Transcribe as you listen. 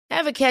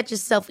Ever catch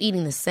yourself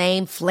eating the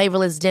same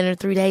flavorless dinner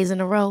 3 days in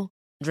a row?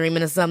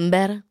 Dreaming of something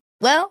better?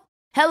 Well,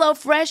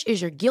 HelloFresh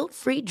is your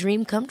guilt-free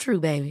dream come true,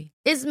 baby.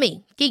 It's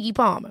me, Keke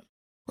Palmer.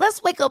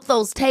 Let's wake up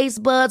those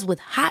taste buds with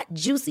hot,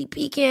 juicy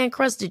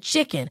pecan-crusted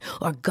chicken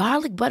or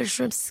garlic butter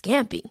shrimp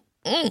scampi.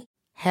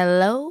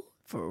 Hello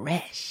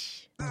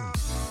Fresh.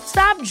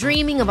 Stop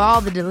dreaming of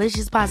all the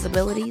delicious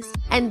possibilities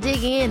and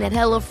dig in at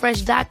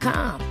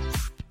HelloFresh.com.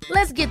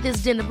 Let's get this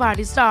dinner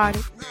party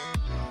started.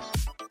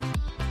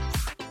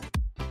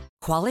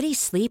 Quality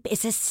sleep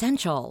is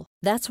essential.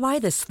 That's why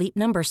the Sleep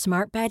Number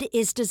Smart Bed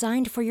is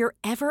designed for your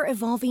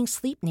ever-evolving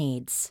sleep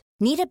needs.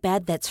 Need a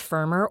bed that's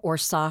firmer or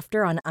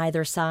softer on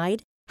either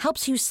side?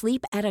 Helps you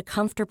sleep at a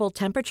comfortable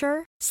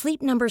temperature?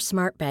 Sleep Number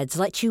Smart Beds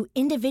let you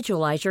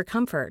individualize your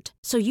comfort,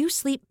 so you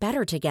sleep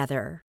better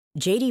together.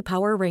 J.D.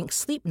 Power ranks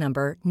Sleep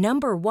Number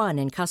number 1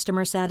 in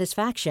customer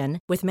satisfaction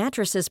with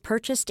mattresses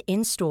purchased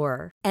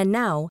in-store. And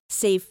now,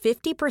 save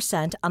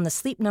 50% on the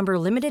Sleep Number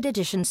Limited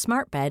Edition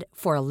Smart Bed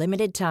for a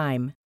limited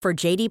time. For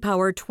J.D.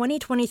 Power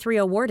 2023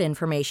 award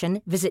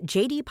information, visit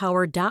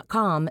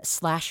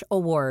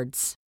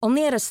jdpower.com/awards.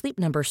 Only at a Sleep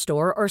Number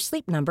store or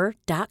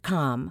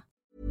sleepnumber.com.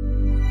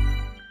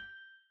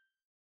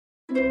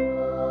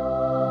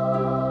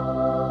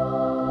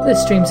 The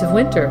Streams of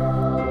Winter,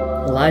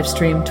 live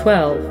stream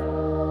 12.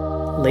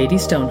 Lady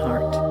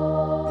Stoneheart.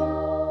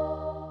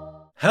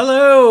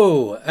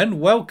 Hello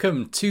and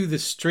welcome to the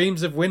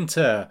Streams of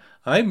Winter.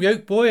 I'm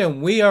Yolkboy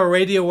and we are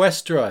Radio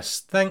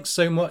Westeros. Thanks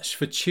so much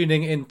for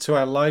tuning into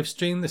our live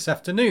stream this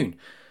afternoon.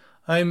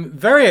 I'm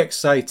very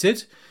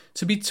excited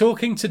to be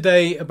talking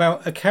today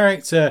about a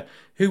character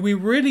who we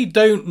really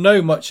don't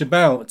know much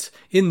about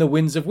in the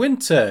Winds of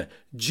Winter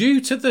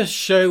due to the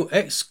show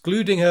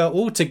excluding her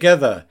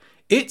altogether.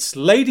 It's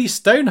Lady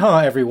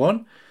Stoneheart,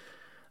 everyone.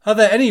 Are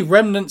there any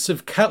remnants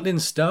of Catelyn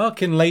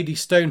Stark in Lady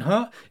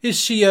Stoneheart? Is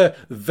she a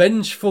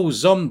vengeful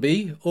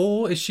zombie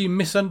or is she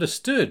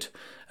misunderstood?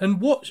 And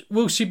what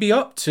will she be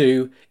up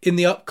to in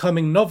the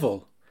upcoming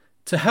novel?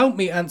 To help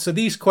me answer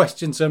these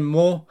questions and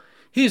more,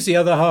 here's the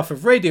other half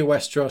of Radio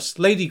Westeros,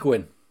 Lady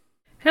Gwyn.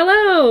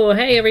 Hello!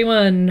 Hey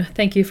everyone!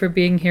 Thank you for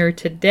being here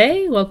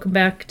today. Welcome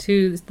back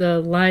to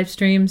the live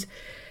streams.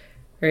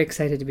 Very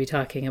excited to be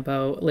talking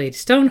about Lady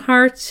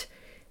Stoneheart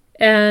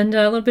and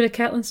a little bit of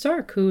Catelyn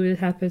Stark, who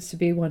happens to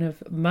be one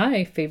of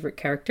my favorite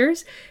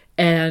characters.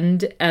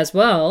 And as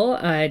well,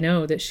 I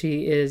know that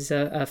she is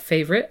a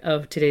favorite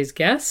of today's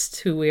guest,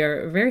 who we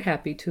are very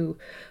happy to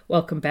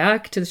welcome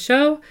back to the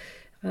show.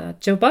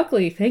 Joe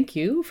Buckley, thank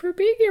you for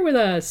being here with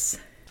us.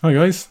 Hi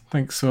guys,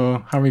 thanks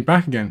for having me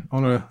back again.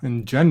 Honour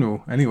in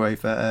general, anyway,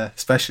 but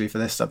especially for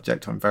this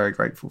subject, I'm very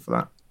grateful for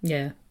that.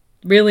 Yeah,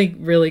 really,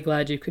 really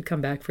glad you could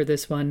come back for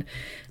this one.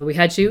 We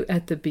had you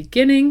at the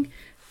beginning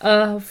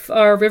of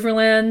our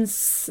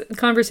Riverlands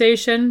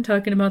conversation,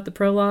 talking about the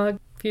prologue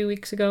a few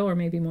weeks ago, or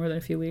maybe more than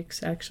a few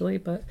weeks actually,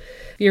 but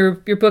you're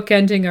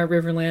bookending our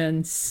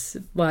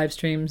Riverlands live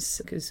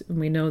streams because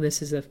we know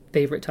this is a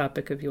favorite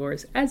topic of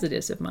yours, as it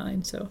is of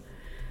mine. So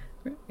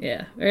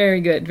yeah, very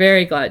good,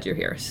 very glad you're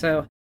here.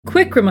 So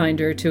quick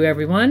reminder to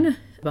everyone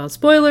about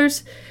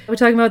spoilers. We're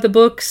talking about the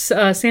books,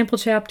 sample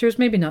chapters,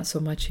 maybe not so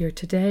much here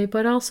today,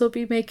 but also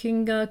be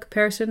making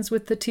comparisons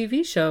with the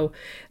TV show.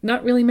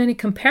 Not really many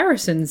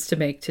comparisons to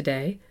make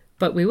today,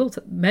 but we will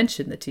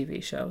mention the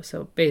TV show.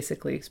 So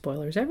basically,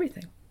 spoilers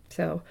everything.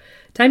 So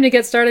time to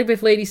get started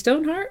with Lady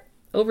Stoneheart.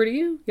 Over to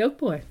you,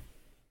 Yolkboy.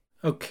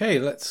 Okay,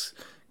 let's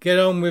get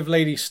on with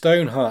Lady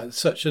Stoneheart.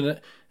 Such an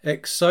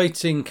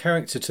exciting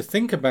character to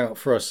think about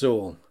for us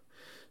all.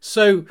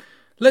 So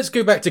let's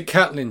go back to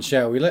Catelyn,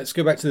 shall we? Let's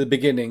go back to the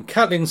beginning.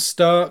 Catelyn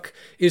Stark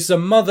is the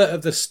mother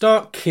of the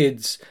Stark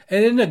kids,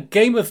 and in a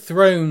Game of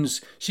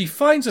Thrones, she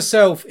finds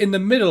herself in the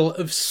middle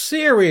of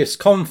serious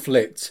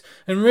conflict,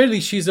 and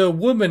really she's a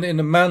woman in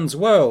a man's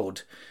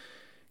world.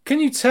 Can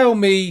you tell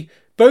me,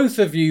 both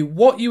of you,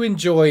 what you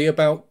enjoy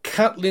about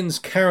Catelyn's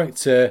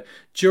character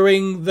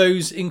during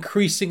those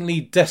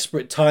increasingly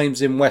desperate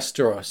times in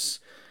Westeros?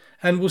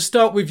 And we'll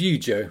start with you,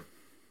 Joe.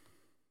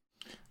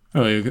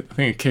 Oh, I think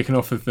you're kicking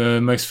off with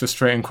the most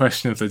frustrating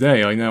question of the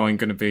day. I know I'm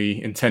going to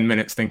be, in 10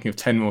 minutes, thinking of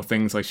 10 more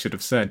things I should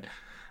have said.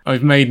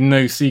 I've made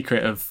no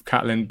secret of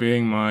Catelyn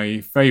being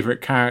my favourite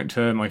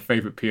character, my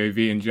favourite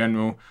POV in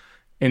general,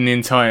 in the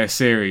entire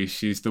series.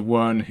 She's the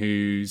one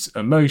whose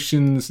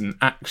emotions and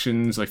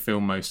actions I feel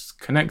most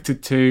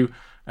connected to.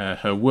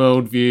 Her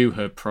worldview,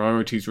 her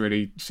priorities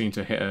really seem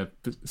to hit a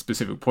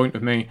specific point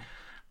with me.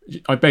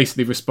 I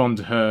basically respond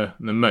to her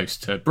the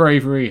most. Her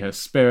bravery, her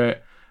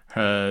spirit,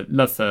 her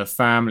love for her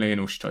family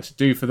and all she tries to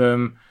do for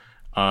them.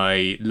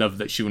 I love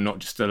that she will not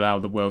just allow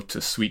the world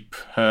to sweep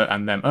her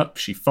and them up.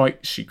 She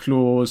fights, she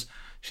claws.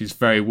 She's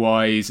very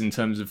wise in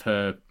terms of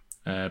her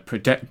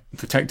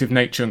protective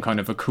nature and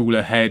kind of a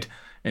cooler head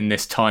in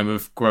this time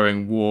of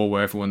growing war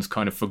where everyone's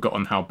kind of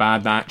forgotten how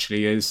bad that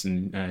actually is.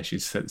 And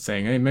she's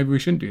saying, hey, maybe we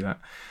shouldn't do that.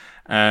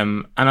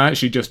 And I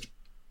actually just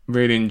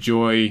really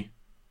enjoy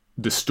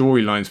the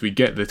storylines we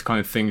get, the kind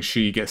of things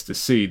she gets to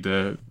see,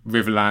 the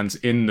Riverlands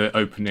in the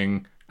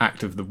opening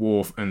act of the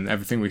war and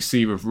everything we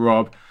see with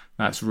Robb.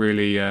 That's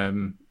really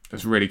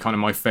That's really kind of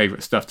my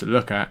favourite stuff to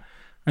look at.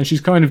 And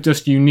she's kind of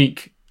just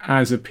unique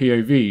as a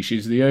POV.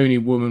 She's the only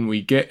woman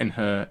we get in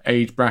her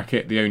age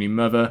bracket, the only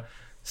mother,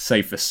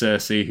 save for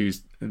Cersei,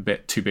 who's a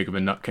bit too big of a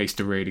nutcase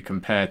to really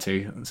compare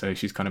to, so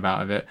she's kind of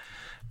out of it.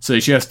 So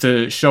she has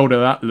to shoulder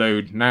that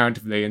load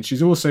narratively, and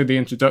she's also the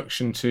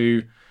introduction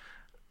to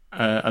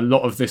a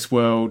lot of this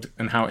world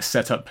and how it's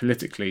set up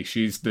politically.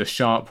 She's the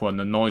sharp one,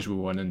 the knowledgeable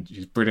one, and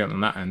she's brilliant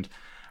on that end.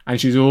 And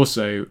she's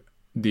also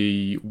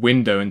the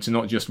window into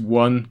not just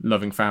one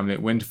loving family at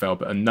Winterfell,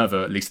 but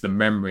another, at least the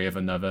memory of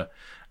another,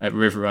 at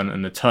Riverrun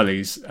and the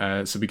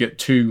Tullys. So we get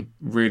two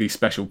really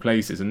special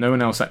places, and no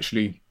one else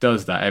actually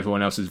does that.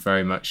 Everyone else is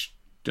very much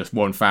just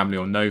one family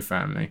or no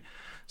family.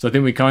 So I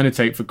think we kind of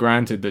take for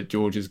granted that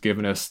George has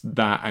given us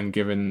that and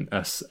given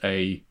us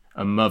a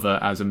mother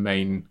as a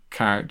main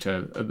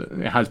character.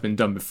 It has been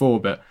done before,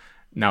 but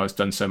now it's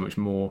done so much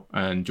more,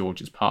 and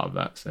George is part of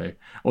that. So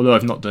although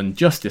I've not done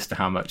justice to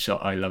how much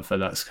I love her,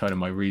 that's kind of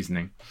my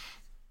reasoning.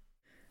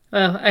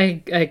 Well,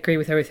 I agree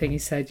with everything you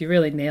said. You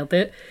really nailed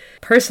it.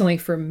 Personally,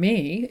 for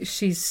me,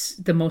 she's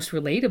the most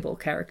relatable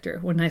character.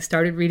 When I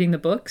started reading the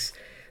books,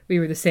 we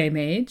were the same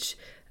age.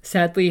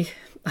 Sadly,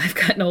 I've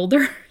gotten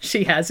older.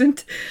 She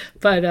hasn't.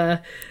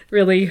 But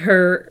really,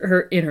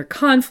 her inner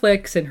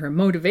conflicts and her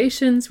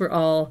motivations were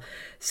all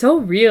so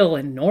real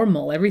and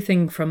normal.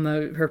 Everything from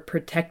her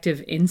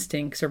protective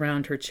instincts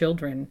around her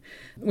children,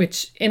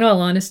 which, in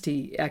all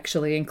honesty,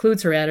 actually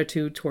includes her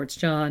attitude towards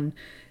Jon.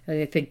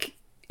 I think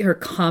her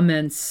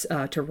comments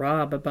to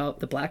Robb about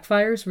the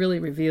Blackfires really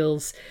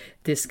reveals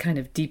this kind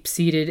of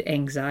deep-seated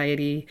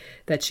anxiety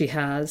that she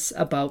has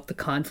about the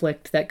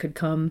conflict that could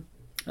come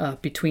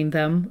between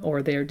them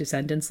or their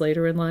descendants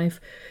later in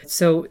life.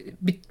 So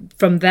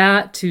from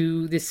that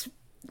to this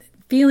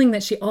feeling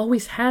that she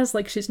always has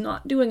like she's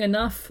not doing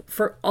enough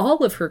for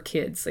all of her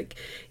kids. Like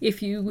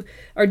if you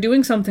are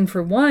doing something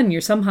for one, you're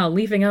somehow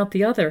leaving out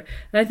the other.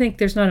 And I think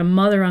there's not a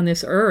mother on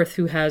this earth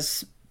who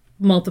has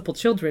multiple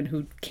children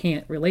who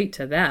can't relate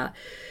to that.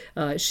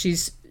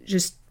 She's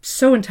just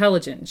so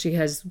intelligent. She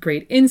has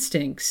great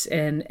instincts.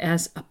 And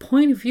as a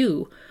point of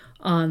view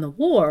on the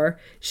war,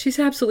 she's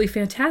absolutely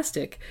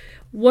fantastic.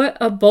 What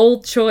a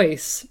bold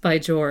choice by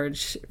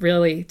George,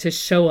 really, to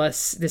show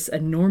us this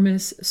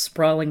enormous,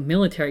 sprawling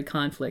military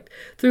conflict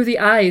through the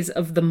eyes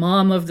of the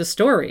mom of the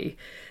story.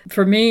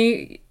 For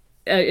me,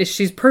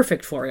 she's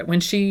perfect for it. When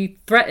she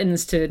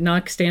threatens to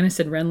knock Stannis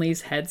and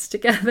Renly's heads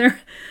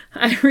together,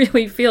 I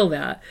really feel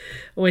that.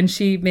 When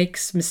she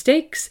makes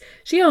mistakes,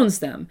 she owns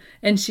them,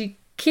 and she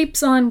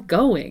keeps on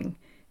going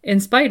in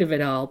spite of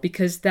it all,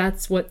 because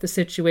that's what the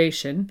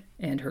situation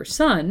and her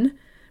son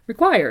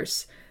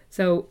requires.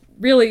 So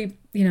really,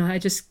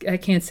 I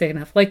can't say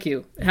enough. Like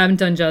you, I haven't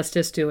done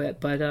justice to it,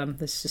 but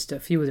that's just a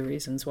few of the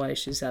reasons why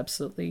she's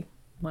absolutely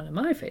one of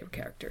my favorite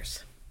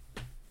characters.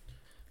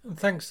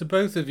 Thanks to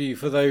both of you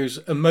for those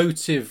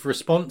emotive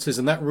responses,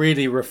 and that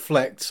really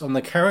reflects on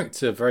the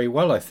character very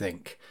well, I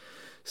think.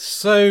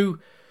 So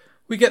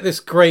we get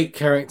this great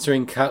character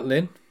in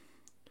Catelyn,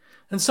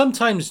 and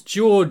sometimes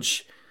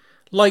George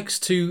likes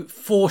to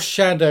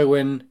foreshadow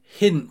and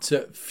hint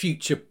at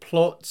future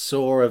plots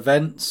or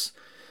events.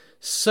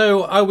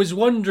 So I was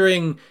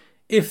wondering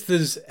if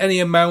there's any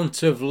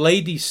amount of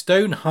Lady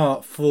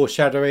Stoneheart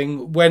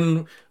foreshadowing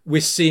when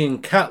we're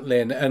seeing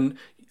Catelyn. And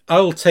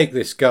I'll take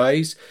this,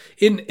 guys.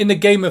 In a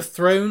Game of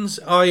Thrones,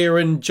 Arya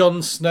and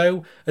Jon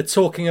Snow are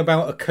talking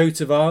about a coat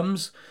of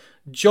arms.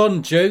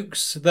 Jon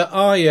jokes that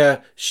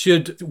Arya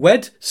should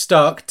wed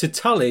Stark to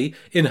Tully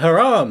in her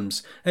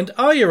arms, and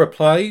Arya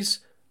replies,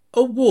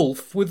 "A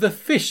wolf with a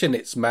fish in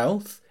its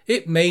mouth.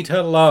 It made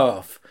her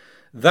laugh.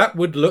 That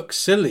would look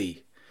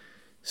silly."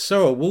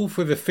 So a wolf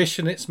with a fish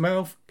in its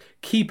mouth.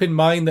 Keep in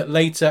mind that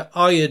later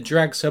Arya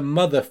drags her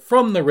mother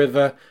from the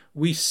river.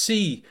 We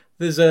see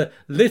there's a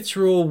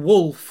literal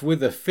wolf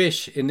with a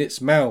fish in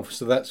its mouth.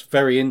 So that's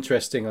very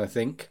interesting, I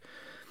think.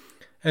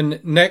 And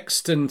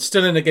next, and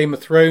still in A Game of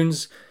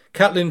Thrones,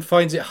 Catelyn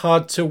finds it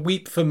hard to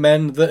weep for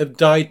men that have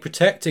died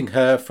protecting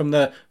her from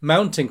the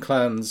mountain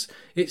clans.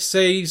 It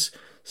says,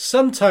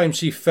 sometimes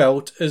she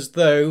felt as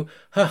though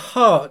her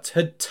heart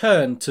had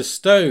turned to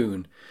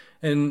stone.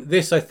 And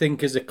this, I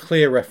think, is a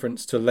clear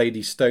reference to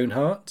Lady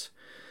Stoneheart.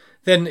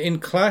 Then in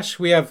Clash,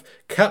 we have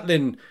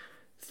Catelyn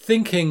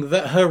thinking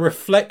that her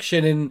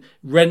reflection in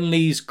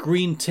Renly's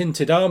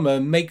green-tinted armour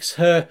makes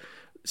her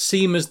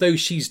seem as though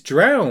she's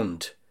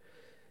drowned.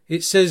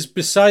 It says,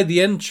 beside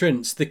the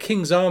entrance, the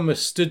king's armour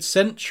stood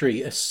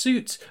sentry, a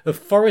suit of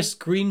forest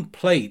green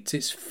plate,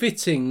 its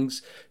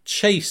fittings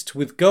chased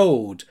with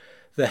gold,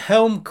 the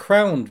helm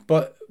crowned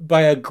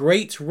by a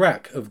great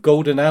rack of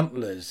golden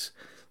antlers.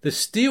 The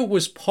steel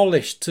was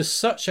polished to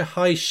such a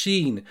high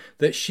sheen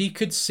that she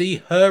could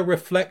see her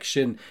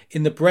reflection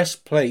in the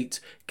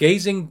breastplate,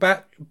 gazing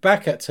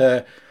back at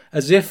her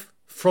as if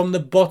from the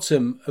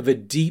bottom of a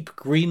deep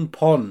green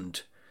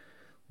pond.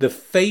 The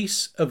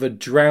face of a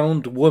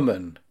drowned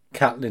woman,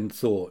 Catelyn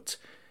thought.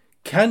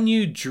 Can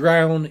you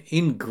drown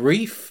in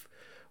grief?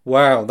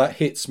 Wow, that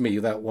hits me,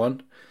 that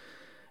one.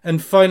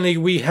 And finally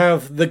we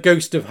have the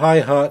Ghost of High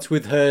Heart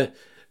with her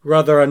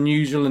rather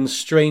unusual and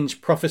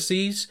strange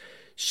prophecies,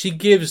 she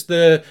gives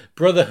the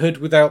Brotherhood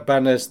Without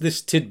Banners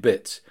this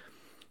tidbit.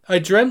 I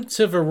dreamt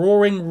of a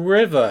roaring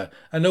river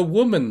and a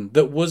woman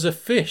that was a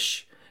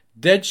fish.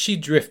 Dead she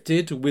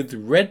drifted with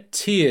red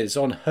tears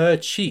on her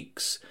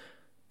cheeks.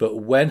 But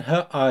when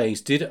her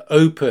eyes did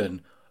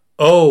open,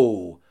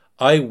 oh,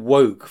 I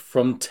woke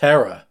from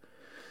terror.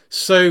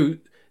 So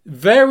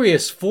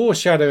various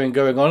foreshadowing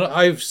going on.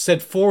 I've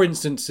said 4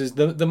 instances.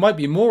 There might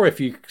be more if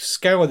you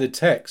scour the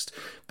text.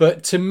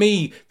 But to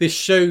me, this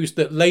shows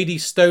that Lady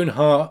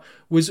Stoneheart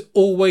was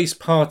always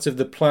part of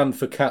the plan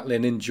for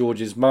Catelyn in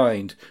George's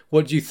mind.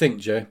 What do you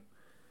think, Joe?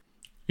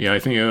 Yeah, I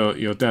think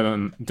you're dead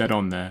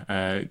on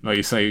there. Like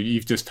you say,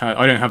 you've just had.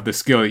 I don't have the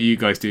skill that you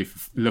guys do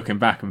for looking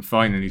back and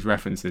finding these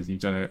references.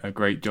 You've done a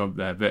great job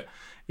there. But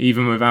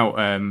even without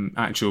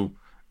actual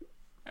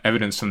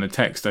evidence from the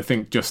text, I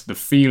think just the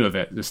feel of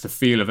it, just the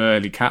feel of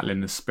early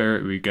Catelyn, the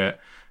spirit we get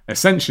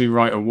essentially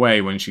right away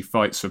when she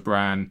fights for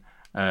Bran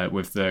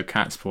with the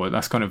cat's paw.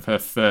 That's kind of her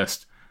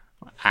first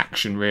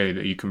action, really,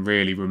 that you can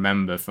really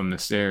remember from the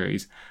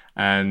series.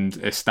 And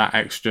it's that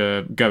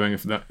extra going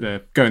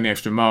the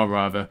extra mile,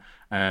 rather.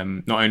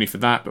 Not only for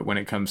that, but when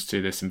it comes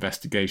to this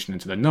investigation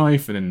into the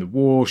knife and in the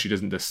war, she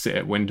doesn't just sit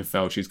at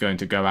Winterfell. She's going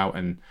to go out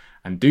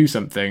and do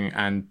something.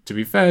 And to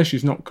be fair,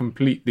 she's not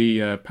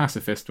completely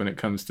pacifist when it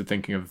comes to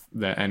thinking of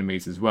their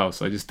enemies as well.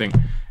 So I just think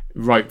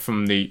right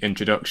from the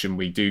introduction,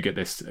 we do get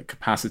this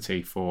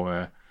capacity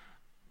for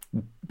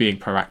being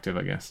proactive,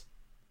 I guess.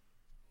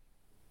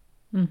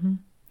 Mm-hmm.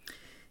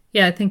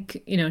 Yeah, I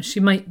think, she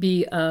might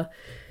be a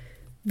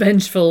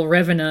vengeful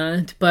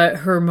revenant, but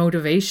her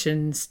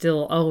motivation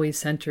still always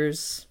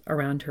centers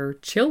around her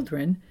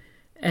children.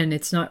 And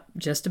it's not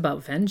just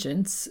about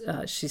vengeance.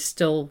 She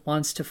still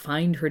wants to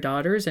find her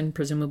daughters and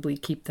presumably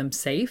keep them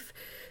safe.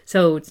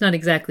 So it's not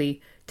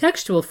exactly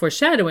textual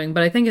foreshadowing,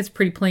 but I think it's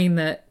pretty plain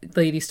that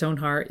Lady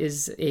Stoneheart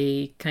is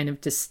a kind of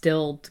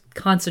distilled,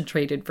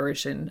 concentrated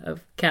version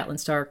of Catelyn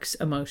Stark's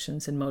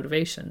emotions and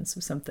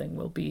motivations, something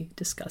we'll be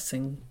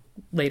discussing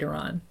later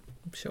on,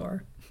 I'm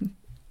sure.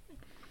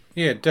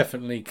 Yeah,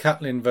 definitely.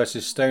 Catelyn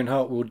versus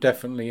Stoneheart, will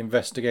definitely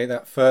investigate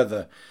that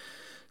further.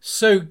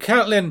 So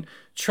Catelyn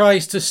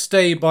tries to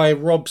stay by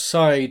Robb's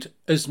side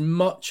as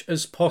much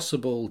as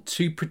possible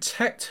to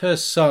protect her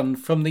son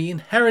from the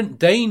inherent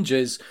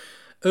dangers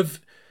of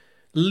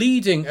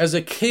leading as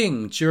a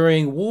king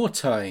during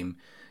wartime.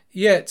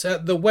 Yet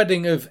at the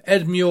wedding of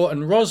Edmure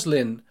and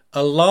Roslyn,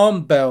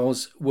 alarm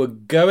bells were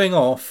going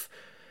off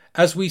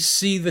as we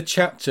see the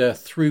chapter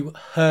through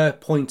her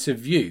point of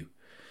view.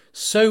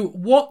 So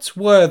what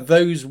were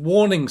those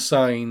warning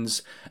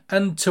signs,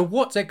 and to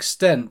what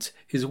extent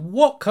is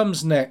what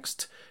comes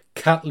next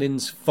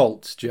Catelyn's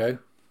fault, Joe?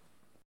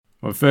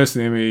 Well,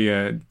 firstly, let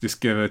me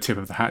just give a tip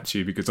of the hat to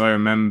you, because I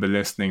remember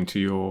listening to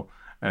your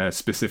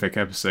specific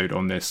episode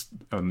on this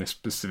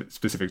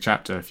specific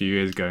chapter a few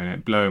years ago, and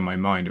it blew my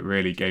mind. It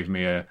really gave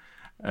me a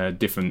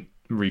different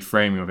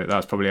reframing of it. That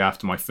was probably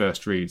after my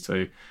first read,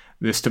 so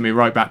this took me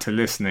right back to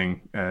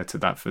listening to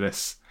that for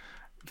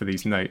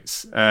these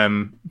notes.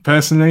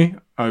 Personally,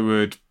 I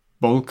would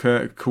balk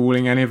at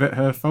calling any of it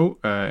her fault,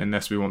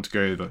 unless we want to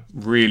go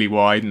really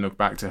wide and look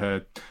back to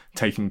her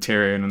taking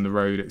Tyrion on the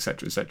road,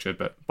 etc., etc.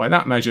 But by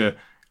that measure,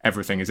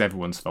 everything is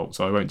everyone's fault,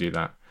 so I won't do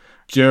that.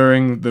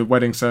 During the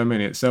wedding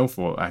ceremony itself,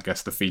 or I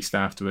guess the feast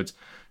afterwards,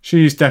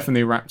 she's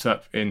definitely wrapped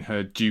up in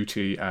her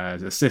duty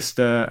as a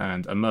sister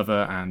and a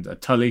mother and a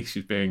Tully.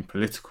 She's being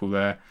political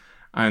there.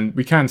 And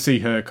we can see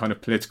her kind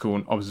of political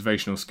and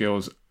observational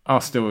skills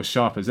are still as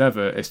sharp as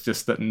ever. It's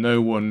just that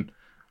no one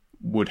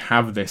would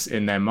have this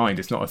in their mind.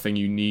 It's not a thing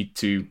you need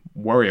to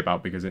worry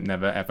about because it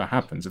never ever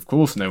happens. Of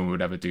course no one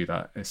would ever do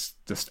that. It's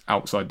just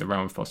outside the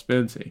realm of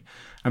possibility.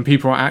 And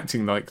people are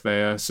acting like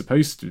they are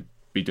supposed to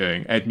be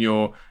doing.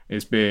 Edmure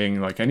is being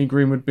like any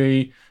groom would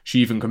be. She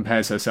even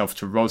compares herself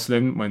to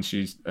Roslyn when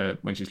she's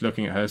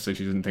looking at her, so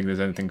she doesn't think there's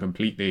anything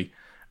completely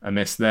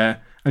amiss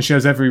there. And she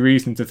has every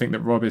reason to think that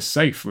Robb is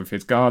safe with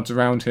his guards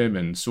around him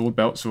and sword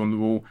belts are on the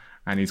wall,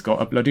 and he's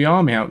got a bloody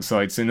army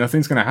outside, so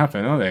nothing's going to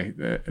happen, are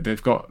they?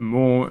 They've got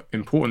more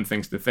important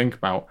things to think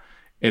about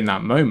in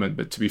that moment.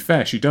 But to be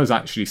fair, she does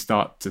actually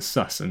start to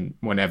suss, and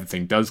when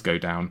everything does go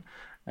down,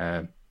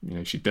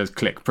 she does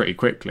click pretty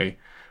quickly.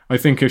 I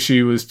think if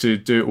she was to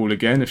do it all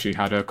again, if she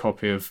had her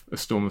copy of A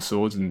Storm of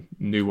Swords and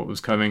knew what was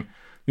coming,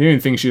 the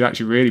only thing she'd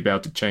actually really be able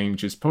to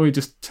change is probably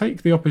just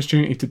take the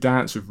opportunity to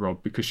dance with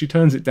Robb, because she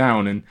turns it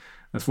down, and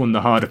that's one of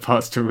the harder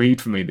parts to read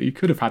for me, that you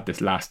could have had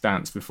this last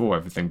dance before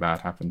everything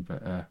bad happened,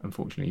 but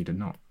unfortunately you did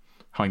not.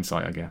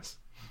 Hindsight, I guess.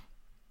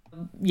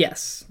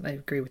 Yes, I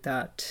agree with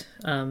that.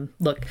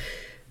 Look,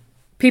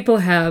 people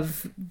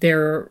have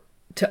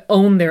to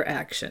own their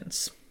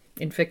actions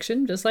in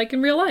fiction, just like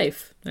in real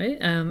life, right?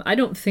 I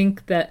don't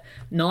think that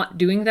not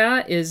doing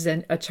that is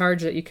a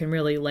charge that you can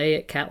really lay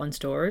at Catelyn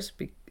Stores,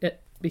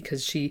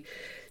 because she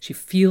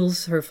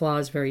feels her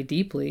flaws very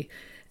deeply.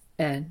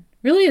 And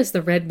really, as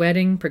the Red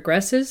Wedding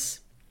progresses,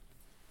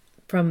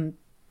 from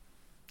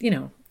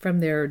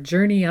their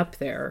journey up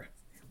there,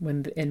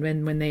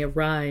 when they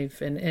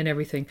arrive and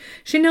everything.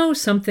 She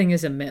knows something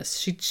is amiss.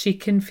 She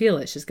can feel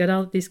it. She's got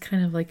all these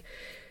kind of like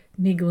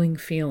niggling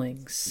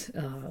feelings.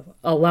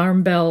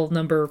 Alarm bell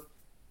number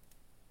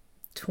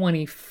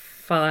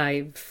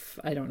 25,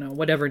 I don't know,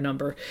 whatever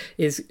number,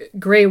 is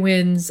Grey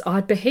Wind's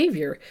odd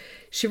behavior.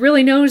 She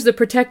really knows the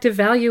protective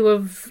value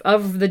of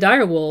the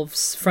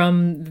direwolves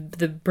from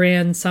the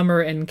Bran, Summer,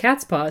 and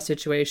Catspaw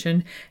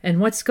situation, and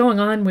what's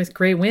going on with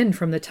Grey Wind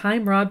from the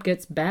time Robb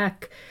gets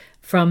back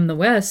from the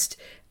West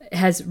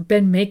has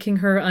been making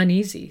her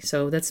uneasy.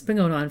 So that's been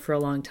going on for a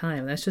long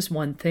time. That's just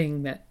one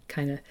thing that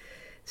kind of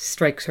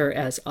strikes her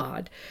as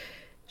odd.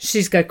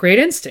 She's got great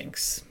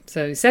instincts,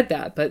 so he said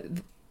that, but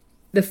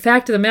the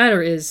fact of the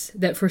matter is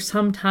that for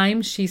some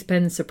time she's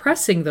been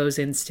suppressing those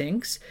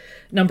instincts.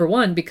 Number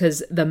one,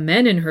 because the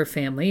men in her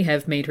family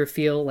have made her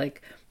feel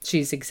like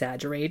she's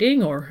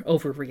exaggerating or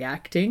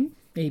overreacting.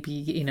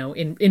 Maybe,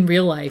 in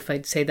real life,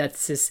 I'd say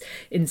that's this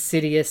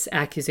insidious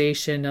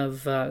accusation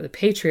of the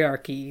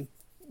patriarchy,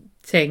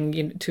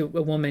 saying to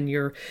a woman,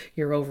 you're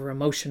over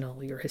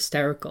emotional, you're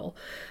hysterical.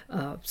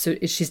 So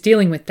she's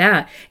dealing with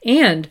that.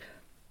 And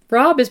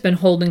Robb has been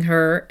holding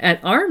her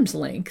at arm's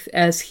length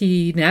as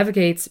he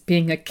navigates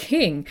being a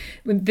king.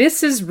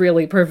 This is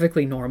really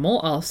perfectly normal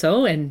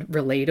also and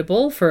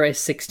relatable for a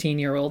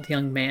 16-year-old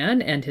young man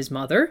and his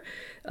mother.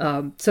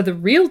 So the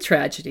real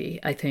tragedy,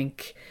 I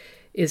think,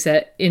 is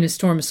that in A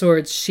Storm of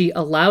Swords, she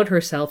allowed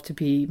herself to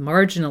be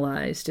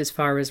marginalized as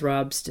far as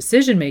Robb's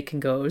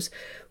decision-making goes,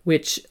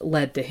 which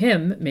led to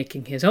him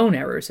making his own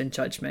errors in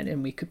judgment.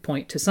 And we could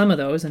point to some of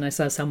those. And I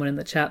saw someone in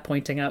the chat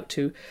pointing out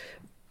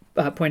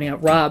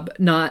Robb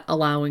not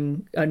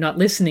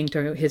listening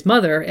to his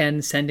mother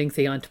and sending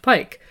Theon to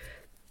Pike.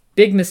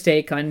 Big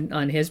mistake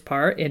on his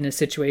part in a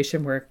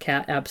situation where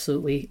Cat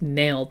absolutely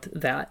nailed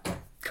that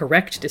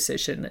correct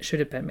decision that should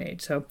have been made.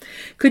 So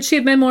could she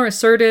have been more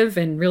assertive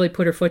and really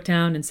put her foot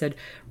down and said,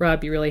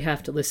 Robb, you really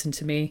have to listen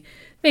to me?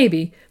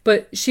 Maybe,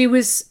 but she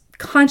was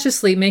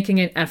consciously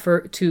making an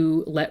effort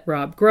to let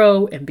Robb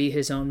grow and be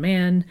his own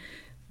man,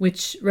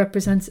 which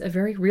represents a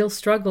very real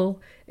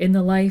struggle in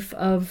the life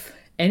of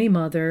any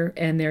mother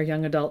and their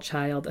young adult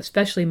child,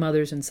 especially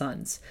mothers and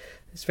sons.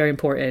 It's very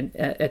important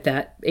at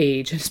that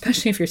age,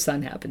 especially if your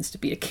son happens to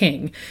be a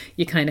king.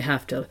 You kind of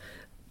have to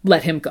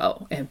let him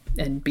go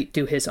and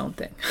do his own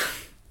thing.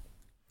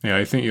 Yeah,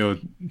 I think you're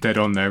dead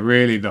on there.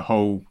 Really, the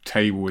whole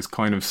table is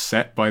kind of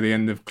set by the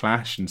end of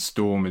Clash, and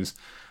Storm is,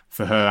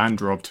 for her and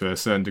Robb to a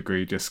certain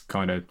degree, just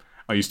kind of,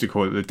 I used to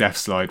call it the death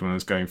slide when I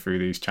was going through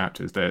these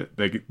chapters. They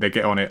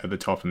get on it at the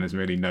top and there's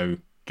really no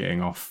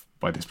getting off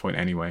by this point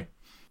anyway.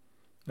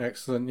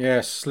 Excellent.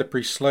 Yes,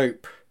 slippery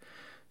slope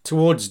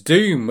towards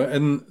doom.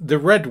 And the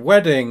Red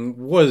Wedding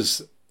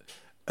was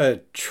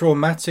a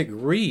traumatic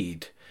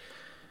read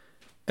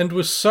and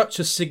was such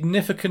a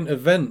significant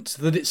event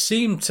that it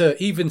seemed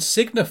to even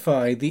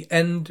signify the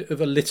end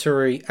of a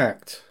literary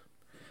act.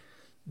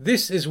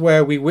 This is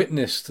where we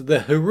witnessed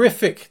the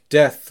horrific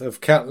death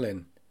of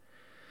Catelyn.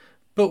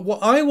 But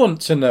what I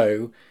want to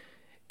know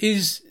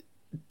is,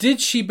 did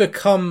she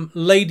become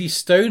Lady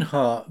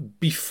Stoneheart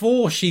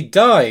before she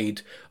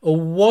died, or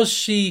was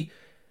she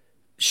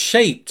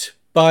shaped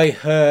by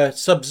her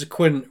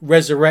subsequent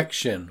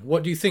resurrection?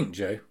 What do you think,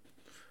 Joe?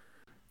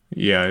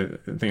 Yeah,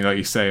 I think, like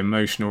you say,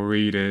 emotional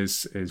read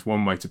is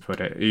one way to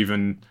put it.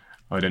 Even,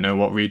 I don't know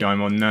what read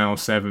I'm on now,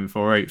 7th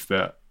or 8th,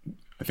 but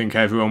I think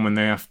everyone, when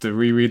they have to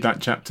reread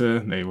that chapter,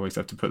 they always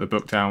have to put the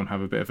book down,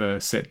 have a bit of a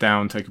sit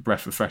down, take a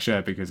breath of fresh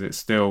air, because it's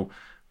still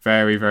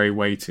very, very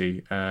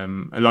weighty.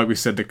 Like we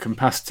said, the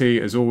capacity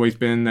has always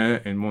been there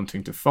in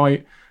wanting to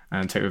fight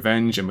and take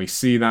revenge, and we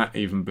see that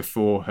even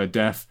before her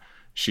death.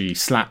 She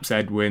slaps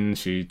Edwyn,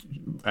 she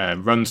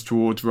runs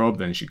towards Robb,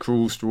 then she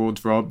crawls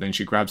towards Robb, then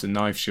she grabs a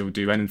knife. She'll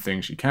do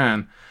anything she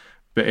can.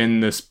 But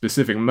in the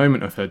specific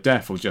moment of her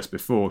death, or just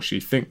before, she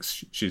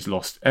thinks she's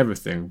lost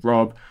everything.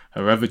 Robb,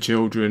 her other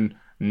children,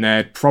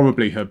 Ned,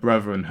 probably her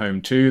brother and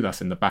home too.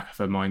 That's in the back of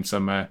her mind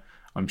somewhere,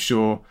 I'm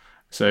sure.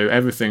 So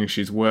everything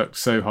she's worked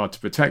so hard to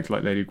protect,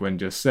 like Lady Gwen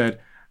just said,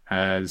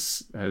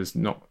 has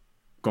not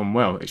gone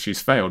well.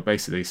 She's failed,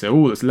 basically. So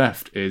all that's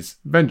left is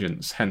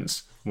vengeance,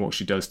 hence what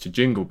she does to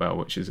Jingle Bell,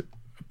 which is a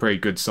pretty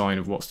good sign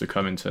of what's to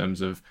come in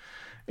terms of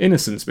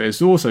innocence. But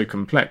it's also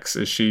complex,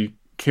 as she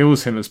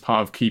kills him as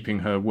part of keeping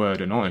her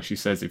word and honour. She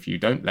says, if you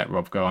don't let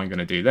Robb go, I'm going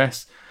to do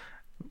this.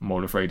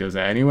 Mortal Frey does it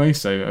anyway,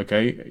 so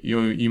okay,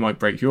 you might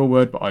break your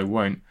word, but I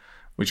won't.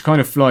 Which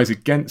kind of flies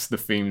against the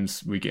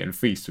themes we get in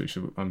Feast, which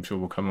I'm sure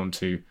we'll come on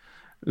to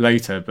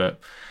later. But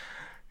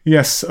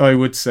yes, I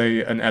would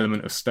say an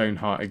element of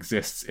Stoneheart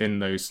exists in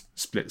those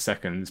split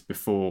seconds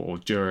before or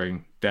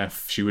during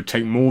death. She would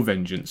take more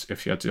vengeance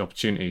if she had the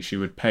opportunity. She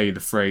would pay the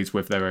Freys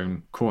with their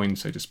own coin,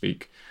 so to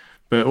speak.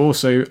 But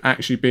also,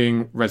 actually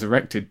being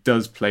resurrected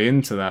does play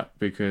into that,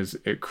 because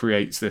it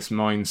creates this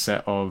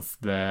mindset of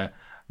there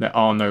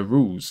are no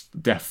rules.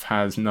 Death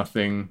has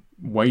nothing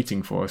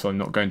waiting for us. I'm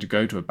not going to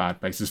go to a bad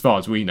place. As far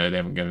as we know, they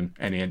haven't given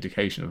any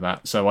indication of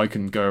that. So I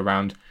can go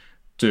around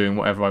doing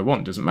whatever I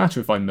want. Doesn't matter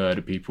if I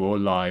murder people or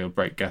lie or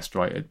break guest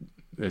right.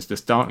 there's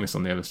this darkness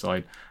on the other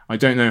side. I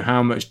don't know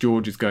how much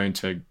George is going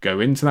to go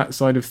into that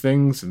side of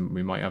things, and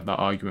we might have that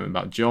argument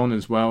about John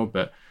as well,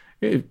 but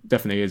it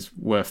definitely is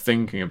worth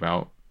thinking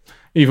about.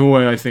 Either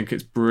way, I think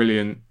it's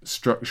brilliant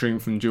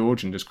structuring from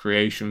George and just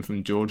creation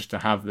from George to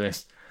have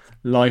this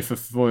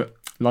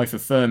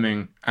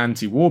life-affirming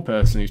anti-war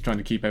person who's trying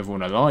to keep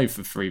everyone alive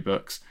for 3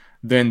 books,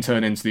 then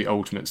turn into the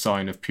ultimate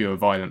sign of pure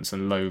violence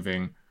and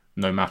loathing,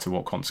 no matter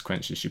what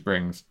consequences she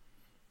brings.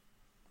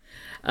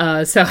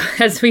 So,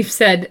 as we've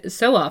said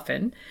so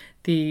often,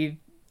 the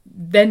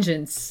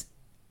vengeance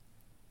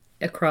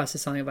across the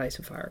Song of Ice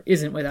and Fire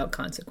isn't without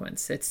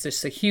consequence. It's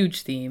just a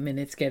huge theme, and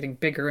it's getting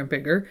bigger and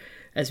bigger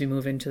as we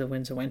move into the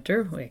Winds of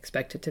Winter. We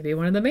expect it to be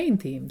one of the main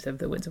themes of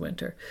the Winds of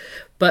Winter.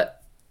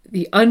 But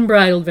the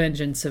unbridled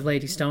vengeance of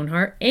Lady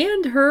Stoneheart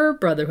and her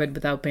Brotherhood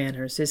Without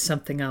Banners is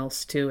something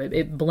else, too.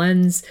 It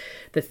blends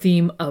the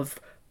theme of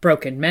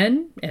broken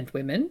men and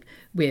women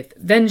with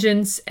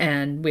vengeance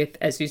and with,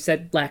 as you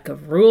said, lack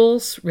of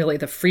rules, really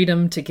the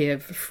freedom to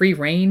give free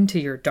rein to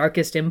your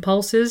darkest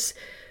impulses,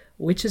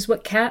 which is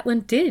what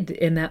Catelyn did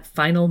in that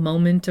final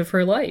moment of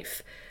her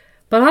life.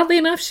 But oddly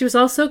enough, she was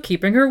also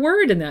keeping her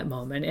word in that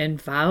moment,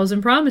 and vows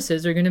and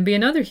promises are going to be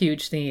another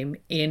huge theme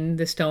in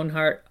the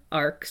Stoneheart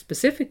arc,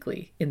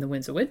 specifically in the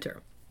Winds of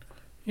Winter.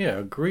 Yeah,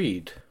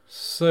 agreed.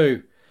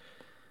 So,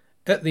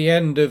 at the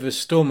end of A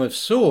Storm of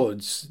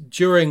Swords,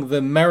 during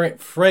the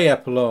Merritt Frey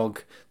epilogue,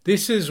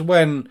 this is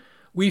when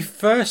we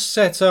first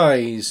set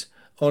eyes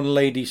on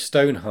Lady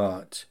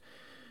Stoneheart.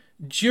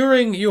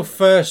 During your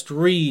first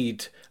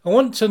read, I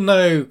want to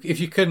know if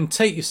you can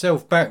take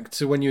yourself back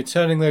to when you were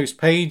turning those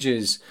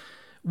pages.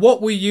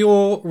 What were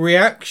your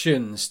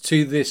reactions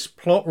to this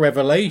plot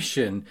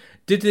revelation?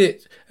 Did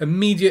it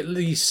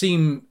immediately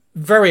seem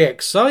very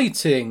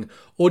exciting,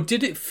 or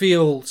did it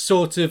feel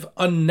sort of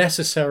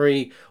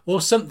unnecessary,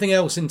 or something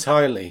else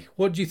entirely?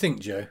 What do you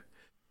think, Joe?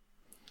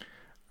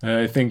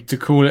 I think to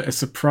call it a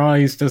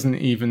surprise doesn't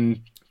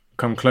even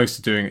come close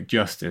to doing it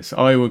justice.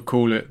 I would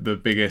call it the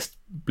biggest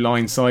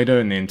blindsider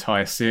in the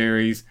entire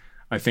series.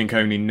 I think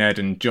only Ned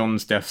and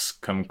Jon's deaths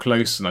come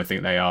close, and I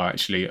think they are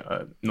actually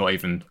not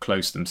even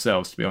close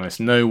themselves, to be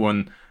honest. No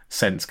one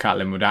sensed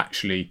Catelyn would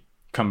actually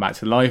come back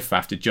to life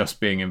after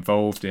just being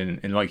involved in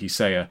like you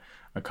say, a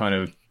kind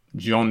of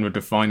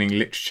genre-defining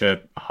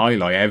literature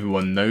highlight.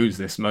 Everyone knows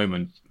this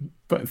moment,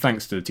 but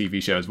thanks to the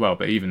TV show as well.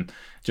 But even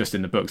just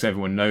in the books,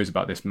 everyone knows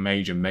about this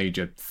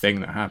major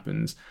thing that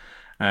happens.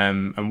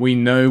 And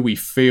we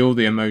feel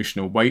the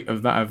emotional weight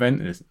of that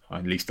event,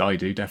 at least I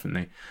do,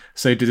 definitely.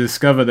 So to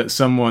discover that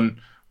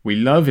someone we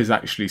love is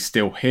actually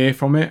still here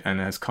from it and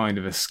has kind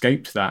of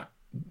escaped that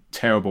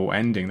terrible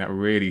ending, that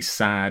really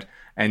sad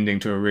ending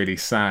to a really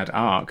sad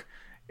arc,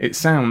 it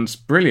sounds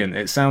brilliant.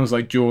 It sounds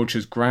like George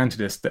has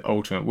granted us the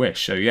ultimate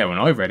wish. So yeah, when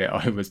I read it,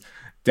 I was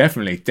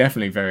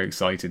definitely very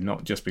excited,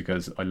 not just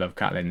because I love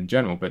Catelyn in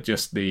general, but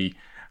just the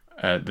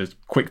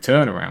quick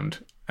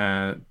turnaround.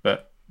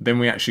 But then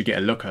we actually get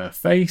a look at her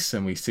face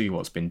and we see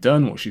what's been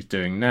done, what she's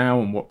doing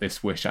now, and what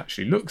this wish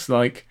actually looks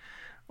like.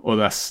 Well,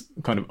 that's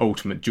kind of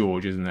ultimate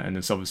George, isn't it? And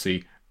it's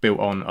obviously built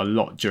on a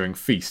lot during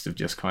Feast of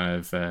just kind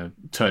of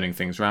turning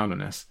things around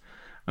on us.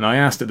 And I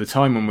asked at the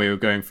time when we were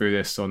going through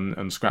this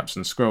on Scraps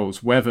and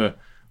Scrolls whether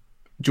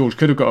George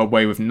could have got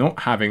away with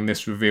not having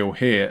this reveal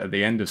here at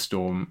the end of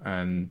Storm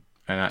and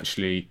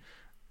actually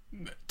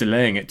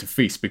delaying it to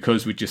Feast,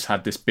 because we just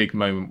had this big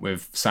moment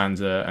with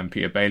Sansa and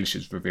Peter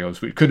Baelish's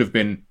reveals, which could have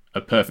been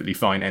a perfectly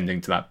fine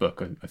ending to that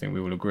book. I think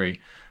we will agree.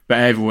 But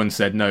everyone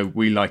said, no,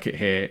 we like it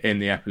here in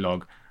the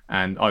epilogue.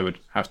 And I would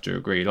have to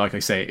agree. Like I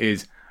say, it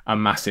is a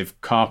massive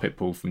carpet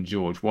pull from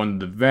George. One of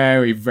the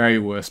very, very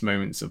worst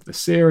moments of the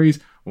series,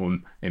 or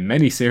in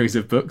many series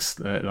of books,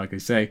 like I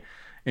say,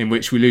 in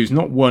which we lose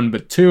not one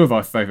but two of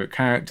our favourite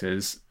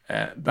characters.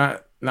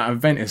 That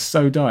event is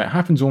so dire. It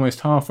happens almost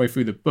halfway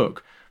through the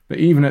book. But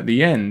even at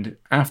the end,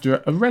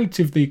 after a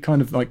relatively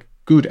kind of like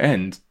good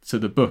end to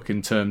the book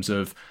in terms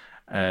of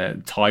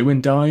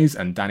Tywin dies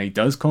and Dany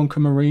does conquer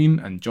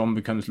Meereen and Jon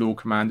becomes Lord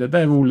Commander,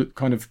 they're all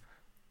kind of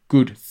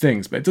good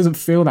things. But it doesn't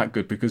feel that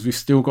good because we've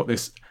still got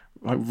this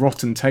like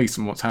rotten taste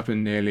from what's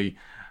happened nearly,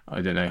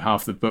 I don't know,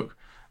 half the book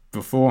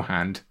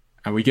beforehand.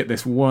 And we get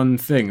this one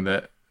thing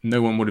that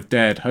no one would have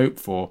dared hope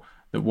for,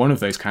 that one of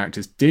those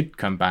characters did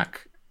come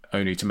back,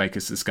 only to make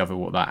us discover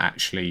what that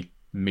actually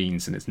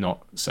means, and it's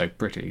not so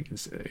pretty.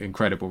 It's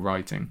incredible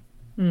writing.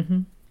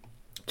 Mm-hmm.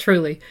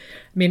 Truly.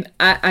 I mean,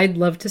 I'd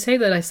love to say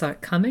that I saw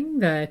it coming,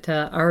 that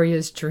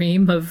Arya's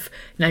dream of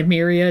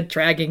Nymeria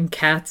dragging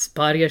Kat's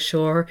body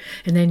ashore,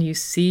 and then you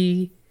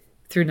see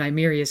through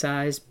Nymeria's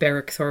eyes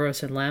Beric,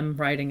 Thoros, and Lem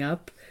riding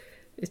up.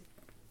 It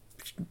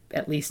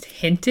at least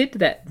hinted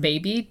that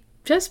maybe,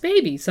 just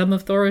maybe, some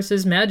of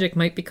Thoros' magic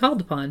might be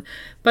called upon.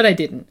 But I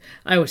didn't.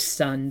 I was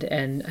stunned,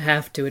 and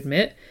have to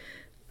admit,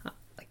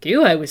 like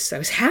you, I was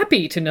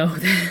happy to know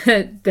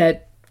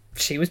that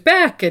she was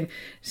back, and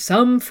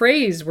some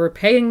phrase were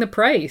paying the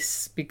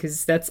price,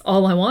 because that's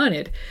all I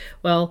wanted.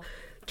 Well,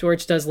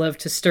 George does love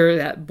to stir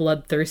that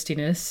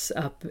bloodthirstiness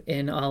up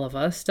in all of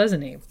us,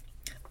 doesn't he?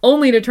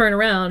 only to turn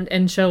around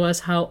and show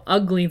us how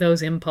ugly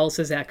those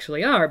impulses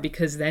actually are,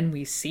 because then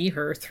we see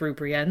her through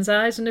Brienne's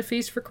eyes in A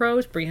Feast for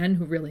Crows. Brienne,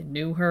 who really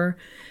knew her,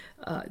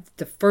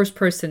 the first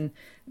person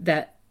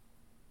that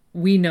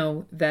we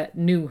know that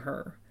knew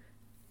her,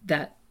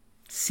 that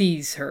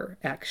sees her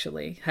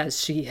actually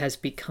as she has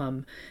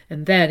become.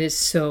 And that is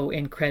so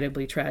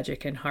incredibly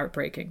tragic and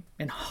heartbreaking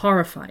and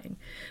horrifying.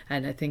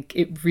 And I think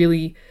it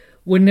really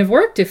wouldn't have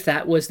worked if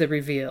that was the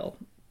reveal.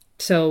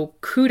 So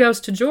kudos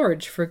to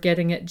George for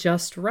getting it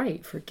just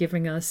right, for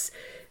giving us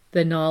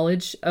the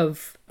knowledge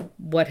of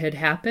what had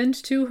happened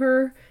to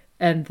her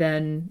and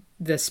then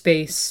the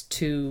space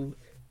to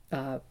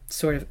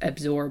sort of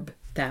absorb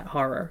that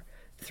horror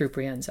through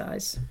Brienne's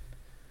eyes.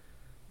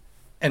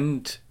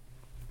 And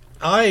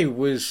I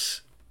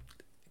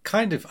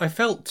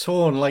felt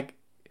torn, like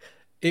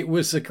it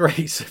was a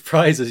great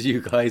surprise as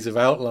you guys have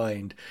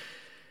outlined.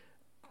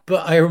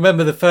 But I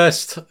remember the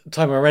first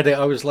time I read it,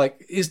 I was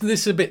like, isn't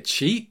this a bit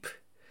cheap?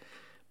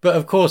 But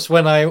of course,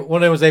 when I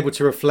was able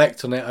to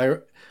reflect on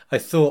it, I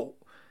thought,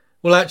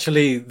 well,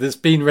 actually, there's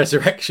been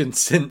resurrection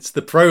since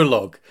the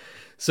prologue.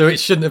 So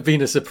it shouldn't have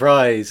been a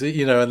surprise,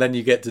 you know, and then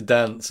you get to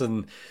dance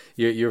and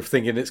you're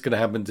thinking it's going to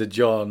happen to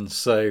Jon.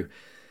 So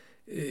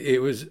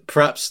it was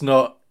perhaps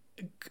not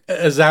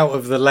as out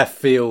of the left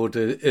field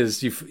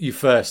as you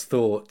first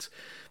thought.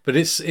 But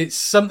it's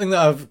something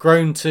that I've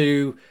grown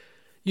to,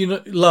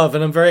 love,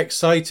 and I'm very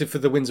excited for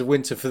the Winds of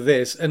Winter for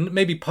this. And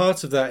maybe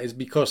part of that is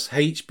because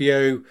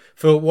HBO,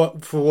 for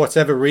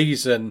whatever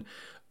reason,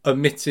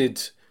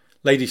 omitted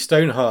Lady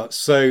Stoneheart.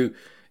 So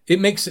it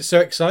makes it so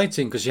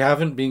exciting because you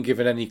haven't been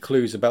given any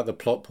clues about the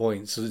plot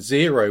points.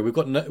 Zero. We've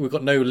got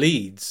no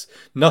leads.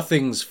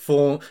 Nothing's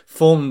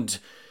formed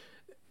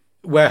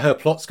where her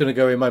plot's going to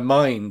go in my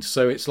mind.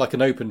 So it's like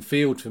an open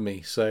field for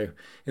me. So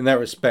in that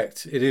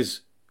respect, it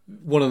is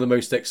one of the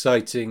most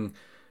exciting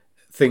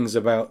things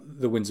about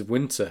the Winds of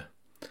Winter.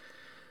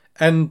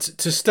 And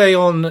to stay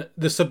on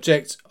the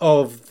subject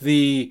of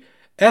the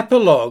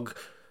epilogue,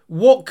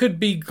 what could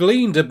be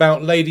gleaned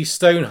about Lady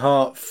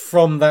Stoneheart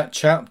from that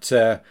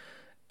chapter?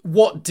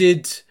 What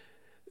did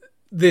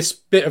this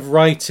bit of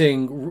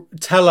writing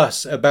tell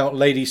us about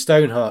Lady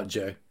Stoneheart,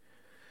 Joe?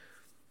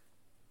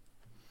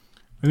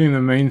 I think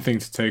the main thing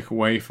to take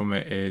away from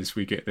it is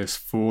we get this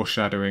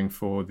foreshadowing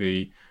for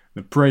the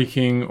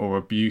breaking or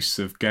abuse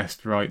of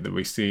guest right that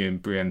we see in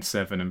Brienne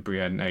 7 and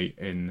Brienne 8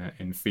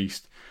 in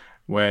Feast.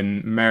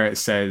 When Merritt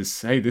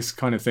says, hey, this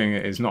kind of thing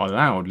is not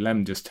allowed,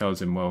 Lem just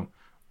tells him, well,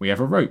 we have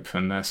a rope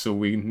and that's all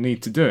we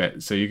need to do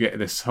it. So you get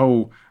this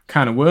whole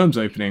can of worms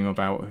opening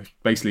about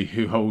basically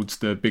who holds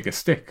the bigger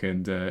stick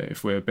and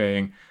if we're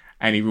obeying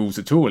any rules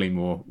at all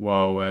anymore.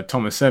 While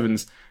Thomas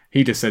Evans,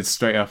 he just said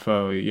straight up,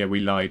 oh, yeah, we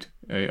lied.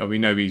 We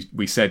know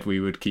we said we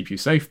would keep you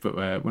safe, but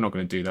we're not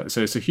going to do that.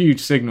 So it's a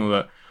huge signal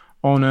that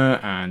honour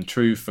and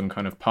truth and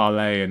kind of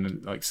parley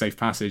and like safe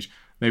passage,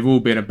 they've all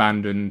been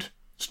abandoned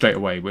straight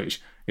away,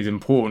 which is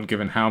important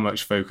given how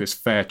much focus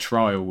fair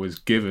trial was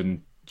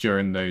given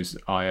during those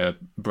Aya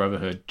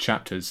Brotherhood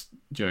chapters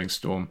during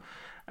Storm.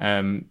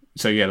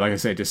 So yeah, like I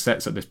say, it just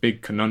sets up this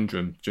big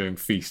conundrum during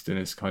Feast, and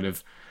it's kind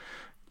of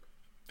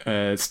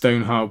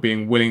Stoneheart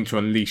being willing to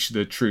unleash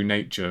the true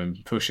nature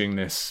and pushing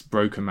this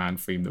broken man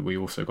theme that we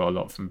also got a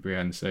lot from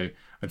Brienne. So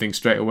I think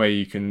straight away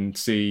you can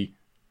see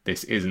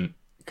this isn't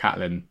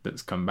Catelyn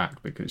that's come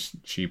back, because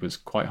she was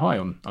quite high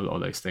on a lot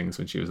of those things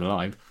when she was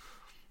alive.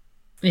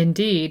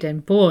 Indeed,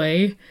 and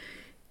boy,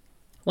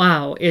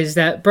 wow, is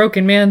that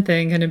broken man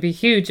thing going to be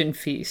huge in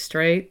Feast,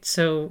 right?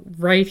 So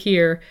right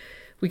here,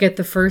 we get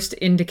the first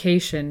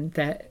indication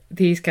that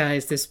these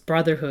guys, this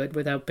brotherhood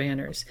without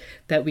banners,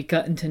 that we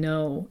gotten to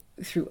know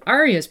through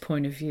Arya's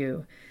point of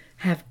view,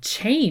 have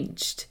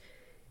changed.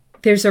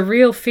 There's a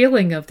real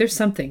feeling of there's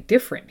something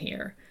different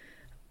here.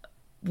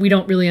 We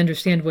don't really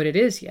understand what it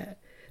is yet.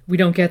 We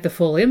don't get the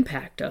full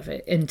impact of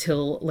it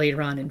until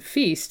later on in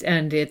Feast,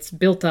 and it's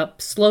built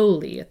up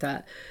slowly at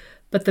that.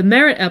 But the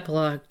Merritt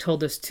epilogue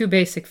told us two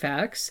basic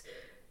facts.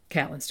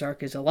 Catelyn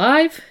Stark is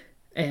alive,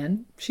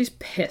 and she's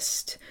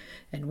pissed.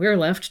 And we're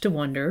left to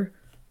wonder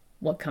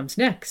what comes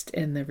next.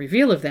 And the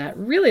reveal of that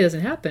really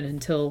doesn't happen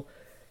until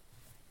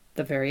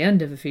the very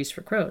end of A Feast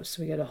for Crows.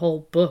 So we get a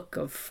whole book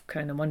of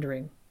kind of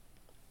wondering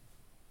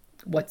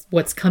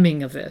what's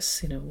coming of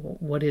this.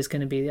 What is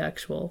going to be the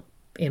actual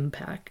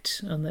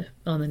impact on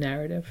the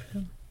narrative.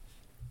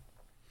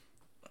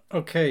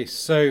 Okay,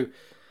 so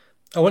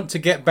I want to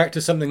get back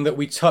to something that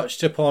we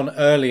touched upon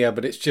earlier,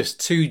 but it's just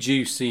too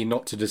juicy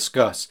not to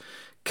discuss.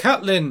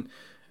 Catelyn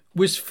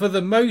was for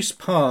the most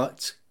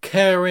part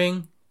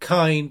caring,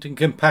 kind and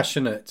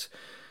compassionate,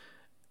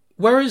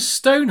 whereas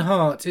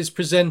Stoneheart is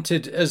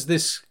presented as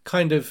this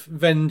kind of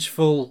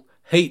vengeful,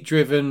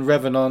 hate-driven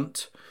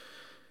revenant.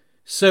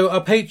 So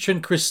our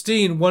patron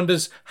Christine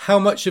wonders how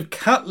much of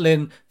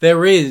Catelyn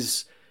there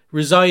is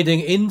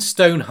residing in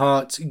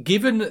Stoneheart,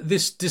 given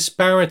this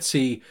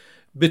disparity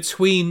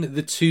between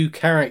the two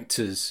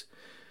characters.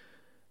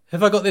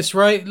 Have I got this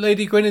right,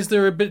 Lady Gwyn? Is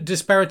there a bit of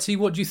disparity?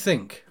 What do you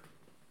think?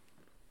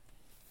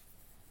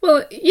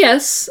 Well,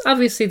 yes,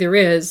 obviously there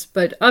is,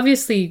 but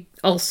obviously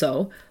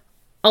Also,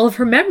 all of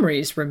her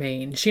memories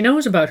remain. She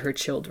knows about her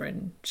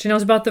children. She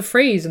knows about the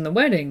phrase and the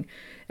wedding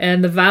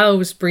and the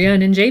vows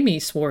Brienne and Jaime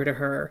swore to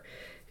her.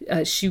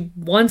 She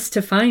wants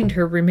to find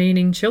her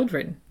remaining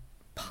children,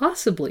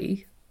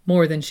 possibly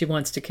more than she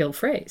wants to kill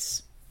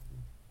Freys.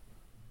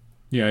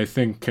 Yeah, I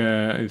think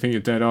you're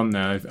dead on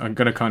there. I'm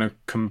going to kind of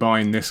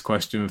combine this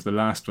question with the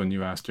last one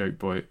you asked, Joke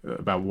Boy,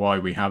 about why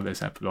we have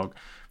this epilogue,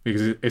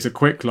 because it's a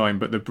quick line,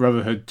 but the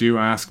Brotherhood do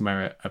ask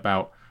Merryt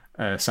about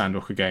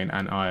Sandor Clegane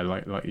and Arya,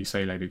 like you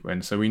say, Lady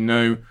Gwen. So we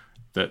know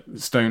that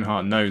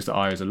Stoneheart knows that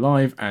Arya's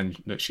alive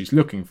and that she's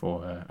looking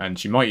for her, and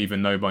she might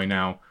even know by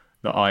now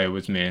that Arya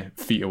was mere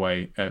feet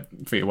away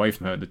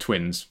from her, the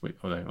twins.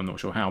 Although I'm not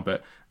sure how,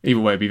 but either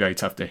way, it'd be very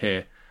tough to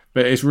hear.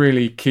 But it's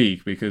really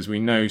key because we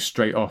know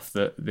straight off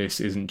that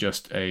this isn't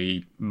just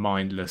a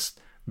mindless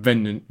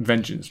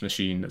vengeance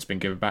machine that's been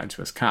given back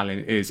to us.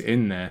 Catelyn is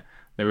in there.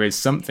 There is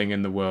something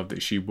in the world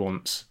that she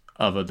wants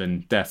other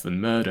than death and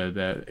murder.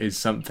 There is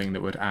something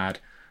that would add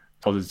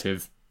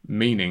positive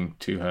meaning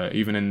to her.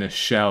 Even in the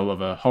shell of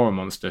a horror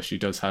monster, she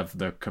does have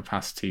the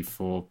capacity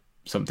for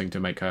something to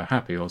make her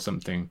happy or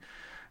something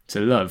to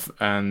love.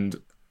 And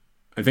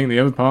I think the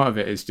other part of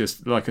it is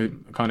just, like I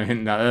kind of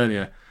hinted at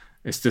earlier,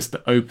 it's just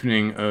the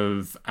opening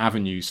of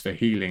avenues for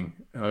healing.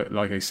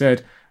 Like I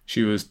said,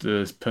 she was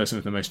the person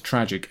with the most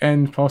tragic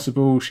end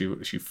possible. She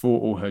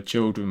thought all her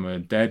children were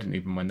dead, and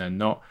even when they're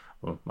not,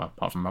 well,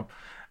 apart from Rob,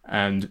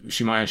 and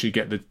she might actually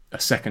get a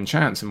second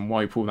chance and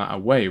wipe all that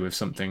away with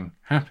something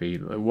happy.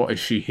 What if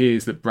she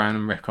hears that Bran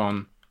and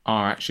Rickon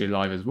are actually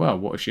alive as well?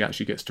 What if she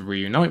actually gets to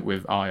reunite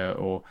with Arya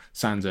or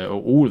Sansa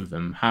or all of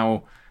them?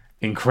 How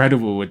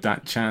incredible would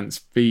that chance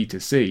be to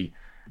see?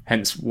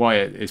 Hence why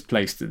it is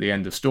placed at the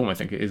end of Storm. I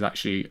think it is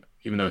actually,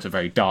 even though it's a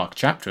very dark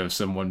chapter of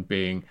someone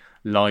being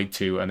lied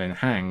to and then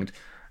hanged,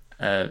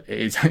 it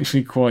is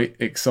actually quite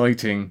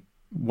exciting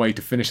way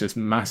to finish this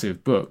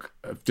massive book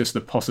of just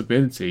the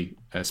possibility,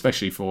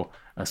 especially for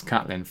us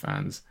Catelyn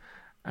fans.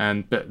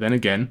 But then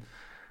again,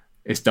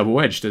 it's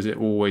double-edged, as it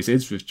always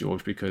is with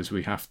George, because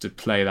we have to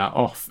play that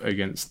off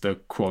against the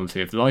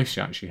quality of life she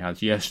actually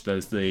has. Yes,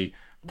 there's the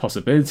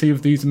possibility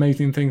of these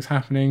amazing things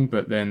happening,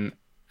 but then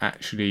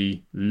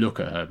actually look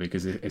at her,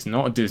 because it's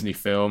not a Disney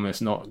film.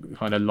 It's not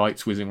kind of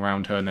lights whizzing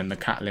around her and then the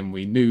Catelyn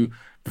we knew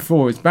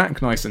before is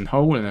back nice and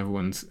whole and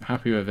everyone's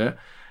happy with it.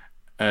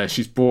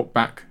 She's brought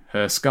back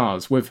her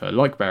scars with her,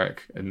 like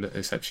Beric, and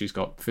except she's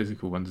got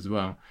physical ones as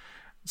well.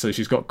 So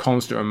she's got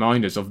constant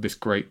reminders of this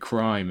great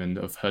crime and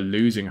of her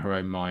losing her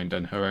own mind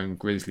and her own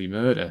grisly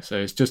murder. So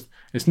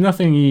it's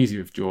nothing easy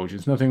with George.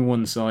 It's nothing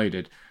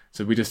one-sided.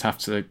 So we just have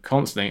to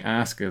constantly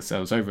ask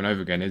ourselves over and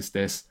over again, is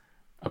this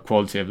a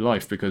quality of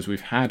life? Because we've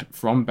had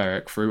from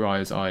Beric through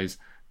Arya's eyes,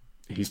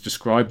 he's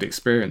described the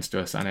experience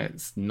to us and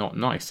it's not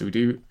nice. So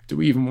do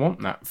we even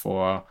want that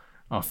for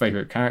our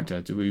favourite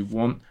character? Do we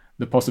want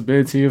the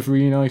possibility of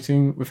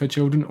reuniting with her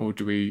children, or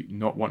do we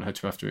not want her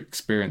to have to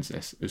experience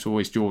this? It's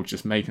always George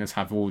just making us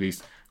have all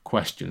these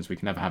questions. We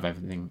can never have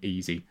everything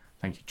easy.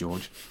 Thank you,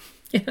 George.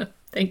 Yeah,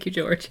 thank you,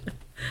 George.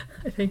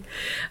 I think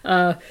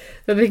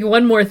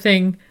one more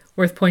thing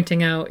worth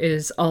pointing out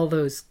is all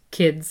those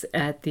kids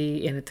at the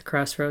inn at the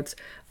crossroads,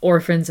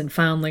 orphans and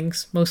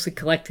foundlings, mostly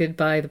collected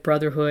by the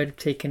Brotherhood,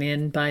 taken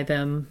in by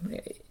them,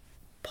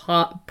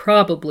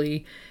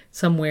 probably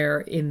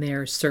somewhere in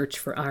their search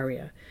for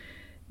Arya.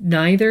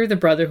 Neither the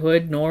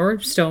Brotherhood nor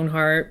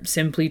Stoneheart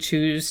simply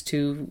choose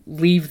to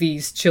leave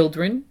these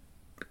children,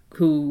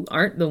 who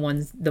aren't the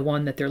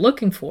one that they're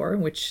looking for,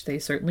 which they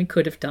certainly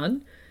could have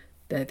done.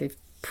 That they've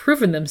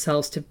proven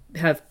themselves to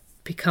have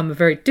become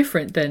very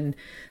different than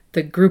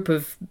the group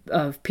of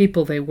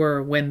people they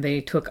were when they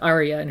took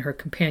Arya and her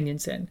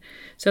companions in.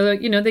 So,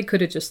 they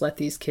could have just let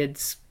these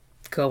kids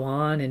go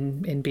on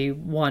and be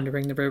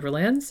wandering the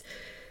Riverlands,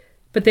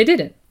 but they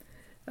didn't.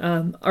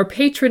 Our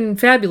patron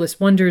Fabulous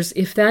wonders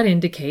if that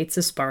indicates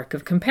a spark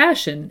of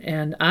compassion,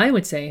 and I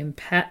would say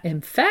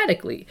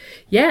emphatically,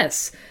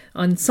 yes,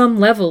 on some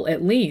level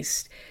at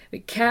least.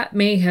 Cat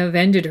may have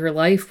ended her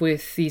life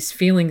with these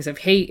feelings of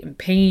hate and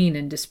pain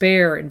and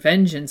despair and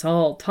vengeance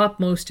all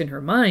topmost in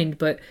her mind,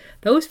 but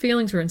those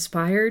feelings were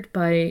inspired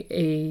by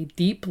a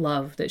deep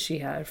love that she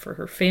had for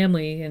her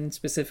family and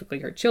specifically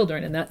her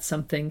children, and that's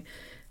something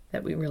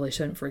that we really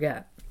shouldn't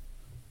forget.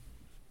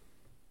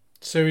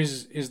 So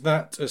is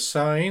that a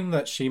sign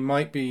that she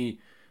might be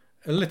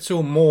a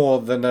little more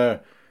than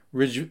a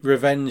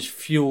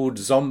revenge-fueled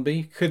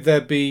zombie? Could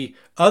there be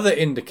other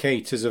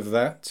indicators of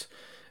that?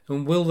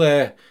 And will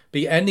there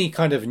be any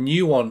kind of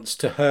nuance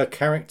to her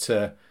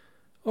character?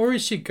 Or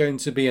is she going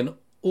to be an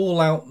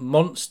all-out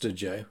monster,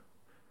 Joe?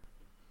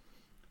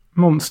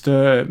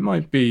 Monster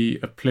might be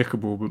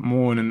applicable, but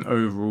more in an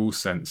overall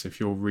sense. If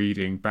you're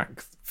reading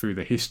back through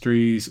the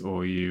histories,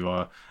 or you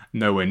are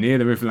nowhere near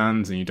the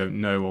Riverlands and you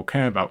don't know or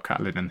care about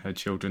Catelyn and her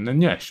children,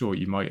 then yeah, sure,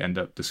 you might end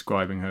up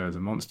describing her as a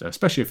monster,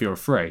 especially if you're a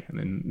Frey, and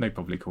then they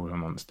probably call her a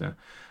monster.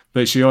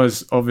 But she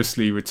has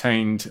obviously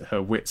retained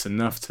her wits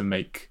enough to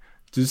make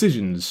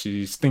decisions.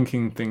 She's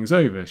thinking things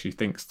over. She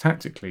thinks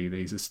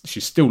tactically.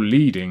 She's still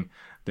leading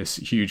this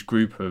huge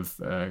group of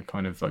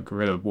kind of like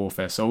guerrilla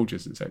warfare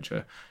soldiers,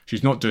 etc.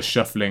 She's not just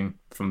shuffling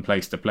from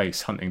place to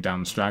place, hunting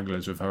down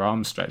stragglers with her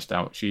arms stretched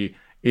out. She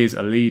is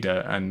a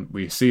leader, and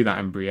we see that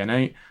in Brienne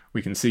 8.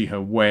 We can see her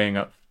weighing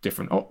up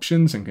different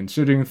options and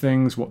considering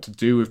things, what to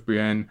do with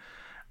Brienne.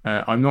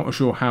 I'm not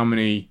sure how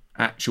many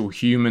actual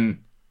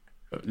human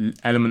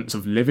elements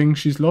of living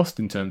she's lost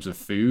in terms of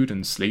food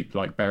and sleep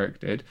like Beric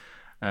did.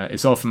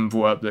 It's often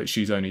brought up that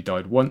she's only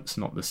died once,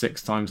 not the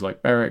 6 times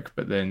like Beric,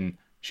 but then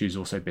she's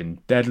also been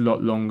dead a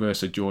lot longer,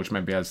 so George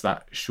maybe has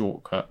that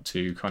shortcut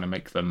to kind of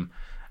make them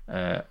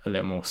a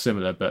little more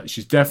similar, but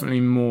she's definitely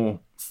more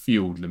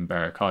fueled than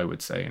Beric, I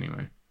would say,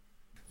 anyway.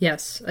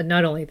 Yes, and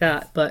not only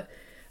that, but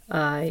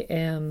I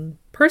am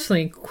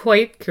personally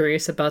quite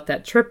curious about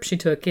that trip she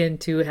took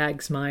into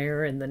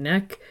Hagsmire and the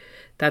Neck.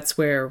 That's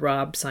where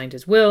Robb signed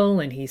his will,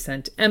 and he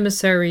sent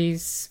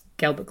emissaries,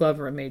 Galbert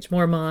Glover and Mage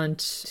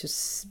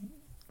Mormont,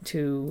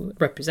 to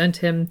represent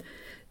him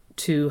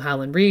to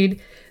Howland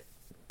Reed.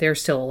 They're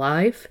still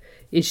alive.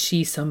 Is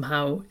she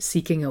somehow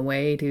seeking a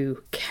way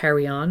to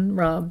carry on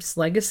Robb's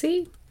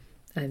legacy?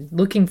 And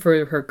looking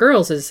for her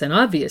girls is an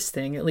obvious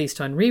thing, at least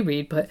on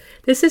reread, but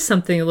this is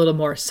something a little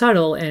more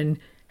subtle and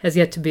has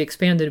yet to be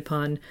expanded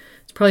upon.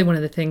 It's probably one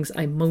of the things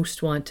I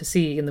most want to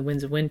see in The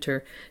Winds of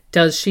Winter.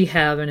 Does she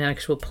have an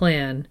actual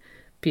plan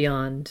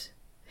beyond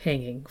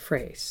hanging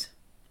Freys?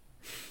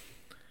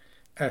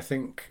 I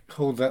think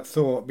hold that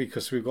thought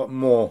because we've got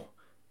more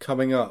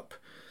coming up.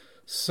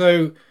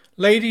 So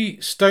Lady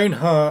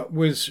Stoneheart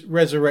was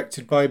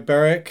resurrected by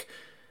Beric,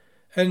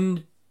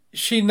 and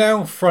she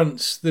now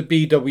fronts the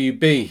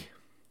BWB.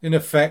 In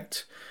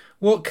effect,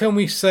 what can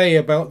we say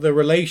about the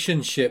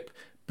relationship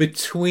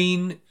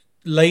between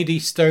Lady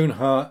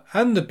Stoneheart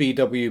and the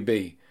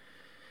BWB?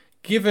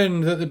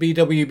 Given that the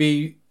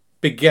BWB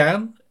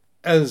began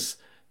as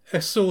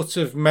a sort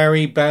of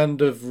merry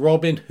band of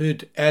Robin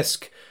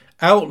Hood-esque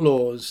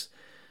outlaws,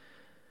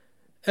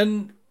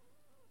 and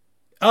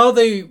are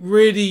they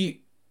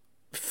really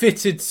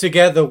fitted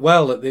together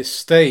well at this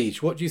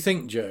stage? What do you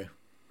think, Joe?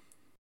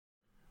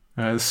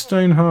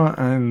 Stoneheart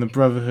and the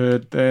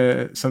Brotherhood,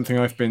 they're something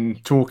I've been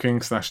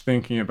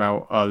talking/thinking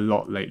about a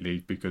lot lately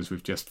because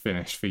we've just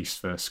finished Feast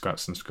for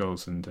Scraps and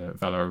Skulls and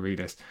Valar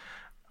Aridis.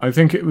 I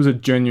think it was a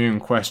genuine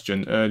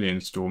question early in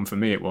Storm, for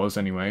me it was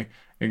anyway,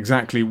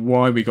 exactly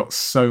why we got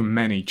so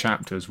many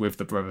chapters with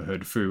the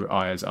Brotherhood through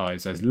Arya's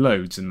eyes. There's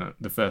loads in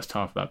the first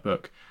half of that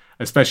book,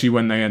 especially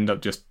when they end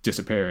up just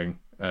disappearing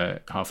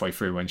halfway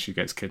through when she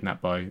gets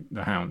kidnapped by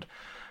the Hound.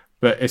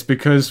 But it's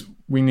because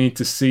we need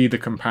to see the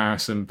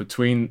comparison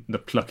between the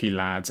plucky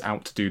lads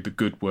out to do the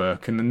good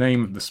work in the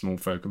name of the small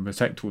folk and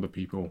protect all the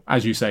people.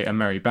 As you say, a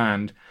merry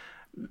band.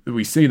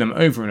 We see them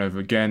over and over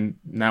again.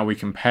 Now we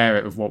compare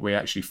it with what we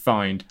actually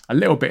find a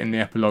little bit in the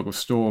epilogue of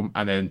Storm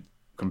and then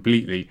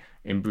completely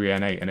in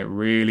Brienne 8. And it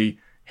really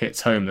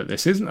hits home that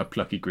this isn't a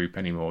plucky group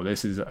anymore.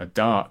 This is a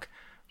dark,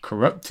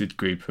 corrupted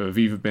group who have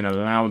either been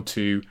allowed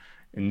to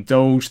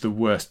indulge the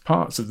worst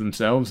parts of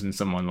themselves in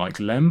someone like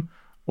Lem,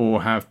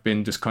 or have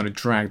been just kind of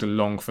dragged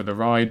along for the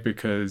ride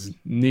because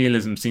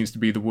nihilism seems to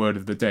be the word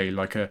of the day,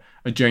 like a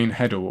Jane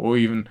Heddle or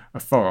even a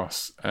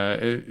Thoros.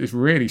 It's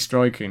really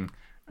striking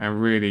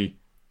and really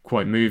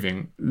quite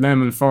moving.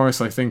 Lem and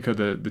Thoros, I think, are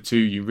the two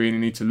you really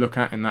need to look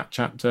at in that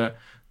chapter.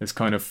 There's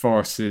kind of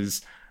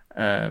Thoros's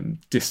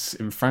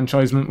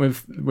disenfranchisement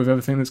with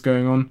everything that's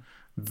going on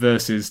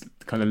versus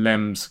kind of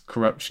Lem's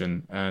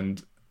corruption.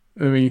 And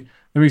let me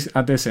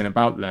add this in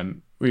about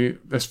Lem.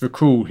 Let's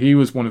recall he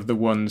was one of the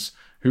ones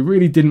who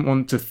really didn't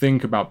want to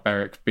think about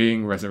Beric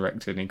being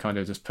resurrected, and he kind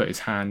of just put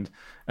his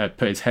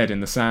head in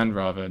the sand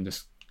rather and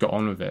just got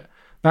on with it.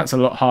 That's a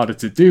lot harder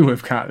to do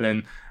with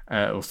Catelyn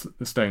or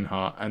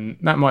Stoneheart, and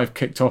that might have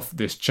kicked off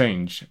this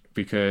change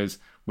because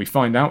we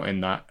find out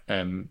in that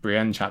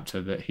Brienne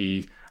chapter that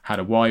he had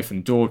a wife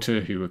and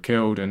daughter who were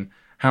killed, and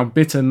how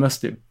bitter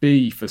must it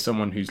be for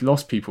someone who's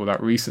lost people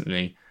that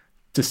recently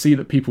to see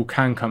that people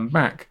can come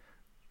back,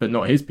 but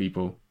not his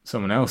people,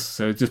 someone else.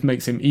 So it just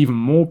makes him even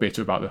more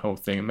bitter about the whole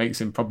thing. It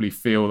makes him probably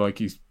feel like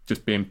he's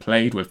just being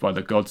played with by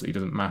the gods, that he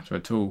doesn't matter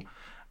at all.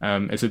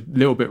 It's a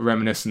little bit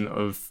reminiscent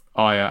of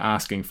Arya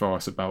asking for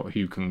us about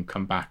who can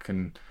come back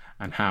and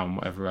how and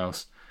whatever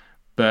else.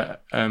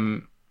 But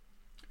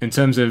in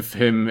terms of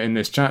him in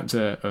this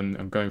chapter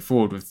and going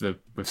forward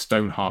with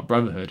Stoneheart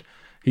Brotherhood,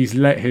 he's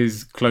let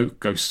his cloak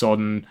go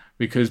sodden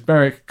because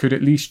Beric could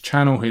at least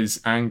channel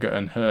his anger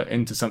and hurt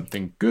into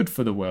something good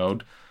for the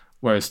world,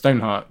 whereas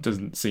Stoneheart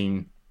doesn't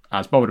seem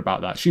as bothered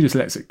about that. She just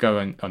lets it go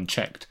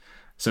unchecked.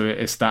 So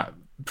it's that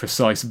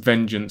precise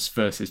vengeance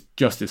versus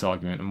justice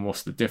argument, and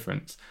what's the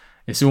difference?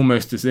 It's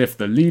almost as if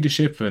the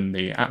leadership and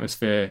the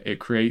atmosphere it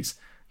creates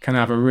can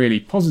have a really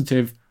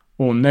positive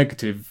or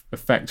negative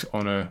effect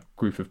on a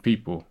group of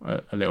people,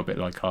 a little bit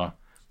like our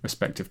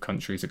respective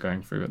countries are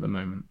going through at the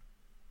moment.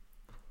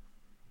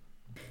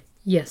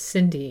 Yes,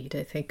 indeed.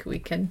 I think we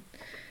can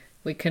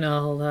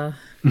all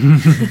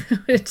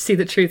see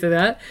the truth of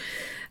that.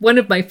 One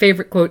of my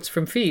favorite quotes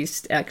from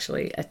Feast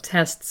actually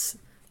attests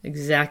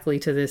exactly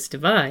to this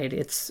divide.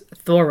 It's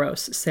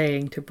Thoros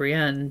saying to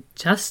Brienne,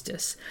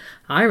 "Justice.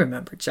 I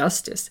remember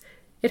justice.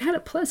 It had a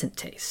pleasant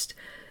taste.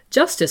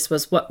 Justice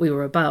was what we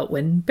were about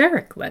when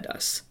Beric led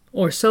us.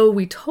 Or so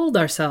we told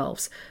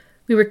ourselves.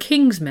 We were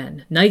king's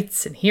men,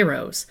 knights and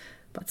heroes.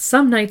 But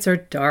some nights are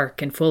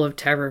dark and full of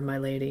terror, my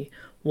lady.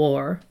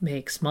 War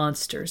makes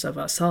monsters of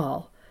us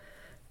all."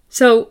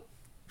 So,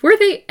 were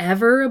they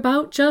ever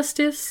about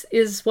justice,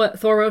 is what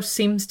Thoros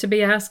seems to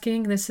be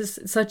asking. This is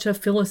such a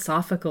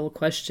philosophical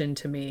question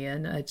to me,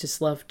 and I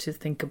just love to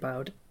think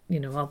about,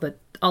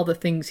 all the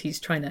things he's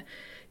trying to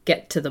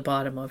get to the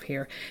bottom of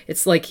here.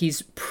 It's like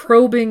he's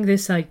probing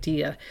this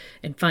idea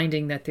and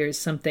finding that there's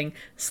something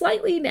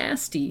slightly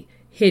nasty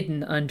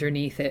hidden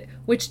underneath it,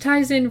 which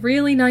ties in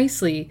really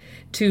nicely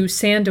to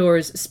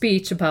Sandor's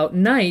speech about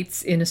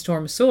knights in A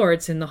Storm of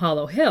Swords in the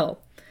Hollow Hill.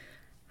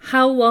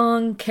 How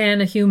long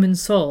can a human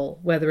soul,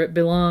 whether it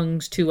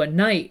belongs to a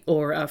knight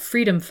or a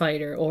freedom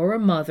fighter or a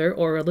mother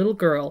or a little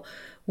girl,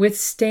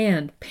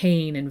 withstand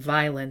pain and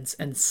violence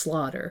and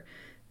slaughter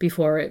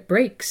before it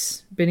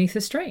breaks beneath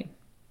the strain?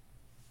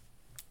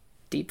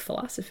 Deep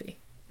philosophy.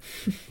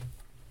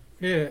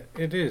 Yeah,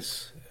 it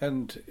is.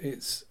 And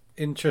it's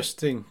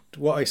interesting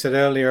what I said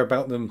earlier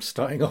about them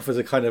starting off as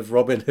a kind of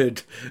Robin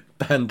Hood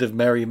band of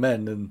merry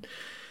men, and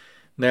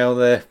now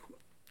they're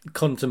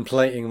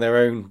contemplating their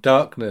own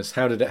darkness.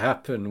 How did it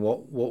happen?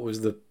 What was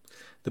the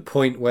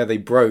point where they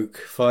broke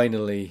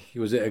finally?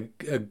 Was it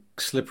a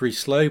slippery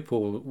slope,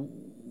 or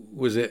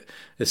was it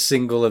a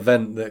single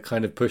event that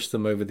kind of pushed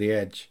them over the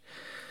edge?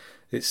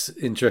 It's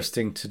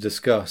interesting to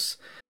discuss.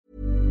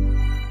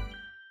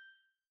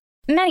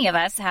 Many of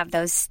us have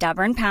those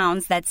stubborn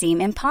pounds that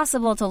seem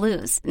impossible to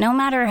lose, no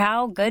matter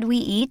how good we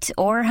eat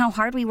or how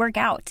hard we work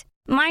out.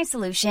 My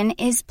solution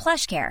is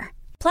PlushCare.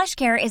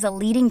 PlushCare is a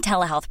leading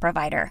telehealth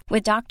provider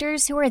with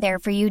doctors who are there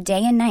for you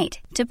day and night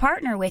to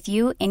partner with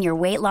you in your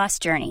weight loss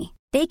journey.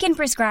 They can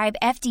prescribe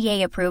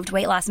FDA-approved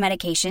weight loss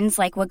medications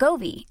like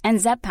Wegovy and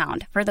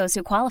Zepbound for those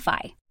who qualify.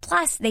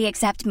 Plus, they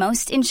accept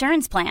most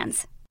insurance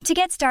plans. To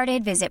get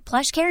started, visit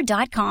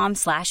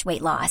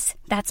plushcare.com/weightloss.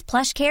 That's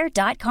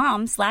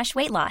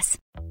plushcare.com/weightloss.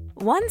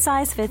 One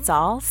size fits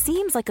all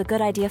seems like a good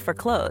idea for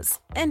clothes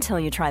until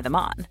you try them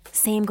on.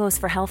 Same goes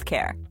for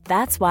healthcare.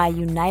 That's why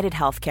United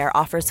Healthcare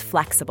offers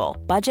flexible,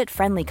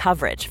 budget-friendly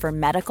coverage for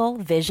medical,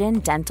 vision,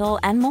 dental,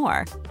 and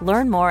more.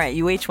 Learn more at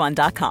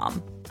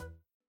uh1.com.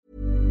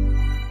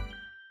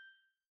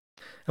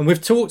 And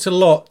we've talked a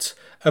lot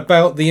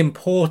about the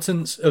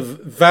importance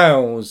of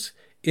vows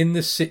in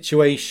this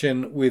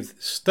situation with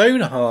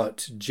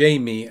Stoneheart,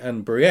 Jaime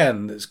and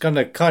Brienne that's going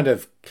to kind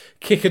of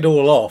kick it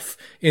all off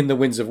in the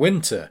Winds of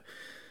Winter.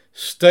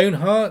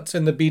 Stoneheart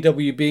and the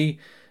BWB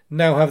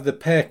now have the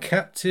pair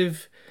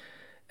captive,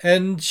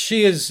 and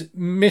she has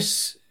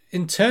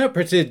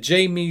misinterpreted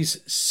Jaime's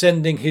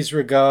sending his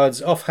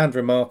regards offhand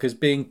remark as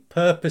being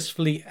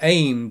purposefully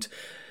aimed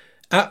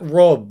at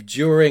Robb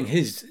during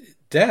his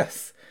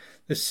death.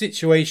 The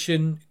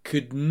situation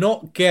could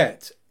not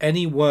get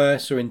any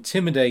worse or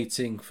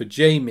intimidating for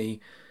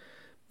Jaime,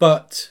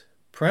 but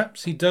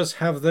perhaps he does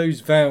have those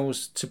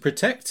vows to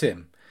protect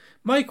him.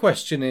 My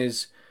question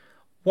is,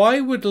 why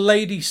would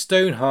Lady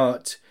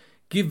Stoneheart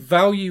give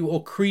value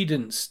or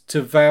credence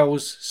to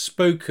vows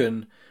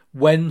spoken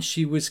when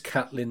she was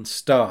Catelyn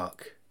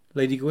Stark?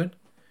 Lady Gwyn?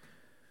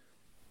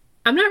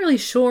 I'm not really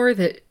sure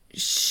that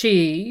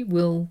she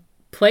will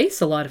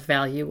place a lot of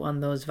value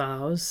on those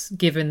vows,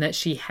 given that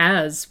she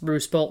has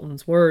Roose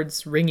Bolton's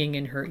words ringing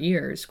in her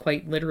ears,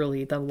 quite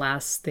literally the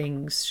last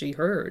things she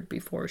heard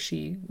before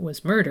she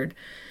was murdered.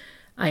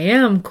 I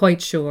am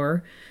quite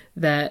sure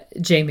that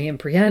Jaime and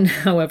Brienne,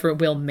 however,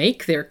 will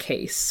make their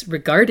case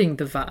regarding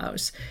the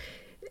vows.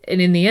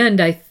 And in the end,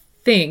 I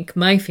think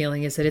my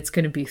feeling is that it's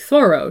going to be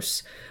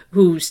Thoros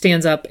who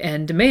stands up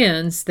and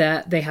demands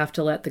that they have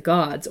to let the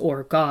gods,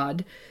 or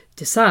God,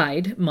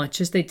 decide,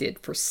 much as they did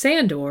for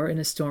Sandor in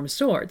A Storm of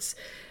Swords.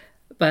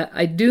 But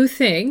I do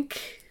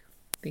think,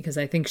 because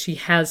I think she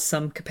has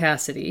some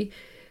capacity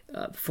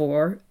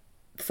for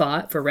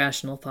thought, for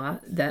rational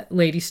thought, that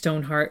Lady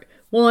Stoneheart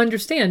will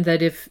understand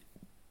that if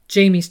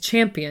Jaime's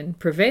champion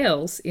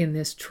prevails in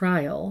this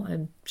trial,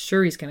 I'm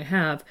sure he's going to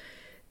have,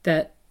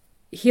 that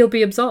he'll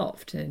be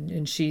absolved,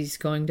 and she's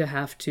going to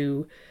have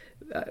to,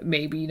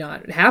 maybe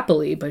not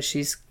happily, but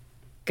she's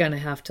going to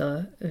have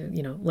to,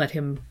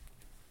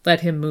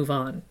 let him move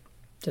on,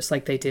 just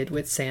like they did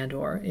with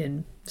Sandor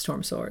in Storm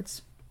of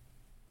Swords.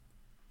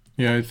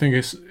 Yeah, I think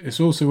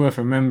it's also worth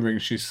remembering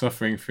she's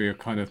suffering for a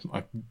kind of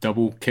a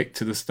double kick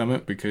to the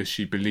stomach, because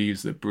she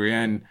believes that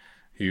Brienne,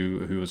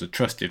 who was a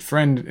trusted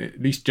friend, at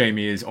least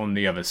Jaime is on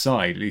the other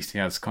side. At least he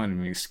has kind of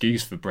an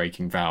excuse for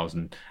breaking vows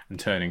and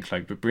turning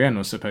cloak. But Brienne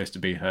was supposed to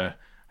be her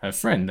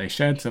friend. They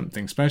shared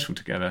something special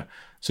together.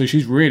 So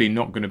she's really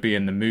not going to be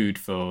in the mood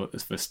for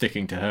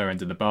sticking to her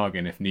end of the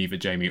bargain if neither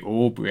Jaime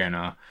or Brienne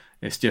are.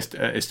 It's just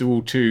it's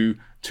all too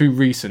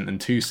recent and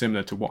too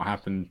similar to what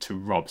happened to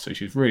Robb. So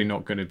she's really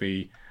not going to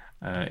be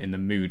in the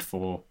mood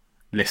for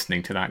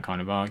listening to that kind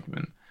of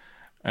argument.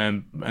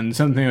 And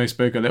something I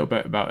spoke a little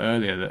bit about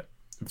earlier, that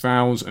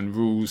vows and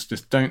rules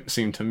just don't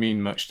seem to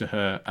mean much to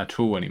her at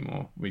all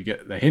anymore. We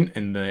get the hint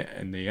in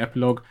the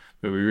epilogue,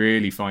 but we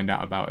really find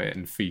out about it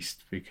in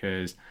Feast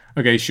because,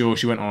 okay, sure,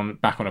 she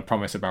went back on a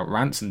promise about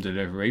ransom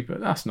delivery, but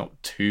that's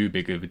not too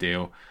big of a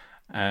deal.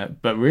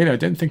 But really, I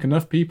don't think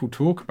enough people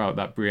talk about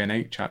that Brienne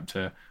 8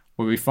 chapter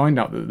where we find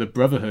out that the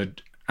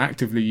Brotherhood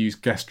actively use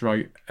guest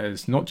right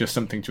as not just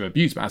something to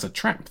abuse, but as a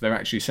trap. They're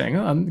actually saying,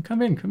 oh,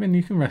 come in,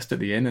 you can rest at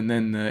the inn, and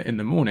then in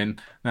the morning,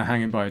 they're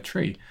hanging by a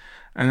tree.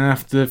 And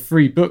after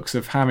 3 books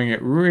of having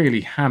it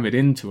really hammered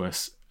into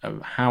us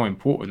of how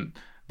important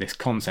this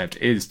concept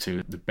is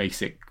to the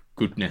basic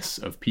goodness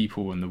of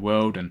people and the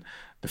world and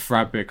the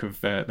fabric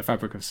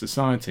of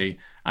society,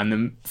 and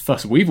the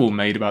fuss we've all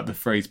made about the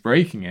phrase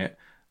breaking it,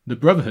 the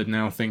Brotherhood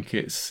now think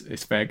it's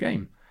fair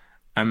game.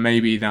 And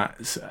maybe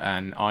that's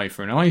an eye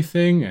for an eye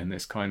thing, and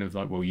it's kind of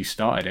like, well, you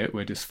started it,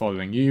 we're just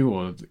following you,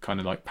 or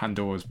kind of like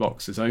Pandora's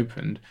box has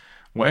opened.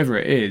 Whatever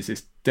it is,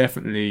 it's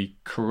definitely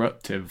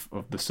corruptive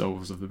of the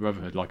souls of the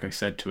Brotherhood. Like I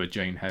said to a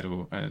Jane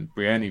Heddle, and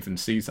Brienne even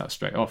sees that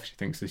straight off. She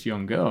thinks this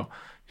young girl,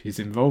 she's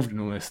involved in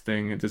all this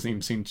thing, it doesn't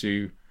even seem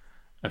to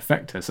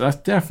affect her. So that's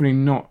definitely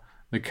not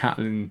the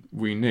Catelyn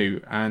we knew.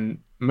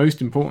 And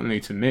most importantly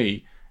to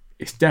me,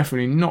 it's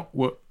definitely not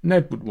what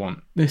Ned would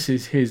want. This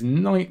is his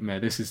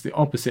nightmare. This is the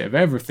opposite of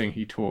everything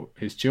he taught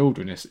his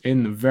children. It's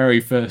in the very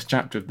first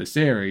chapter of the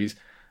series.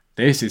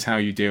 This is how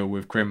you deal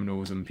with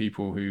criminals and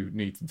people who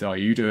need to die.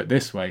 You do it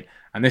this way.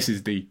 And this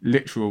is the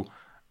literal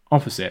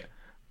opposite.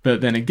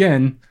 But then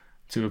again,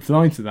 to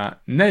apply to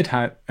that,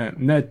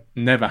 Ned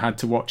never had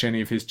to watch any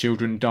of his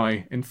children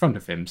die in front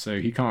of him. So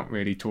he can't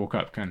really talk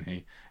up, can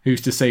he? Who's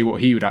to say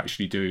what he would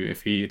actually do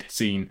if he had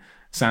seen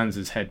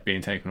Sansa's head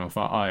being taken off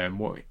our Iron?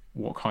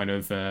 What kind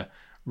of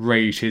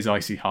rage his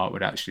icy heart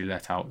would actually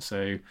let out.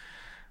 So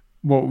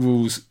what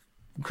rules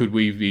could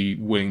we be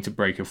willing to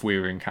break if we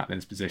were in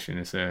Catelyn's position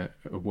is a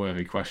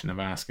worthy question of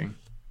asking.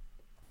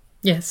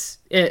 Yes,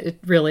 it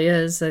really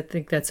is. I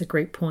think that's a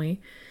great point.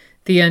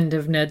 The end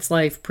of Ned's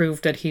life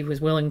proved that he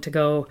was willing to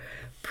go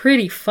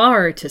pretty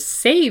far to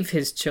save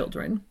his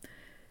children.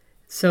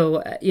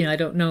 So, I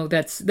don't know,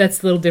 that's a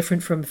little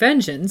different from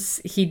vengeance.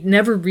 He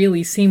never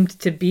really seemed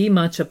to be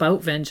much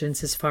about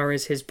vengeance as far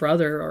as his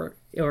brother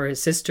or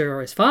his sister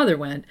or his father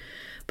went.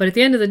 But at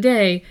the end of the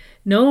day,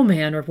 no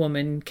man or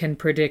woman can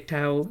predict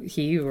how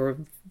he or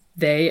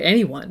they,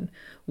 anyone,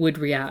 would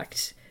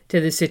react to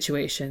the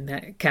situation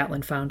that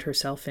Catelyn found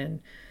herself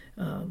in,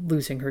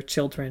 losing her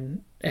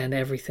children and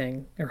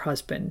everything, her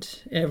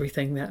husband,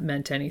 everything that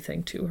meant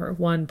anything to her,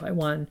 one by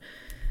one.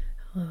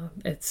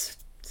 It's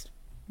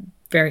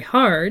very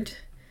hard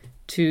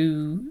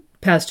to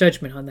pass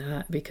judgment on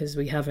that because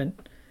we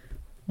haven't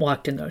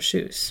walked in those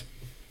shoes.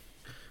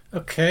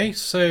 Okay,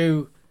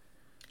 so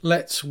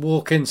let's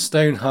walk in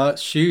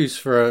Stoneheart's shoes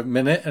for a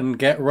minute and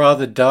get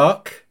rather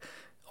dark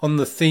on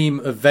the theme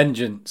of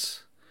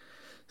vengeance.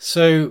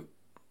 So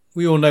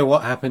we all know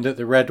what happened at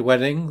the Red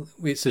Wedding.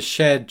 It's a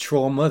shared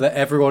trauma that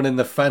everyone in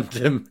the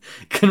fandom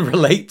can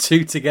relate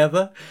to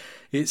together.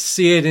 It's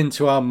seared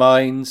into our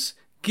minds,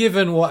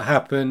 given what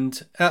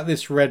happened at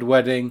this Red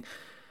Wedding,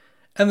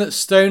 and that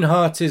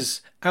Stoneheart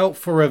is out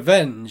for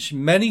revenge.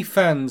 Many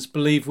fans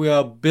believe we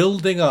are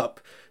building up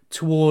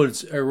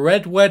towards a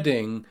Red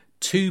Wedding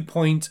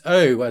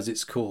 2.0, as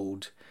it's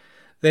called.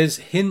 There's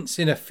hints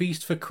in A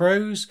Feast for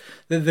Crows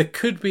that there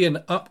could be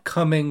an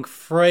upcoming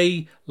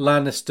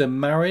Frey-Lannister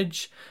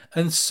marriage,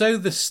 and so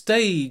the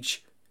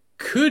stage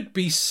could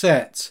be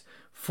set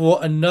for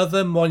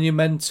another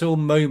monumental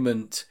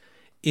moment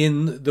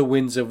in the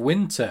Winds of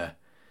Winter.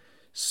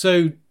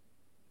 So,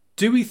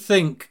 do we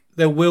think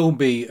there will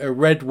be a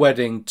Red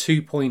Wedding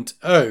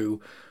 2.0,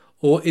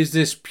 or is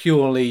this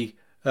purely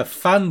a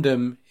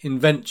fandom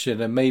invention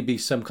and maybe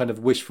some kind of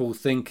wishful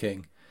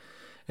thinking?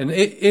 And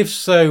if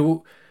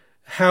so,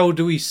 how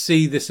do we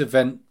see this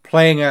event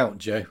playing out,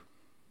 Joe?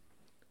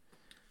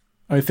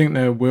 I think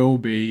there will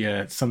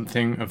be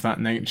something of that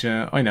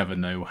nature. I never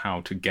know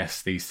how to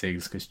guess these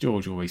things because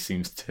George always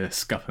seems to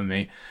scupper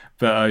me.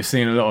 But I've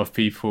seen a lot of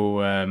people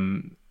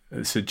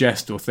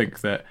suggest or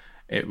think that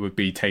it would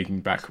be taking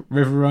back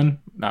Riverrun.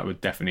 That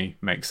would definitely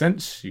make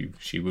sense.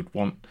 She would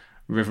want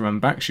Riverrun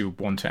back. She would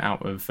want it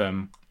out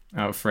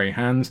of Frey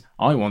hands.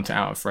 I want it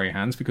out of Frey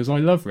hands because I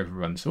love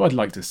Riverrun. So I'd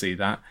like to see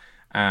that.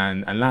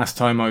 And last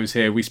time I was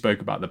here, we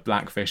spoke about the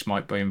Blackfish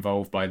might be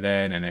involved by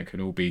then, and it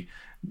could all be.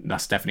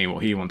 That's definitely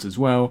what he wants as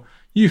well.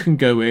 You can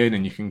go in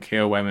and you can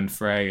kill Aemond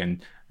Frey,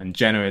 and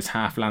Jenna is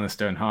half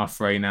Lannister and half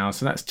Frey now,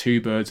 so that's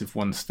 2 birds with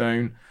 1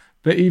 stone.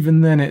 But even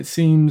then, it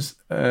seems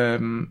they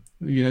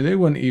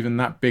weren't even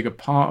that big a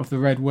part of the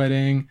Red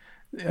Wedding.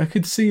 I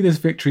could see this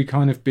victory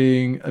kind of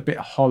being a bit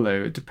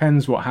hollow. It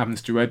depends what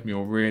happens to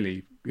Edmure,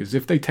 really, because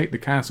if they take the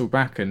castle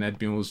back and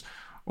Edmure's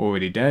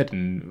already dead,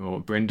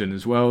 or Brynden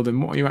as well,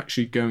 then what are you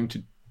actually going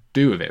to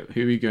do with it?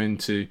 Who are you going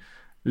to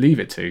leave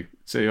it to?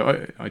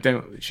 So I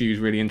don't. She was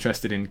really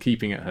interested in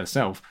keeping it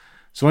herself.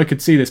 So I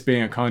could see this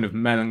being a kind of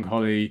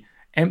melancholy,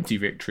 empty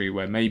victory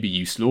where maybe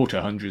you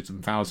slaughter hundreds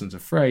and thousands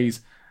of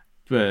Freys,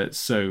 but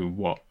so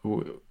what?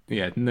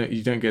 Yeah, no,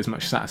 you don't get as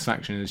much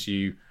satisfaction as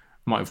you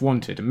might have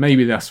wanted. And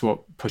maybe that's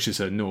what pushes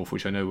her north,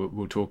 which I know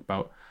we'll talk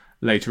about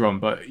later on.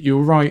 But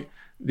you're right,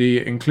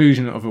 the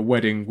inclusion of a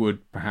wedding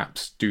would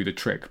perhaps do the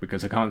trick,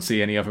 because I can't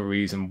see any other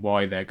reason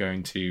why they're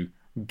going to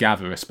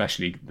gather,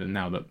 especially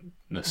now that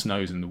the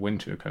snows and the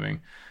winter are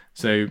coming.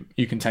 So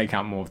you can take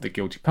out more of the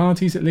guilty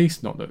parties at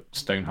least. Not that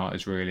Stoneheart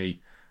is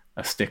really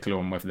a stickler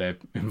on whether they're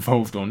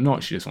involved or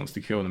not. She just wants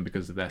to kill them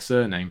because of their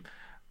surname.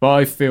 But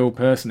I feel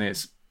personally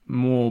it's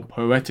more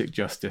poetic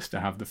justice to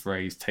have the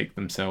Freys take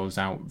themselves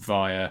out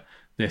via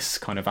this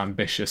kind of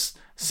ambitious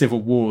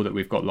civil war that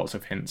we've got lots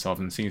of hints of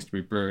and seems to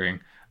be brewing.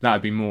 That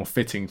would be more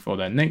fitting for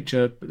their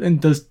nature. But then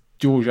does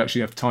George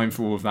actually have time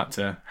for all of that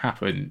to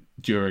happen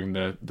during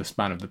the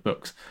span of the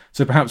books?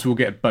 So perhaps we'll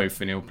get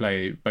both, and he'll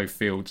play both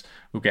fields.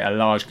 We'll get a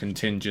large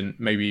contingent,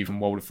 maybe even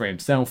Walder Frey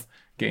himself,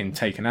 getting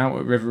taken out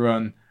at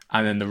Riverrun,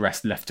 and then the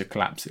rest left to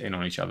collapse in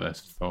on each other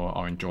for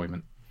our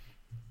enjoyment.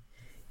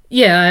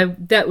 Yeah,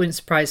 that wouldn't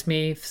surprise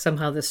me if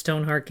somehow the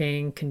Stoneheart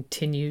gang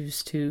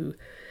continues to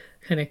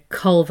kind of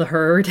cull the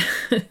herd,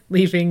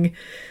 leaving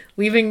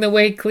the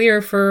way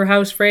clear for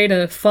House Frey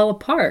to fall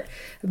apart.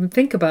 I mean,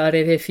 think about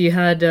it. If you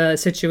had a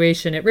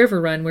situation at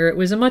Riverrun where it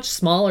was a much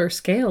smaller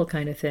scale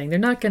kind of thing, they're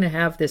not going to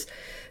have this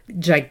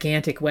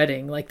gigantic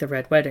wedding like the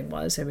Red Wedding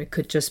was. I mean, it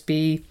could just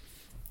be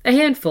a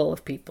handful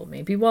of people.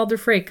 Maybe Walder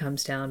Frey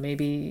comes down.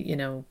 Maybe,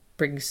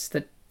 brings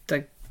the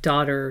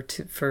daughter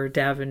for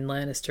Davin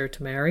Lannister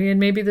to marry, and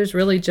maybe there's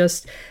really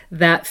just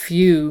that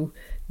few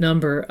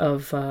number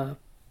of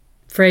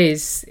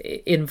Freys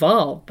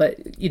involved, but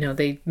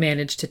they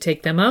managed to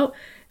take them out,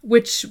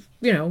 which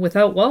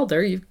without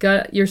Walder you've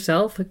got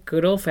yourself a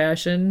good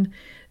old-fashioned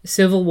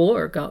civil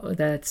war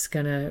that's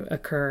gonna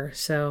occur.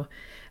 So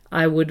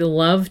I would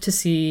love to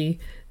see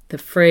the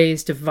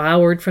Freys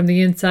devoured from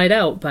the inside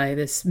out by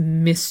this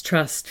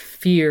mistrust,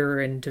 fear,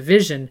 and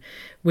division,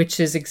 which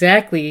is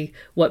exactly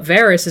what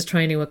Varys is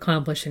trying to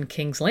accomplish in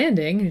King's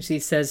Landing, as he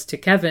says to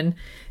Kevan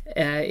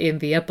in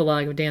the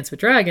epilogue of Dance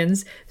with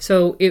Dragons.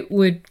 So it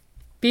would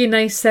be a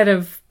nice set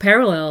of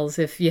parallels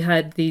if you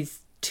had these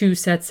two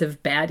sets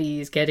of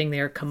baddies getting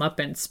their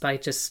comeuppance by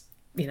just,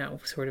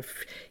 sort of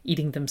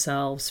eating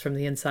themselves from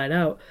the inside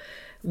out,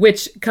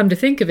 which, come to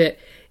think of it,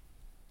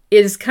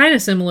 is kind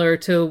of similar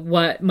to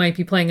what might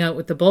be playing out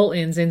with the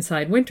Boltons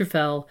inside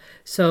Winterfell.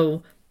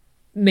 So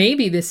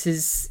maybe this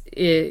is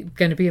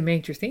going to be a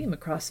major theme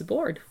across the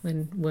board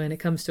when it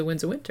comes to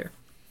Winds of Winter.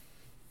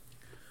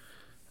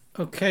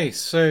 Okay,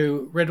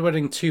 so Red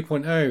Wedding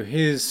 2.0,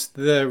 here's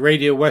the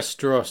Radio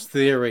Westeros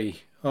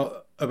theory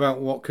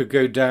about what could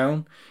go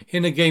down.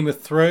 In a Game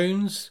of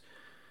Thrones,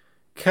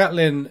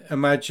 Catelyn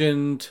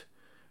imagined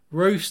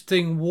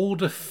roasting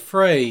Walder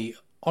Frey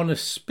on a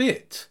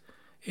spit.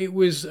 It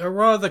was a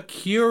rather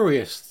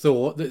curious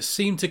thought that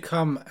seemed to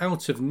come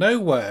out of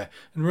nowhere.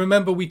 And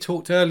remember, we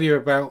talked earlier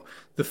about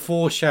the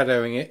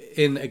foreshadowing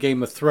in A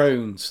Game of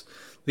Thrones.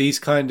 These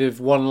kind of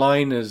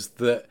one-liners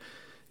that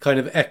kind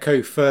of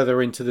echo further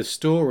into the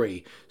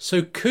story.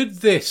 So could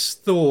this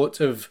thought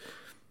of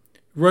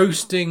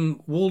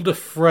roasting Walder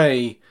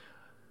Frey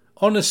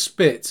on a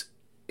spit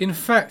in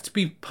fact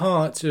be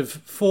part of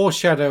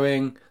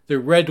foreshadowing the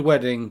Red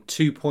Wedding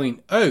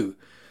 2.0?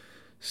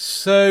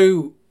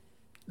 So,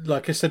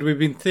 like I said, we've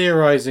been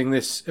theorising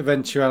this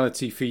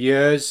eventuality for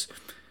years.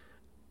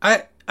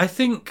 I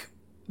think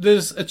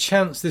there's a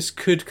chance this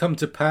could come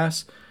to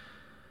pass.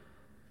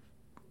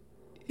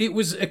 It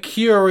was a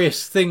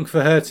curious thing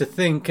for her to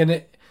think,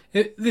 and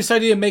this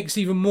idea makes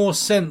even more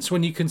sense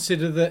when you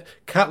consider that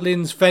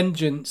Catelyn's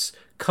vengeance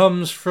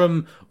comes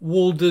from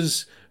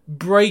Walder's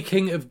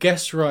breaking of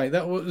Guestwright.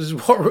 That was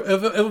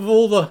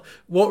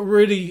what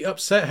really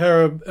upset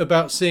her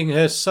about seeing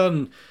her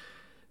son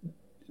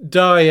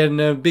die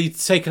and be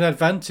taken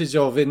advantage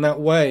of in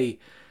that way.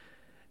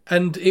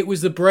 And it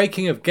was the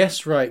breaking of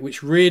Guestwright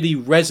which really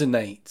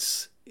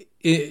resonates,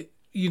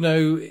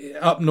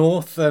 up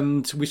north,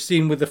 and we've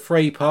seen with the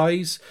Frey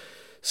pies.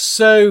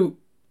 So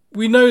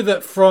we know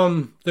that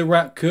from the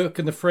Rat Cook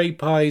and the Frey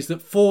pies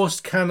that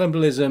forced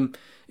cannibalism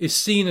is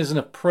seen as an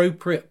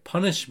appropriate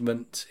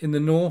punishment in the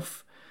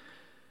north.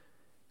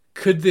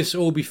 Could this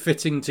all be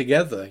fitting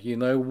together?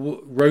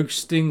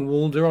 Roasting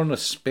Walder on a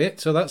spit?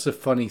 So that's a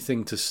funny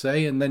thing to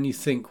say. And then you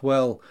think,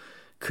 well,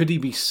 could he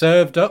be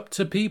served up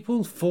to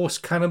people?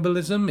 Forced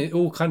cannibalism? It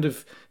all kind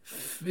of,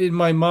 in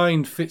my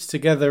mind, fits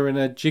together in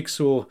a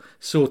jigsaw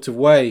sort of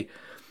way.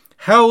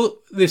 How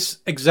this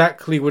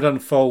exactly would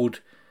unfold,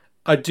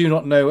 I do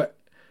not know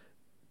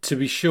to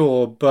be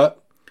sure,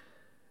 but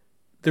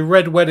the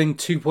Red Wedding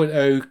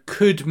 2.0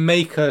 could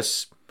make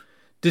us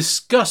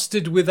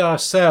disgusted with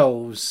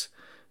ourselves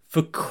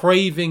for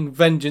craving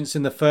vengeance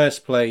in the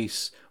first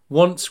place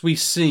once we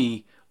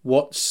see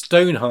what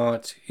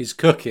Stoneheart is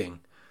cooking.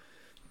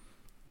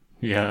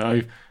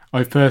 Yeah,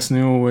 I've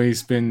personally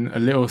always been a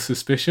little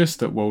suspicious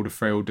that Walder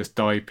Frey will just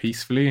die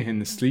peacefully in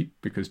his sleep,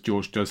 because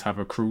George does have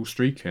a cruel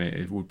streak, and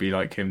it would be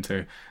like him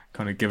to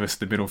kind of give us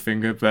the middle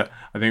finger. But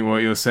I think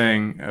what you're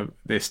saying,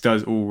 this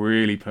does all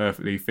really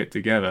perfectly fit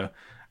together,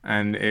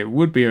 and it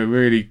would be a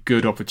really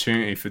good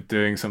opportunity for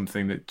doing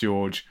something that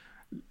George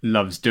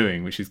loves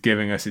doing, which is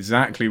giving us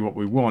exactly what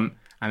we want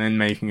and then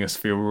making us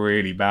feel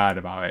really bad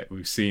about it.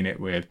 We've seen it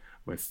with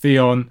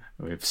Theon,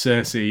 with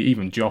Cersei,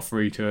 even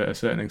Joffrey to a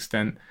certain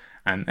extent,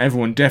 and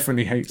everyone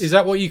definitely hates... Is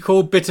that what you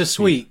call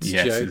bittersweet,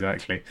 Yes, Joe?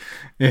 Exactly.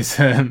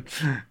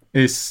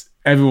 It's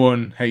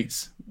everyone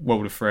hates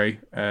Walder Frey,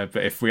 but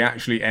if we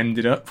actually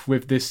ended up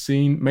with this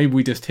scene, maybe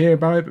we just hear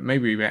about it, but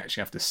maybe we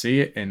actually have to see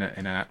it in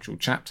an actual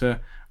chapter.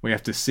 We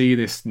have to see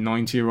this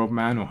 90-year-old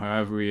man, or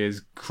however he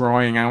is,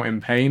 crying out in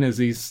pain as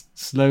he's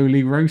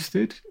slowly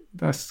roasted.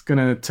 That's going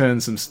to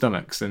turn some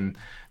stomachs and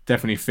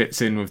definitely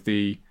fits in with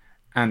the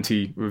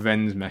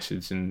anti-revenge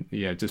message, and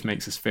just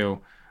makes us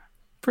feel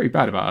pretty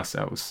bad about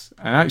ourselves.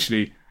 And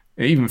actually,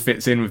 it even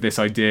fits in with this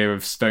idea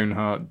of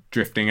Stoneheart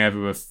drifting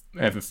ever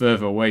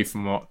further away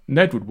from what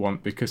Ned would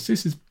want, because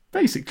this is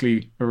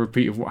basically a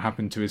repeat of what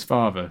happened to his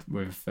father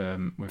with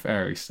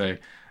Aerys. So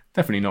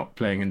definitely not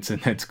playing into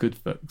Ned's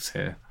good books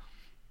here.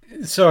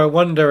 So I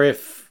wonder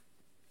if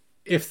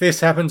this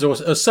happens, or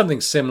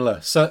something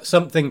similar,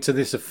 something to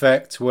this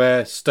effect,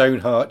 where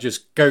Stoneheart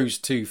just goes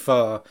too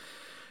far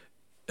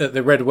at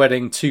the Red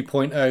Wedding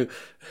 2.0.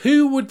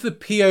 Who would the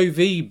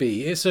POV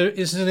be? It's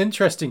an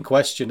interesting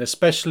question,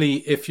 especially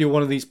if you're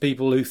one of these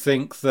people who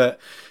think that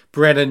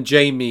Brienne and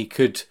Jaime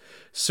could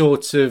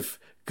sort of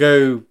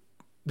go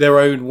their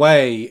own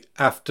way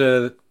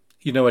after,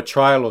 a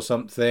trial or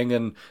something,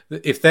 and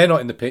if they're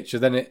not in the picture,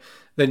 then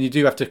you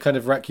do have to kind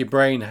of rack your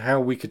brain how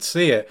we could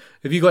see it.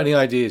 Have you got any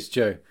ideas,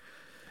 Joe?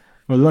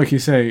 Well, like you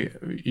say,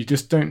 you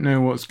just don't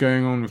know what's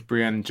going on with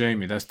Brienne and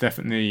Jaime. That's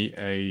definitely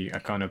a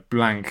kind of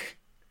blank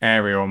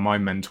area on my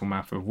mental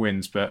map of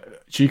wins,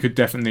 but she could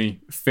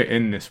definitely fit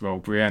in this role,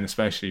 Brienne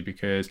especially,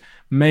 because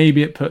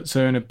maybe it puts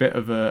her in a bit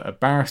of a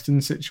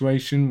Barristan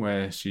situation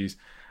where she's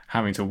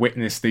having to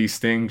witness these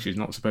things. She's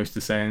not supposed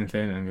to say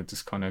anything and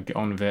just kind of get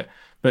on with it,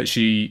 but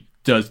she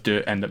does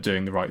end up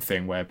doing the right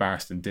thing where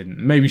Barristan didn't.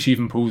 Maybe she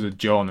even pulls a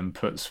Jon and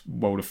puts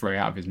Walder Frey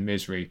out of his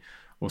misery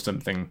or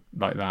something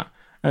like that.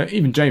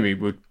 Even Jaime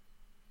would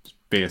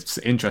be an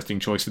interesting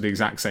choice for the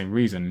exact same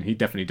reason. He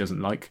definitely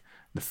doesn't like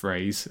the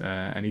Freys,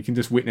 and he can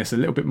just witness a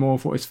little bit more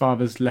of what his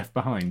father's left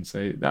behind.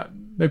 So that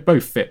they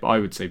both fit, but I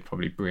would say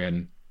probably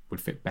Brienne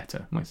would fit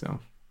better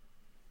myself.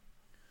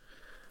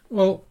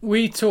 Well,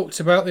 we talked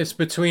about this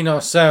between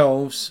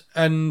ourselves,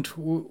 and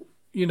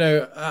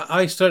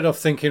I started off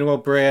thinking, well,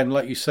 Brienne,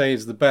 like you say,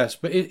 is the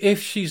best. But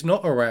if she's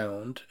not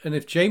around, and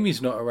if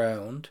Jaime's not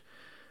around,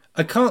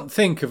 I can't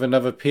think of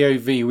another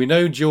POV. We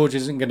know George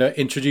isn't going to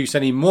introduce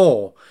any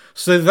more.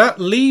 So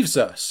that leaves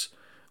us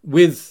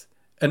with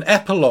an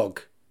epilogue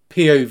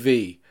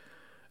POV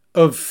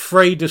of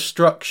Frey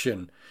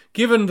destruction.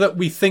 Given that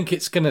we think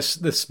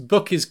this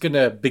book is going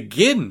to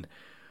begin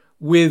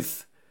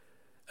with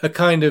a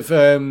kind of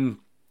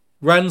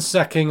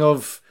ransacking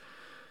of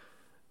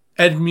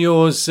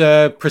Edmure's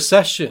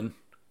procession.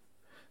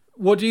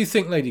 What do you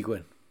think, Lady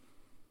Gwyn?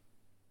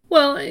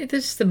 Well,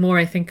 the more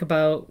I think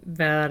about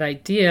that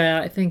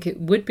idea, I think it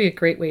would be a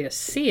great way to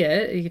see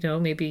it.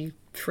 Maybe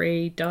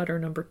Frey, daughter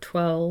number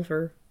 12,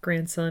 or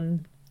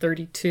grandson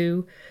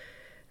 32.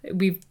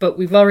 We've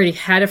already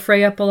had a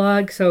Frey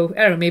epilogue, so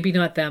I don't know, maybe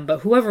not them,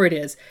 but whoever it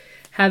is,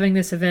 having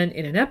this event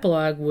in an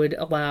epilogue would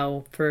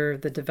allow for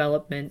the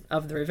development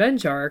of the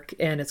revenge arc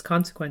and its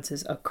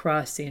consequences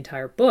across the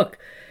entire book.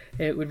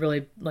 It would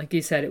really, like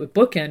you said, it would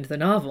bookend the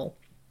novel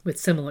with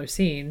similar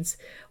scenes,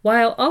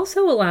 while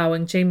also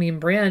allowing Jaime and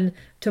Brienne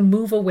to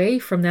move away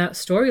from that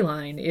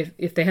storyline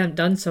if they hadn't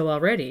done so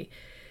already.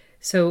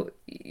 So,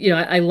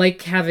 I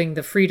like having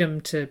the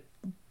freedom to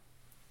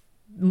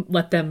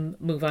let them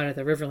move out of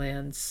the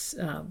Riverlands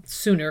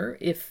sooner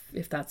if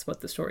that's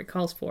what the story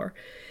calls for.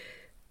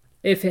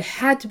 If it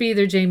had to be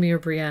either Jaime or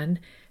Brienne,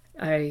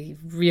 I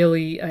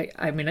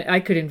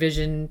could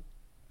envision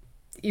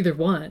either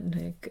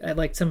one. I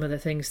like some of the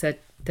things that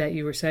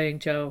you were saying,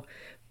 Joe.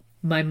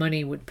 My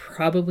money would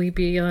probably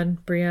be on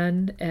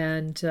Brienne,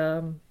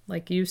 and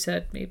like you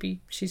said, maybe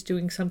she's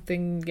doing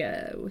something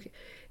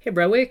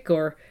heroic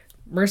or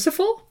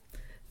merciful.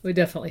 Would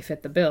definitely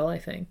fit the bill, I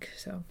think.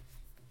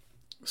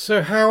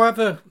 So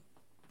however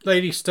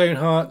Lady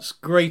Stoneheart's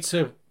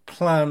greater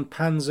plan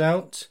pans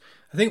out,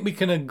 I think we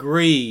can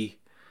agree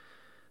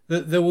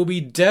that there will be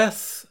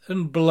death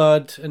and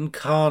blood and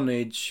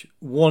carnage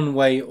one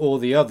way or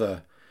the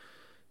other.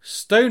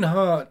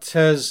 Stoneheart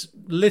has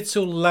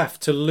little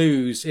left to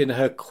lose in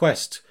her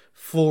quest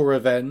for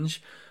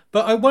revenge,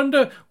 but I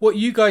wonder what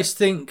you guys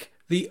think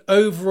the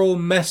overall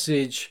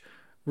message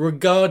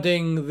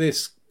regarding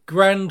this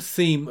grand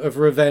theme of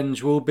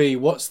revenge will be.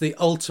 What's the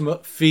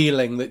ultimate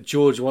feeling that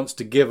George wants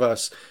to give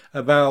us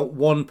about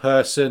one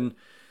person,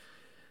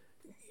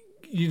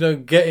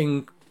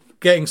 getting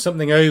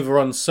something over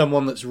on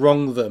someone that's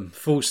wronged them,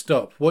 full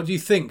stop? What do you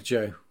think,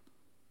 Joe?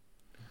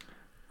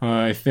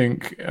 I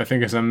think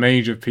it's a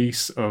major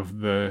piece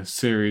of the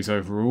series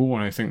overall,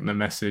 and I think the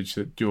message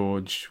that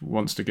George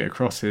wants to get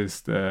across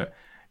is that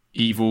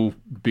evil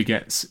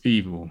begets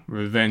evil.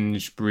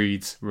 Revenge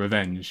breeds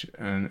revenge.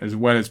 And as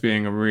well as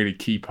being a really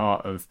key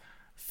part of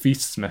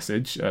Feast's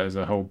message as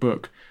a whole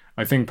book,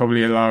 I think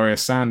probably Ilaria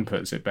Sand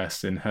puts it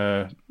best in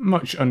her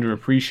much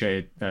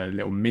underappreciated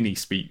little mini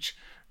speech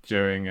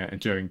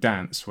during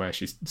Dance, where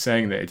she's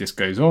saying that it just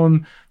goes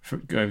on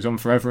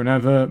forever and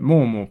ever.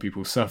 More and more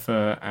people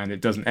suffer, and it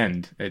doesn't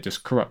end. It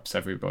just corrupts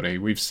everybody.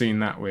 We've seen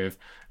that with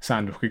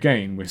Sandrock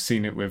again. We've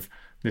seen it with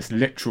this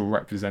literal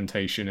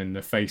representation in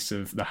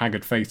the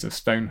haggard face of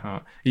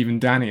Stoneheart, even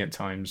Dany at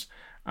times.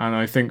 And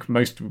I think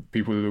most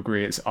people will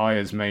agree it's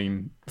Arya's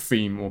main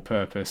theme or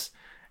purpose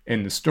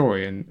in the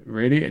story, and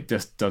really it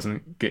just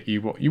doesn't get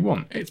you what you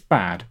want. It's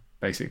bad,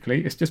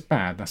 basically. It's just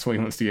bad. That's what he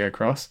wants to get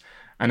across.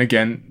 And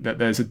again, that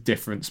there's a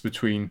difference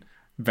between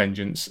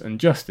vengeance and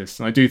justice.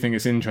 And I do think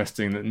it's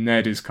interesting that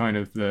Ned is kind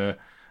of the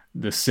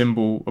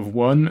symbol of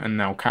one, and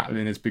now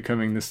Catelyn is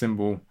becoming the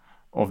symbol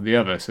of the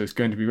other. So it's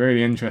going to be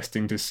really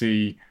interesting to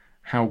see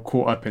how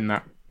caught up in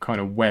that kind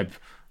of web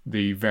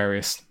the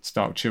various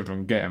Stark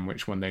children get, and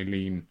which one they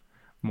lean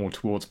more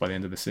towards by the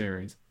end of the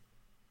series.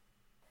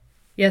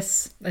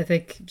 Yes, I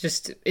think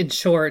just in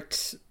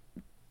short,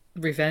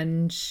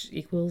 revenge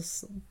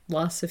equals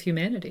loss of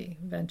humanity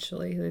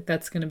eventually.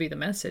 That's going to be the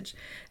message.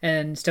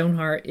 And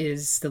Stoneheart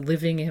is the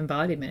living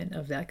embodiment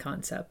of that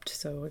concept.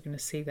 So we're going to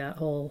see that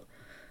whole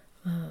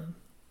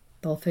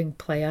thing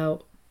play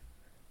out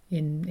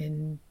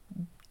in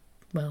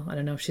well, I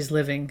don't know if she's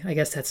living. I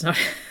guess that's not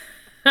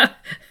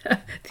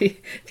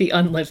the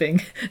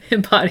unliving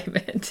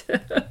embodiment.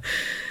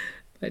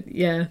 But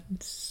yeah,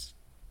 it's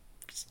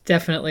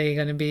definitely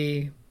going to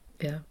be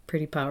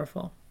pretty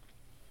powerful.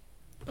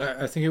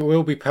 I think it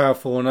will be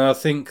powerful, and I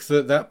think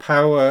that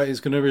power is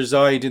going to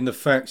reside in the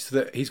fact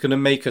that he's going to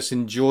make us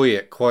enjoy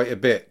it quite a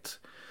bit,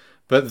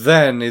 but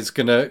then is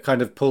going to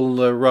kind of pull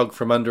the rug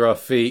from under our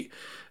feet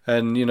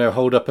and,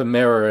 hold up a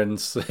mirror and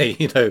say,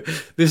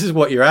 this is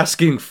what you're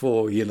asking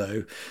for,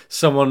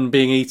 someone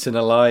being eaten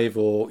alive,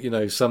 or,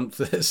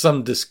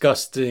 some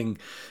disgusting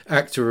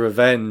act of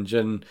revenge,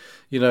 and,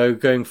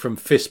 going from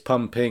fist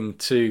pumping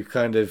to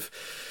kind of,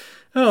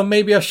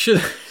 maybe I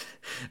shouldn't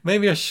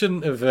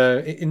have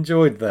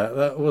enjoyed that.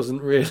 That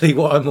wasn't really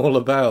what I'm all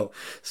about.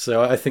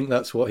 So I think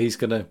that's what he's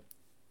going to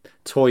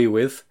toy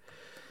with.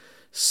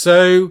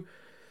 So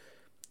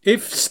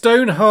if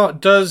Stoneheart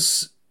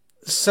does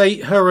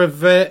sate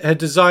her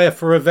desire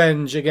for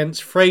revenge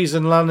against Freys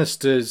and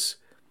Lannisters,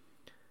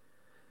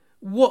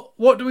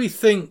 what do we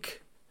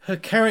think her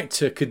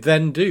character could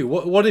then do?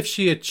 What if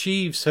she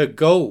achieves her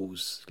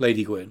goals,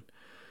 Lady Gwyn?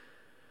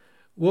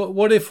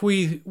 What if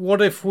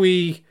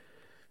we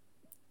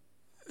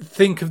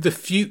think of the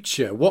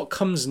future? What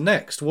comes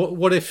next?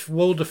 What if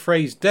Walder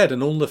Frey's dead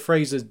and all the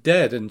Freys are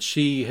dead, and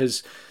she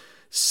has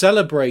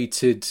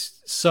celebrated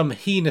some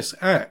heinous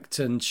act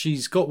and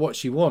she's got what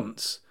she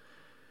wants?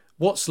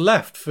 What's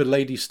left for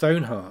Lady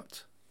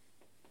Stoneheart?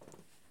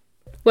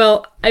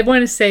 Well, I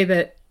want to say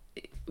that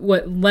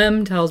what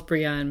Lem tells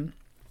Brienne,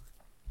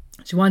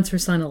 she wants her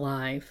son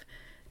alive,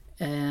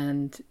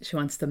 and she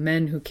wants the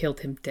men who killed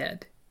him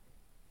dead.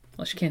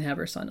 Well, she can't have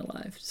her son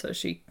alive, so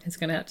she is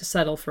going to have to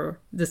settle for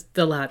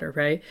the latter,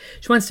 right?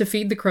 She wants to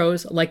feed the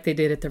crows like they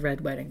did at the Red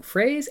Wedding.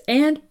 Freys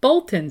and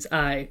Bolton's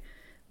eye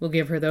will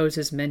give her those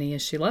as many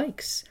as she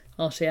likes.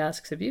 All she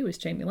asks of you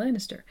is Jaime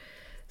Lannister.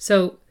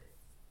 So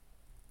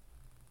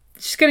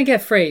she's going to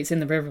get Freys in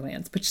the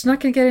Riverlands, but she's not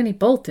going to get any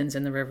Boltons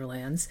in the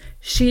Riverlands.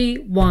 She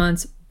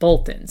wants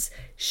Boltons.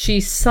 She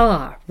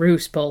saw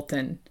Roose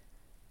Bolton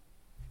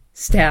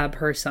stab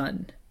her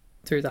son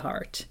through the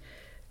heart.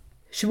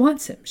 She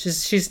wants him.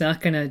 She's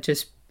not going to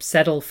just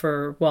settle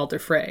for Walder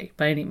Frey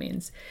by any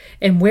means.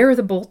 And where are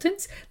the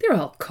Boltons? They're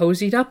all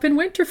cozied up in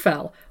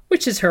Winterfell,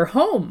 which is her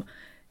home.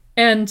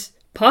 And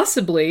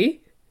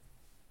possibly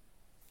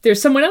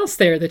there's someone else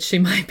there that she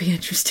might be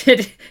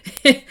interested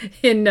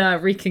in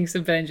wreaking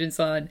some vengeance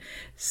on.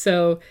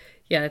 So,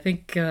 yeah, I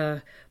think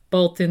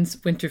Boltons,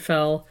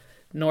 Winterfell,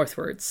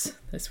 northwards.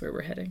 That's where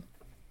we're heading.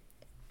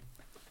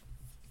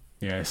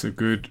 Yeah, it's a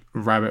good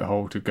rabbit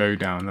hole to go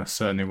down. That's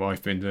certainly what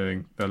I've been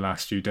doing the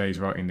last few days,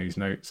 writing these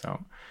notes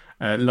out.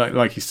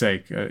 Like you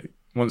say,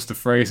 once the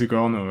Freys are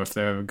gone, or if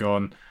they're ever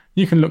gone,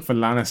 you can look for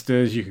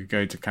Lannisters. You could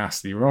go to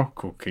Casterly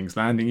Rock or King's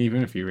Landing,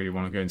 even if you really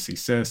want to go and see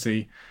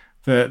Cersei.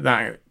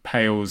 That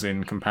pales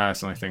in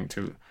comparison, I think,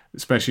 to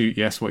especially,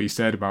 yes, what you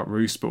said about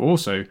Roose, but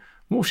also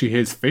what she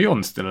hears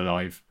Theon's still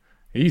alive.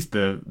 He's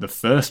the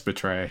first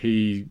betrayer.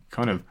 He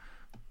kind of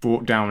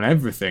brought down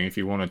everything. If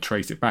you want to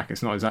trace it back,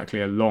 it's not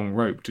exactly a long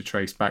rope to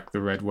trace back the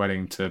Red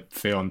Wedding to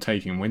Theon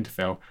taking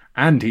Winterfell,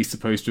 and he's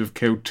supposed to have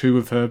killed 2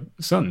 of her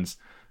sons.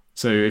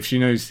 So if she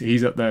knows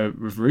he's up there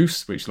with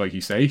Roose, which, like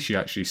you say, she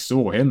actually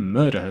saw him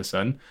murder her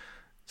son,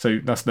 so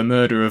that's the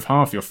murder of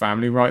half your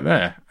family right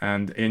there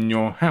and in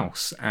your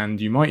house.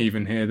 And you might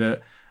even hear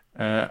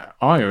that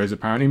Arya is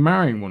apparently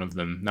marrying one of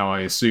them. Now I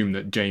assume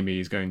that Jaime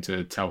is going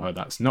to tell her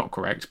that's not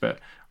correct, but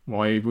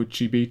why would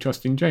she be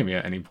trusting Jaime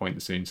at any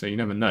point soon? So you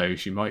never know.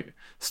 She might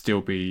still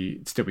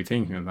be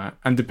thinking of that.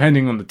 And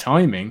depending on the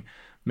timing,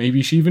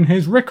 maybe she even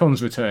hears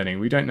Rickon's returning.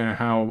 We don't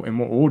know in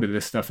what order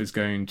this stuff is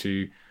going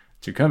to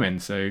come in.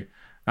 So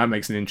that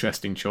makes an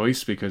interesting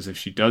choice, because if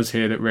she does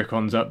hear that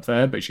Rickon's up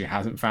there, but she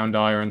hasn't found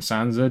Arya and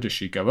Sansa, does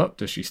she go up?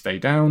 Does she stay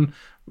down?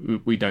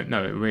 We don't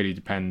know. It really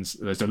depends.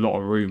 There's a lot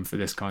of room for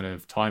this kind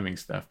of timing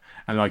stuff.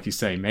 And like you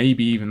say,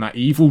 maybe even that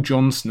evil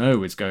Jon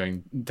Snow is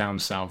going down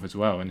south as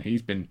well, and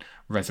he's been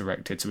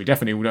resurrected. So we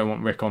definitely don't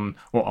want Rickon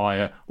or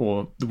Arya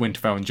or the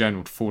Winterfell in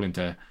general to fall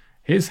into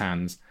his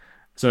hands.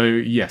 So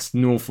yes,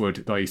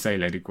 northward, like you say,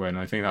 Lady Gwen,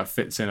 I think that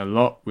fits in a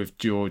lot with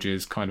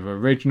George's kind of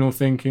original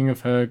thinking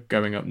of her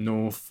going up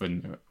north,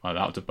 and well,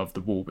 that was above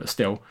the wall, but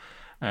still,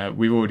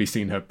 we've already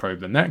seen her probe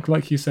the neck,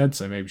 like you said,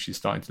 so maybe she's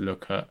starting to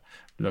look at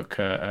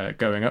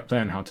going up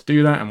there and how to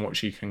do that, and what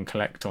she can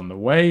collect on the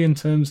way in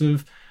terms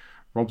of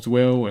Robb's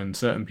will and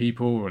certain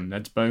people, and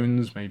Ned's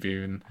bones, maybe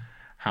even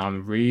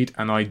Howland Reed.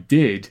 And I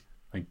did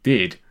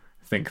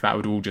think that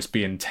would all just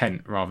be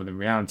intent rather than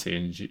reality,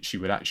 and she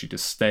would actually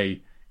just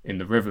stay in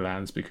the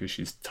Riverlands because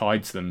she's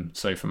tied to them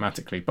so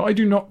thematically. But I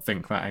do not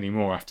think that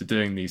anymore after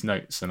doing these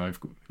notes, and I've,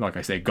 like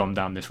I say, gone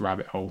down this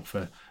rabbit hole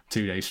for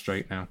 2 days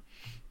straight now.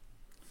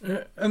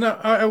 And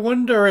I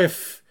wonder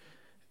if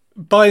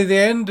by the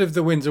end of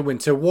the Winds of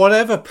Winter,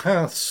 whatever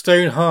path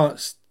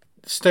Stoneheart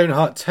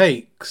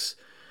takes,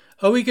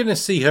 are we going to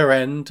see her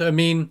end? I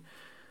mean,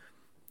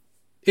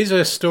 is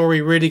her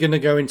story really going to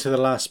go into the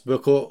last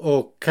book,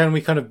 or can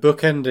we kind of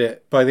bookend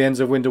it by the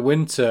ends of Wind of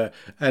Winter?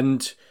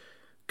 And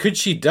could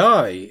she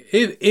die?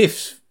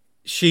 If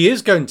she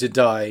is going to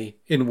die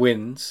in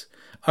Winds,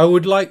 I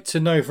would like to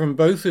know from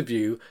both of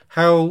you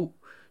how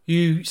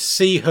you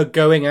see her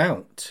going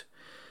out.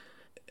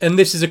 And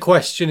this is a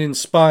question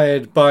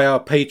inspired by our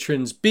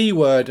patrons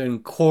B-Word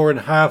and Corin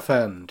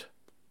Halfhand.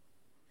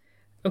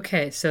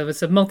 Okay, so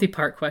it's a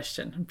multi-part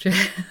question.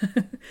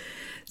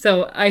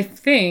 So I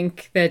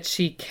think that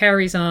she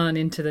carries on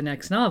into the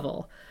next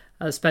novel,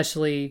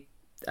 especially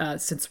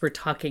since we're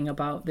talking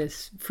about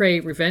this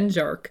Frey revenge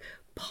arc,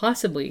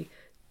 possibly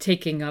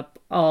taking up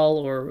all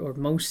or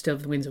most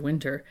of the Winds of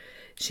Winter.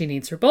 She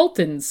needs her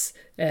Boltons,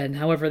 and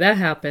however that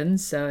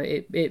happens,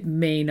 it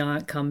may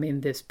not come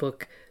in this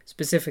book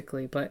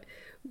specifically, but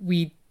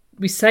we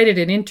cited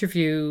an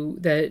interview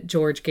that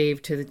George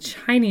gave to the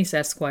Chinese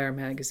Esquire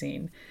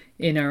magazine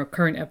in our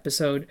current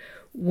episode,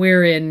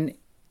 wherein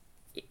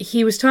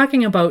he was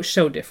talking about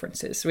show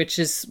differences, which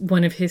is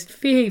one of his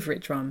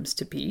favorite drums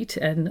to beat,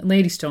 and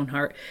Lady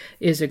Stoneheart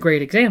is a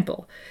great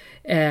example.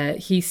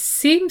 He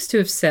seems to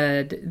have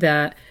said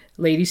that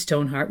Lady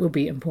Stoneheart will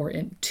be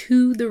important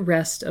to the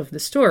rest of the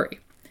story.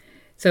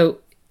 So,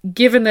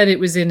 given that it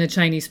was in a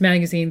Chinese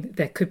magazine,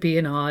 that could be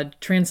an odd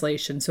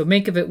translation, so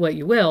make of it what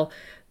you will,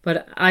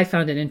 but I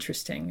found it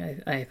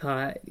interesting. I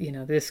thought,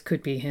 this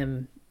could be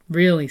him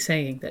really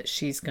saying that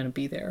she's going to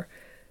be there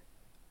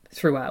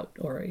throughout,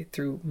 or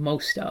through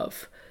most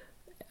of,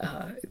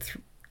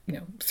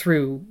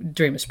 through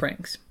Dream of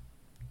Springs.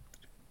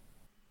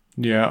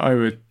 Yeah, I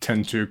would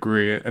tend to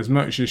agree. As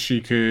much as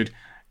she could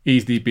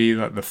easily be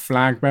like the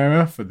flag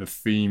bearer for the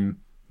theme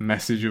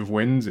message of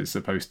Winds, it's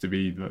supposed to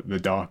be the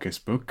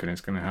darkest book, and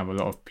it's going to have a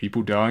lot of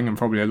people dying and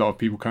probably a lot of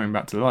people coming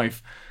back to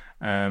life.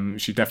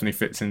 She definitely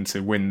fits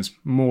into Winds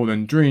more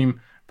than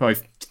Dream, but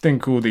I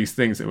think all these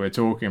things that we're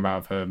talking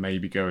about, of her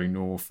maybe going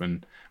north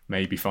and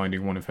maybe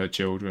finding one of her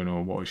children,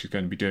 or what she's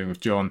going to be doing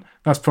with Jon,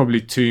 that's probably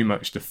too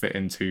much to fit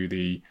into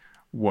the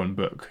one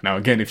book. Now,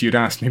 again, if you'd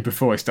asked me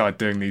before I started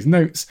doing these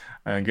notes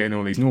and getting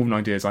all these Northern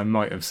ideas, I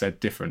might have said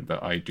different,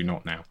 but I do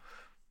not now.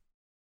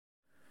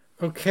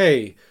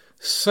 Okay,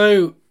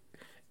 so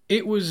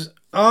it was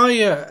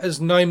Arya as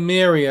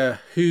Nymeria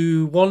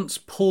who once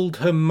pulled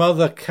her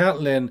mother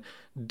Catelyn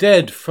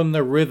dead from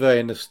the river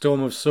in a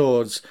storm of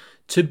swords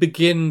to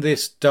begin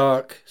this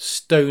dark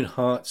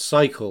Stoneheart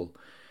cycle.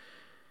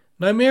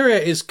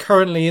 Nymeria is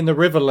currently in the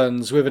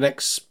Riverlands with an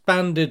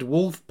expanded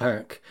wolf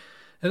pack,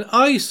 and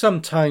I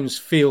sometimes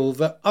feel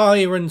that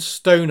Arya and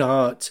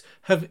Stoneheart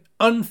have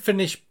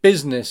unfinished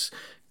business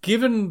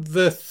given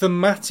the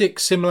thematic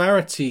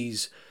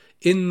similarities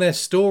in their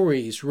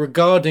stories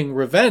regarding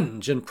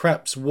revenge, and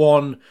perhaps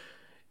one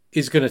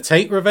is going to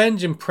take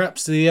revenge and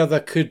perhaps the other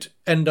could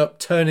end up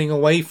turning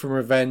away from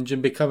revenge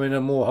and becoming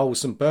a more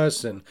wholesome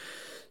person.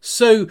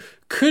 So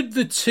could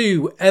the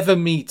two ever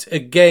meet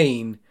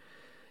again,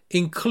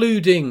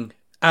 including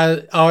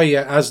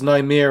Arya as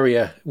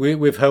Nymeria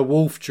with her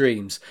wolf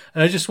dreams?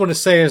 And I just want to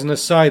say as an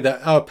aside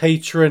that our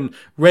patron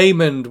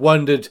Raymond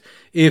wondered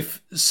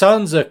if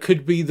Sansa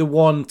could be the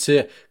one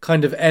to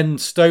kind of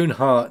end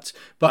Stoneheart,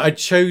 but I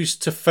chose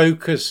to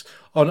focus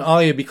on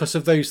Arya because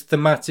of those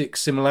thematic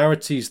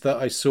similarities that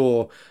I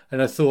saw,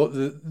 and I thought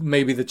that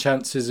maybe the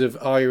chances of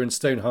Arya and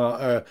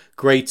Stoneheart are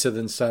greater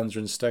than Sansa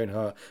and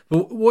Stoneheart.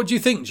 But what do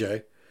you think,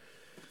 Joe?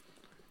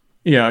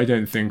 Yeah, I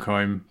don't think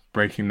I'm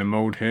breaking the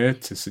mold here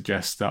to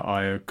suggest that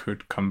Arya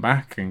could come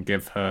back and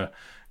give her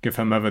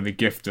mother the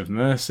gift of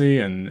mercy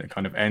and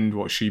kind of end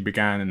what she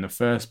began in the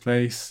first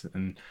place,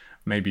 and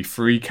maybe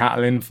free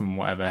Catelyn from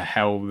whatever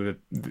hell the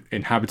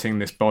inhabiting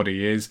this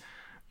body is,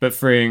 but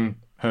freeing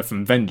her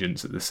from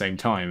vengeance at the same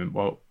time,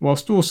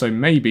 whilst also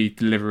maybe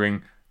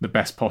delivering the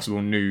best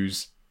possible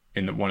news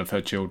in that one of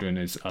her children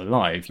is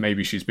alive.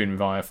 Maybe she's been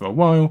with Arya for a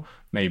while.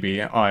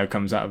 Maybe Arya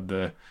comes out of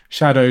the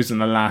shadows,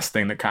 and the last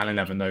thing that Catelyn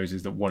ever knows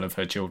is that one of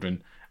her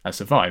children has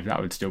survived.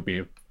 That would still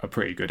be a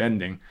pretty good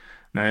ending.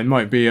 Now, it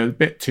might be a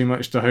bit too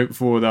much to hope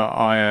for that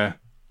Arya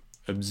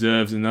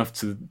observes enough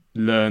to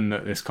learn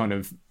that this kind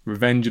of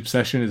revenge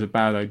obsession is a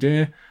bad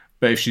idea.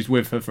 But if she's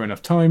with her for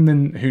enough time,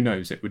 then who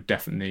knows? It would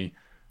definitely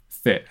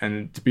fit.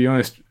 And to be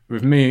honest,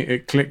 with me,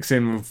 it clicks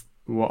in with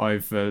what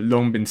I've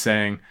long been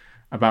saying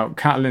about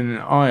Catelyn and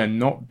Arya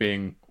not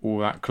being all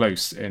that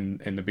close in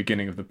the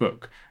beginning of the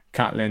book.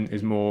 Catelyn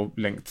is more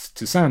linked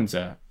to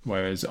Sansa,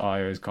 whereas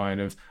Arya is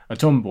kind of a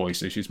tomboy,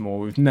 so she's more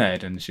with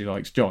Ned and she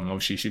likes Jon.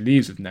 Obviously, she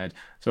leaves with Ned.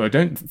 So I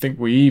don't think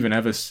we even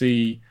ever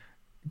see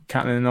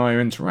Catelyn and Arya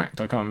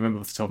interact. I can't remember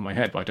off the top of my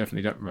head, but I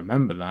definitely don't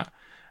remember that.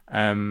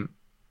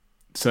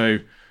 So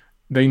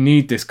they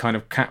need this kind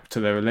of cap to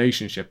their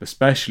relationship,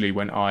 especially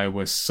when Arya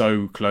was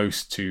so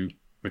close to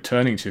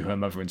returning to her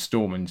mother in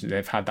Storm, and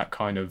they've had that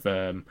kind of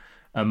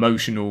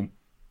emotional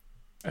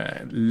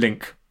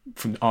link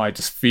from Arya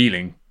just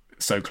feeling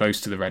so close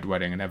to the Red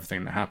Wedding and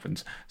everything that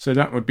happens. So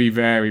that would be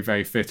very,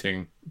 very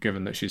fitting,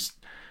 given that she's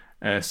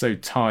so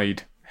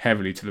tied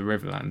heavily to the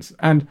Riverlands.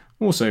 And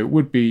also, it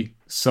would be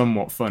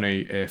somewhat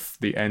funny if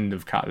the end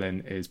of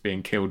Catelyn is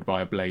being killed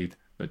by a blade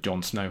that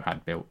Jon Snow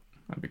had built.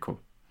 That'd be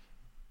cool.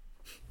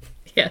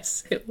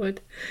 Yes, it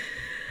would.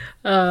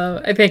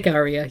 I think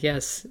Arya,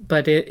 yes.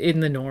 But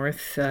in the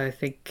north, I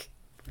think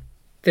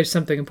there's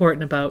something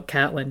important about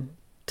Catelyn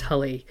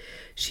Tully.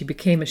 She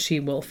became a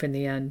she-wolf in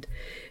the end.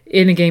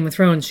 In A Game of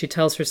Thrones, she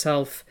tells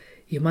herself,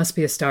 "You must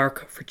be a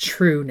Stark for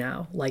true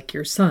now, like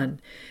your son."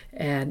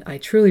 And I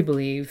truly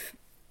believe,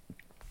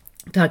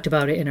 talked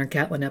about it in our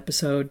Catelyn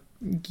episode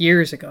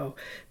years ago,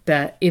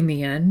 that in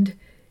the end,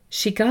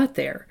 she got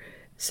there.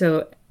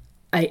 So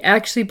I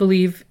actually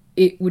believe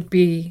it would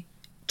be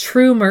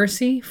true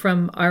mercy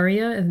from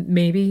Arya, and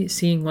maybe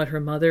seeing what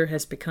her mother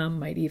has become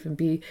might even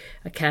be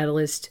a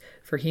catalyst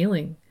for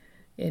healing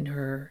in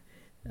her,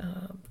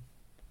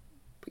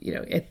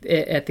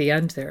 at the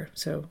end there.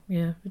 So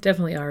yeah,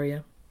 definitely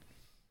Arya.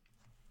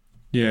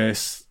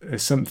 Yes,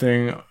 it's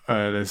something.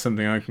 There's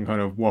something I can kind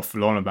of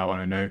waffle on about.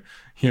 And I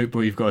know, but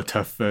you've got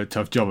a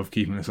tough job of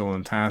keeping us all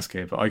on task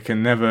here. But I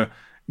can never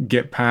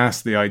get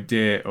past the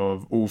idea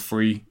of all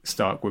three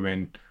Stark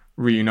women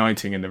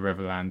reuniting in the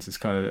Riverlands. It's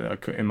kind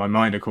of, in my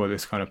mind, I call it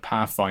this kind of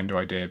Pathfinder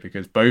idea,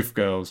 because both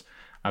girls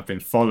have been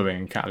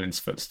following Catelyn's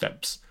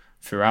footsteps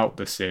throughout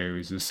the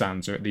series, with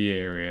Sansa at the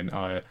Eyrie and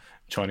Arya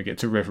trying to get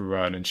to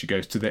Riverrun, and she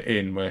goes to the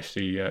inn where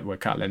where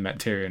Catelyn met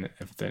Tyrion and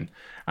everything.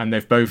 And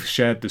they've both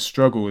shared the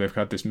struggle. They've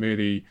had this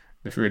really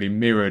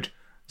mirrored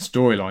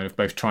storyline of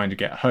both trying to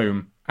get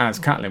home, as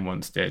Catelyn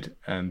once did,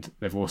 and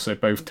they've also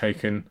both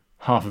taken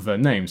half of her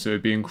name. So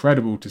it'd be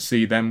incredible to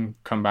see them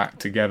come back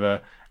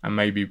together and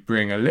maybe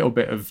bring a little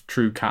bit of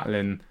true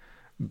Catelyn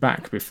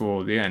back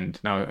before the end.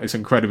 Now, it's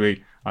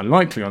incredibly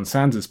unlikely on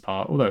Sansa's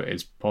part, although it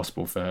is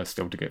possible for her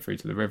still to get through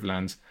to the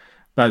Riverlands.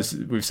 But as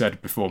we've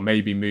said before,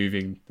 maybe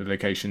moving the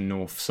location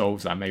north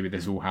solves that. Maybe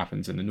this all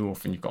happens in the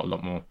north and you've got a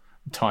lot more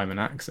time and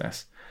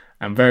access.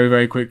 And very,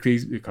 very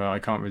quickly, because I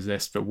can't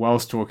resist, but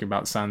whilst talking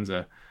about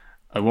Sansa,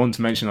 I want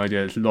to mention an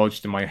idea that's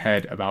lodged in my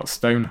head about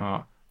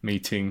Stoneheart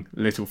meeting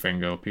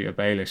Littlefinger or Peter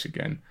Baelish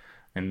again.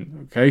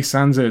 And okay,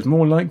 Sansa is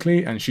more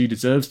likely, and she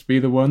deserves to be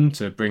the one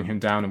to bring him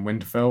down in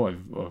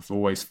Winterfell. I've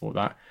always thought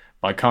that.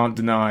 But I can't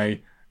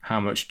deny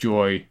how much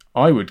joy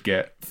I would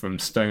get from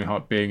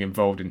Stoneheart being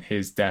involved in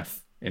his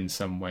death in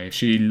some way. If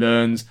she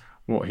learns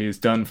what he has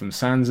done from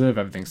Sansa, of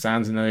everything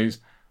Sansa knows,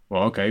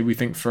 well, okay, we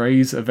think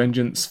Frey's a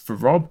vengeance for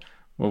Robb.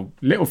 Well,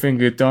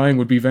 Littlefinger dying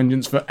would be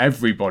vengeance for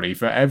everybody,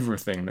 for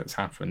everything that's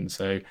happened.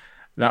 So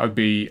that would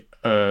be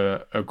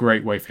a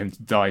great way for him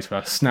to die,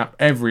 to snap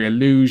every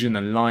illusion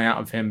and lie out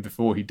of him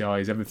before he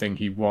dies. Everything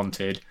he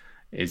wanted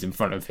is in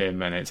front of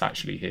him, and it's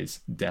actually his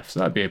death. So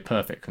that'd be a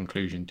perfect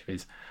conclusion to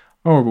his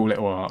horrible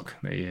little arc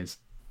that he is.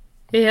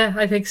 Yeah,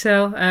 I think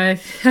so. I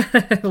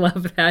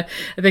love that.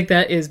 I think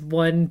that is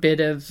one bit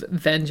of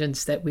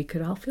vengeance that we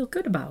could all feel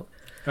good about.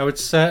 I would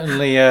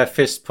certainly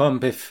fist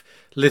pump if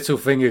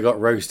Littlefinger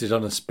got roasted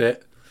on a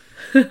spit.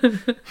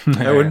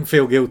 I wouldn't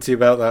feel guilty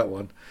about that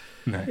one.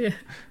 No. Yeah.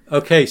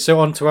 Okay, so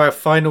on to our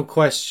final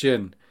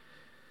question.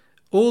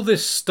 All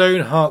this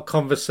Stoneheart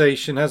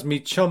conversation has me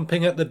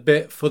chomping at the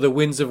bit for the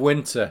Winds of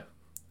Winter.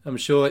 I'm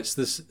sure it's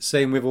the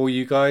same with all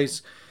you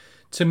guys.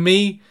 To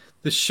me,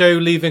 the show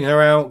leaving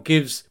her out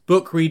gives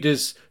book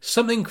readers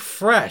something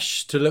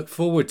fresh to look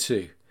forward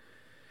to.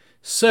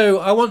 So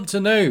I want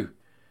to know,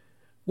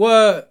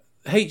 were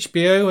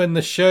HBO and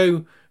the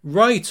show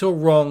right or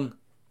wrong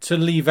to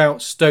leave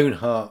out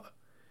Stoneheart?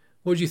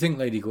 What do you think,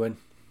 Lady Gwyn?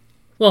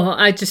 Well,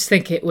 I just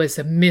think it was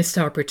a missed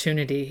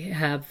opportunity.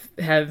 Have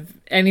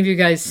any of you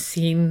guys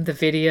seen the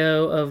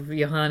video of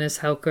Johannes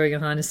Hauker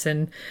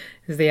Johannesson,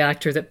 the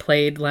actor that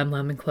played Lem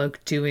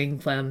Lemoncloak,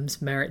 doing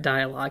Lem's Merit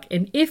dialogue?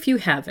 And if you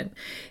haven't,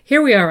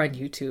 here we are on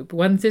YouTube.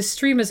 When this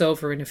stream is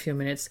over in a few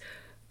minutes,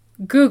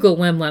 Google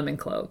Lem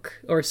Lemoncloak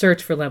or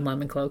search for Lem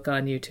Lemoncloak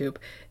on YouTube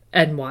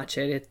and watch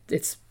it.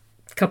 It's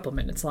a couple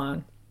minutes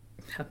long.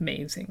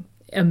 Amazing.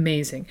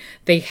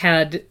 They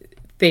had,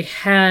 the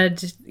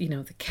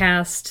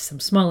cast, some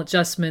small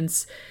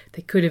adjustments.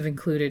 They could have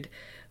included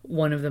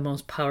one of the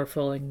most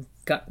powerful and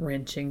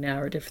gut-wrenching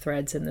narrative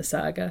threads in the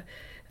saga.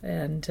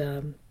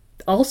 And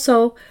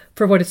also,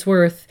 for what it's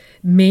worth,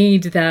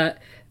 made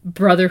that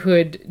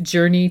Brotherhood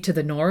journey to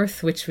the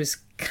north, which was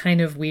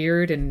kind of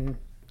weird, and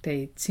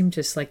they seemed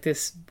just like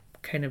this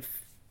kind of,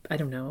 I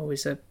don't know, it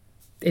was a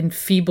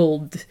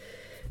enfeebled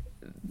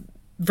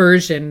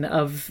version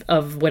of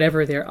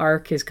whatever their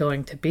arc is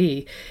going to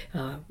be.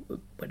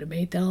 Would have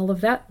made all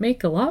of that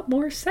make a lot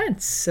more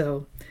sense.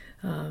 So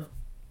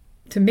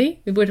to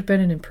me, it would have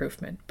been an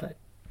improvement. But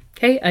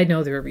hey, I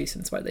know there are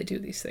reasons why they do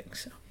these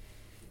things. So.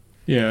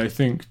 Yeah, I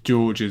think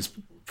George is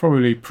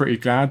probably pretty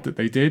glad that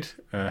they did,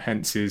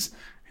 hence his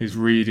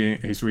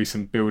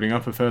recent building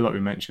up of her, like we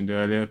mentioned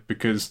earlier,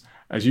 because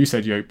as you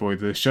said, Yoke Boy,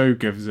 the show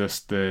gives us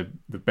the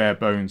bare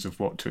bones of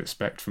what to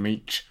expect from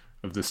each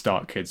of the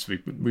Stark kids.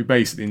 We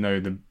basically know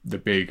the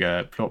big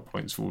plot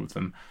points for all of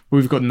them, but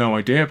we've got no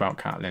idea about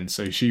Catelyn,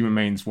 so she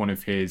remains one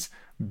of his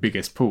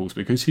biggest pulls,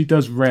 because he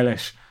does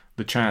relish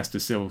the chance to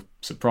still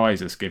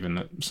surprise us, given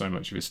that so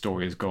much of his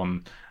story has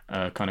gone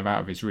kind of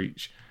out of his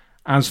reach.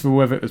 As for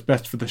whether it was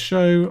best for the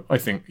show, I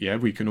think, yeah,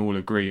 we can all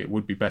agree it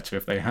would be better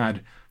if they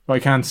had, but I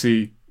can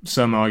see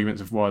some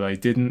arguments of why they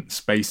didn't.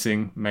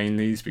 Spacing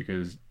mainly is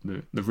because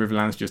the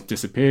Riverlands just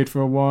disappeared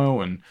for a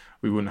while, and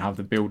we wouldn't have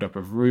the build-up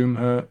of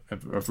rumour,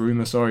 but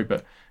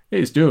it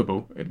is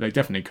doable. They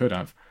definitely could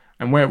have.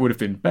 And where it would have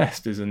been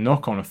best is a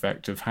knock-on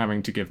effect of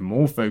having to give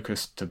more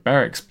focus to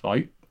Beric's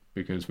plight,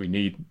 because we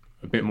need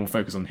a bit more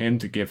focus on him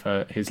to give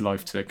his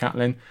life to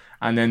Catelyn,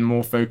 and then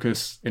more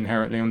focus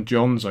inherently on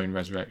Jon's own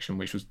resurrection,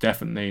 which was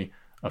definitely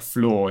a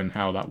flaw in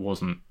how that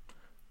wasn't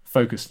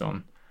focused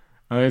on.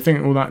 I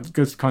think all that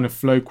does kind of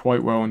flow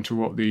quite well into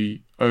what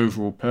the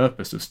overall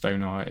purpose of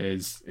Stoneheart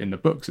is in the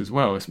books as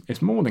well.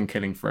 It's more than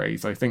killing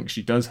Freys. I think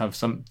she does have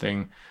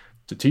something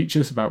to teach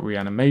us about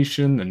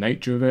reanimation, the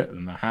nature of it,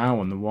 and the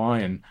how and the why,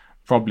 and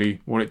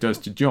probably what it does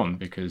to Jon,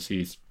 because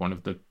he's one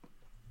of the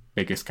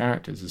biggest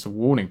characters. It's a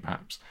warning,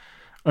 perhaps.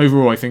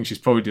 Overall, I think she's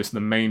probably just the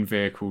main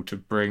vehicle to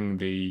bring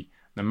the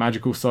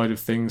magical side of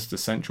things to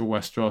central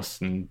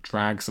Westeros and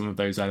drag some of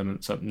those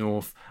elements up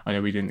north. I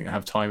know we didn't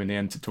have time in the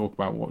end to talk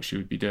about what she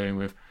would be doing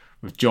with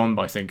Jon,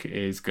 but I think it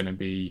is going to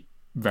be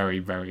very,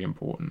 very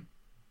important.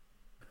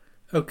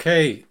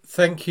 Okay,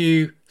 thank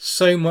you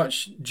so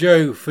much,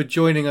 Joe, for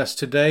joining us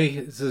today.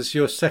 This is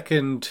your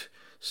second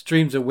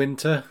Streams of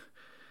Winter,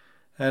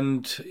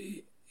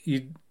 and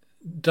you've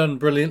done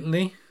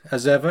brilliantly,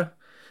 as ever.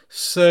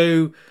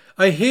 So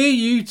I hear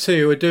you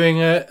two are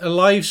doing a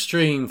live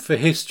stream for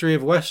History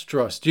of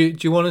Westeros. Do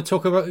you want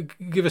to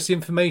give us the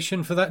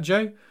information for that,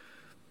 Joe?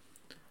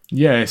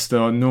 Yeah, it's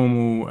our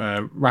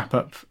normal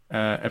wrap-up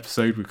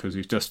episode, because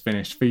we've just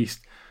finished Feast,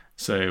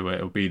 so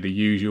it'll be the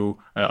usual.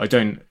 I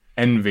don't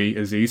envy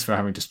Aziz for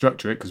having to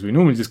structure it, because we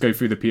normally just go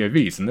through the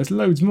POVs, and there's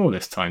loads more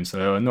this time,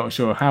 so I'm not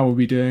sure how we'll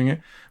be doing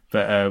it,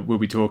 but we'll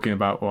be talking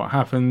about what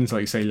happens.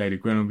 Like you say, Lady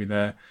Gwyn will be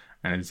there,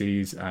 and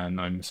Aziz, and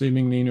I'm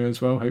assuming Nina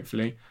as well,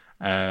 hopefully.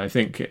 I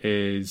think it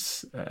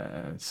is 8.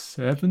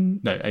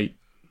 I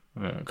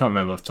can't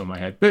remember off the top of my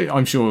head, but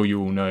I'm sure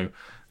you all know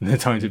the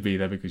time to be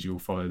there because you'll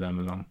follow them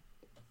along.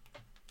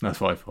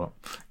 That's what I thought.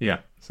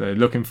 Yeah, so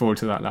looking forward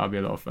to that. That'll be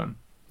a lot of fun,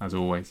 as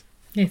always.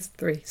 It's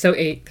 3. So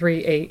 8,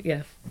 3, 8,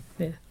 yeah.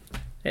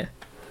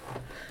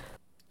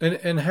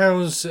 And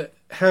how's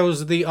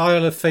the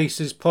Isle of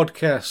Faces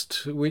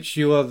podcast, which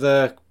you are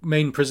the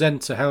main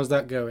presenter, how's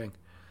that going?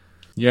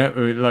 Yeah,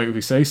 like we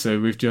say, so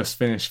we've just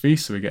finished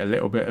Feast, so we get a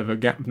little bit of a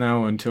gap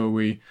now until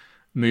we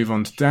move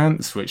on to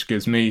Dance, which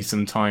gives me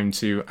some time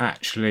to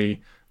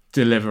actually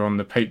deliver on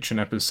the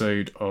Patreon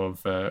episode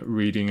of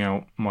reading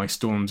out my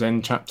Storm's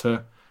End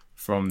chapter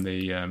from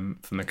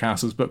the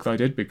Castles book that I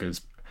did,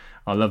 because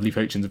our lovely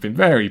patrons have been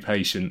very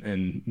patient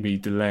in me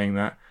delaying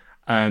that.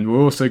 And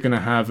we're also going to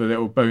have a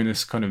little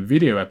bonus kind of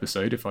video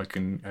episode, if I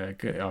can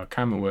get our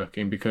camera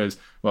working, because,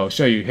 well, I'll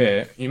show you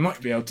here. You might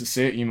be able to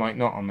see it, you might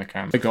not on the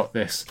camera. I got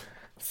this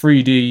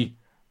 3D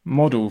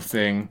model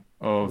thing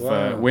of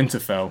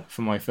Winterfell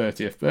for my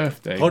 30th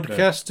birthday.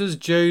 Podcasters,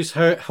 Joe's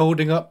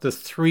holding up the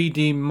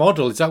 3D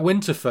model. Is that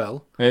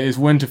Winterfell? It is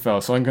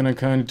Winterfell, so I'm going to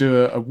kind of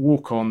do a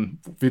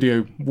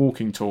video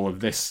walking tour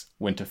of this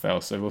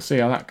Winterfell, so we'll see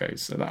how that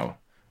goes. So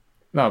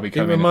that'll be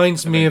coming. It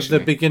reminds me of the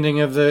beginning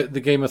of the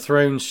Game of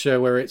Thrones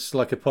show, where it's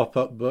like a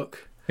pop-up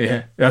book.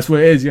 Yeah, that's what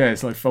it is. Yeah,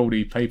 it's like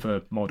foldy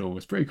paper model.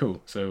 It's pretty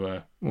cool.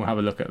 So we'll have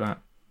a look at that.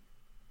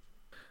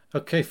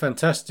 Okay,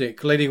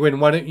 fantastic. Lady Gwyn,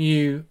 why don't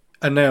you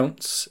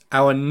announce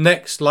our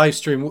next live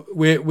stream?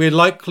 We're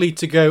likely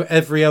to go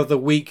every other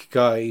week,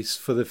 guys,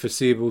 for the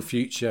foreseeable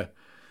future.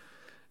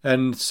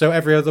 And so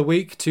every other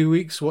week, 2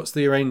 weeks, what's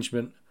the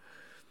arrangement?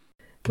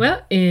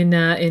 Well,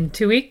 in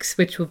 2 weeks,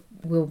 which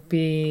will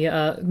be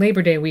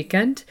Labor Day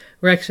weekend,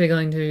 we're actually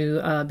going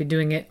to be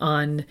doing it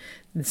on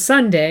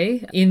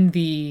Sunday in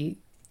the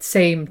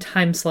same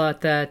time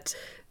slot that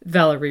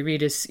Valerie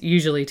Regis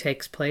usually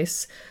takes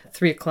place,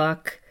 3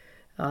 o'clock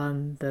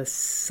On the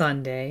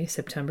Sunday,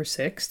 September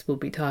 6th, we'll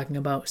be talking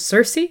about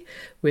Circe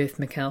with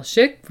Mikhail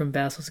Schick from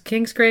Vassals of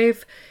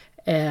Kingsgrave.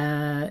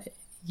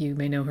 You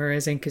may know her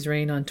as Ink is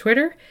Rain on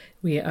Twitter.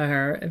 We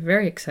are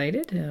very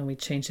excited. We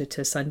changed it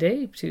to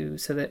Sunday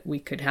so that we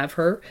could have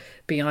her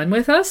be on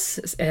with us.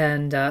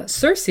 And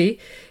Circe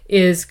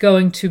is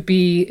going to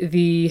be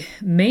the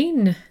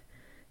main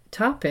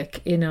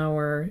topic in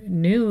our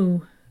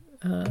new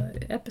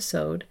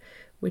episode,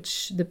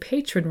 which the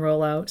patron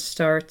rollout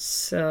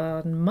starts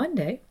on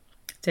Monday,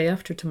 day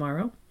after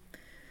tomorrow.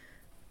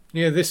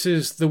 Yeah, this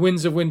is the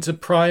Winds of Winter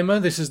primer.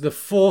 This is the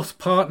 4th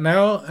part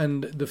now,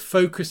 and the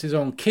focus is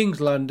on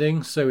King's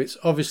Landing. So it's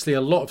obviously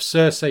a lot of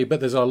Circe, but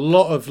there's a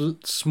lot of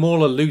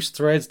smaller loose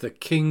threads, the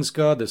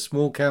Kingsguard, the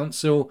Small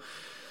Council.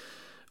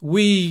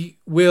 We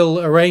will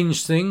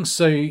arrange things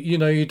so,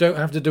 you don't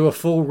have to do a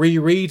full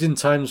reread in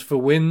Times for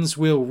Winds.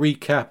 We'll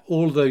recap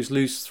all those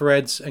loose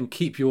threads and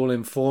keep you all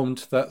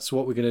informed. That's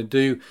what we're going to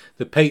do.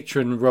 The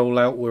patron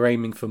rollout, we're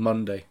aiming for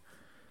Monday.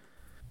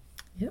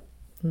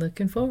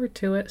 Looking forward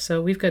to it.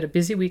 So we've got a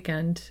busy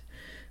weekend,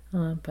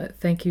 but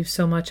thank you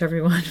so much,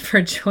 everyone,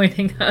 for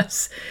joining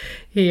us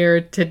here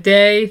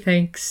today.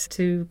 Thanks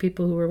to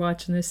people who are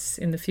watching this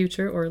in the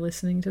future or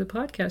listening to the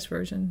podcast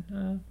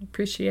version.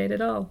 Appreciate it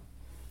all.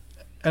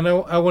 And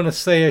I want to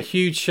say a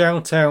huge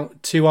shout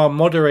out to our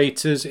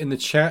moderators in the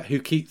chat who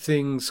keep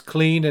things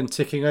clean and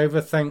ticking over.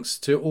 Thanks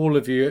to all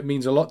of you. It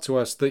means a lot to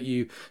us that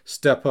you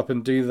step up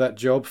and do that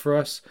job for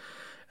us.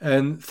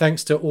 And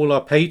thanks to all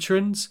our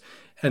patrons.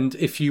 And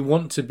if you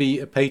want to be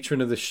a patron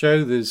of the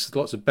show, there's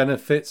lots of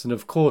benefits. And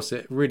of course,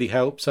 it really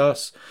helps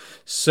us.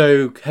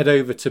 So head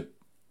over to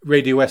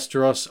Radio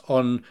Westeros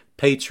on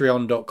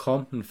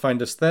patreon.com and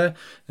find us there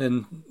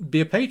and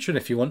be a patron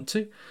if you want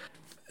to.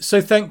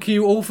 So thank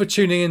you all for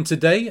tuning in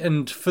today.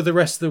 And for the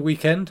rest of the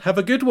weekend, have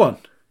a good one.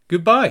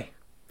 Goodbye.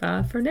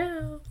 Bye for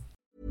now.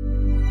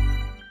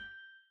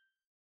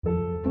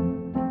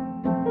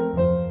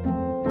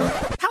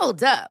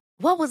 Hold up.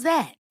 What was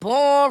that?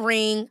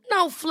 Boring.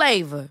 No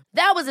flavor.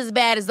 That was as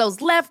bad as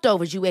those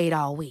leftovers you ate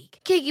all week.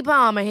 Keke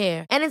Palmer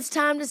here. And it's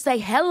time to say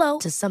hello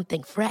to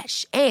something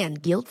fresh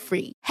and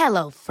guilt-free.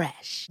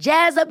 HelloFresh.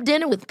 Jazz up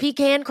dinner with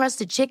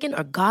pecan-crusted chicken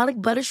or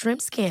garlic butter shrimp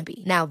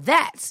scampi. Now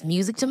that's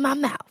music to my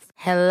mouth.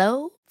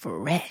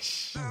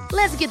 HelloFresh.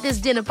 Let's get this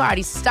dinner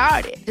party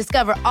started.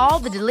 Discover all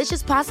the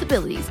delicious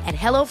possibilities at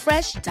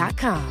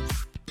HelloFresh.com.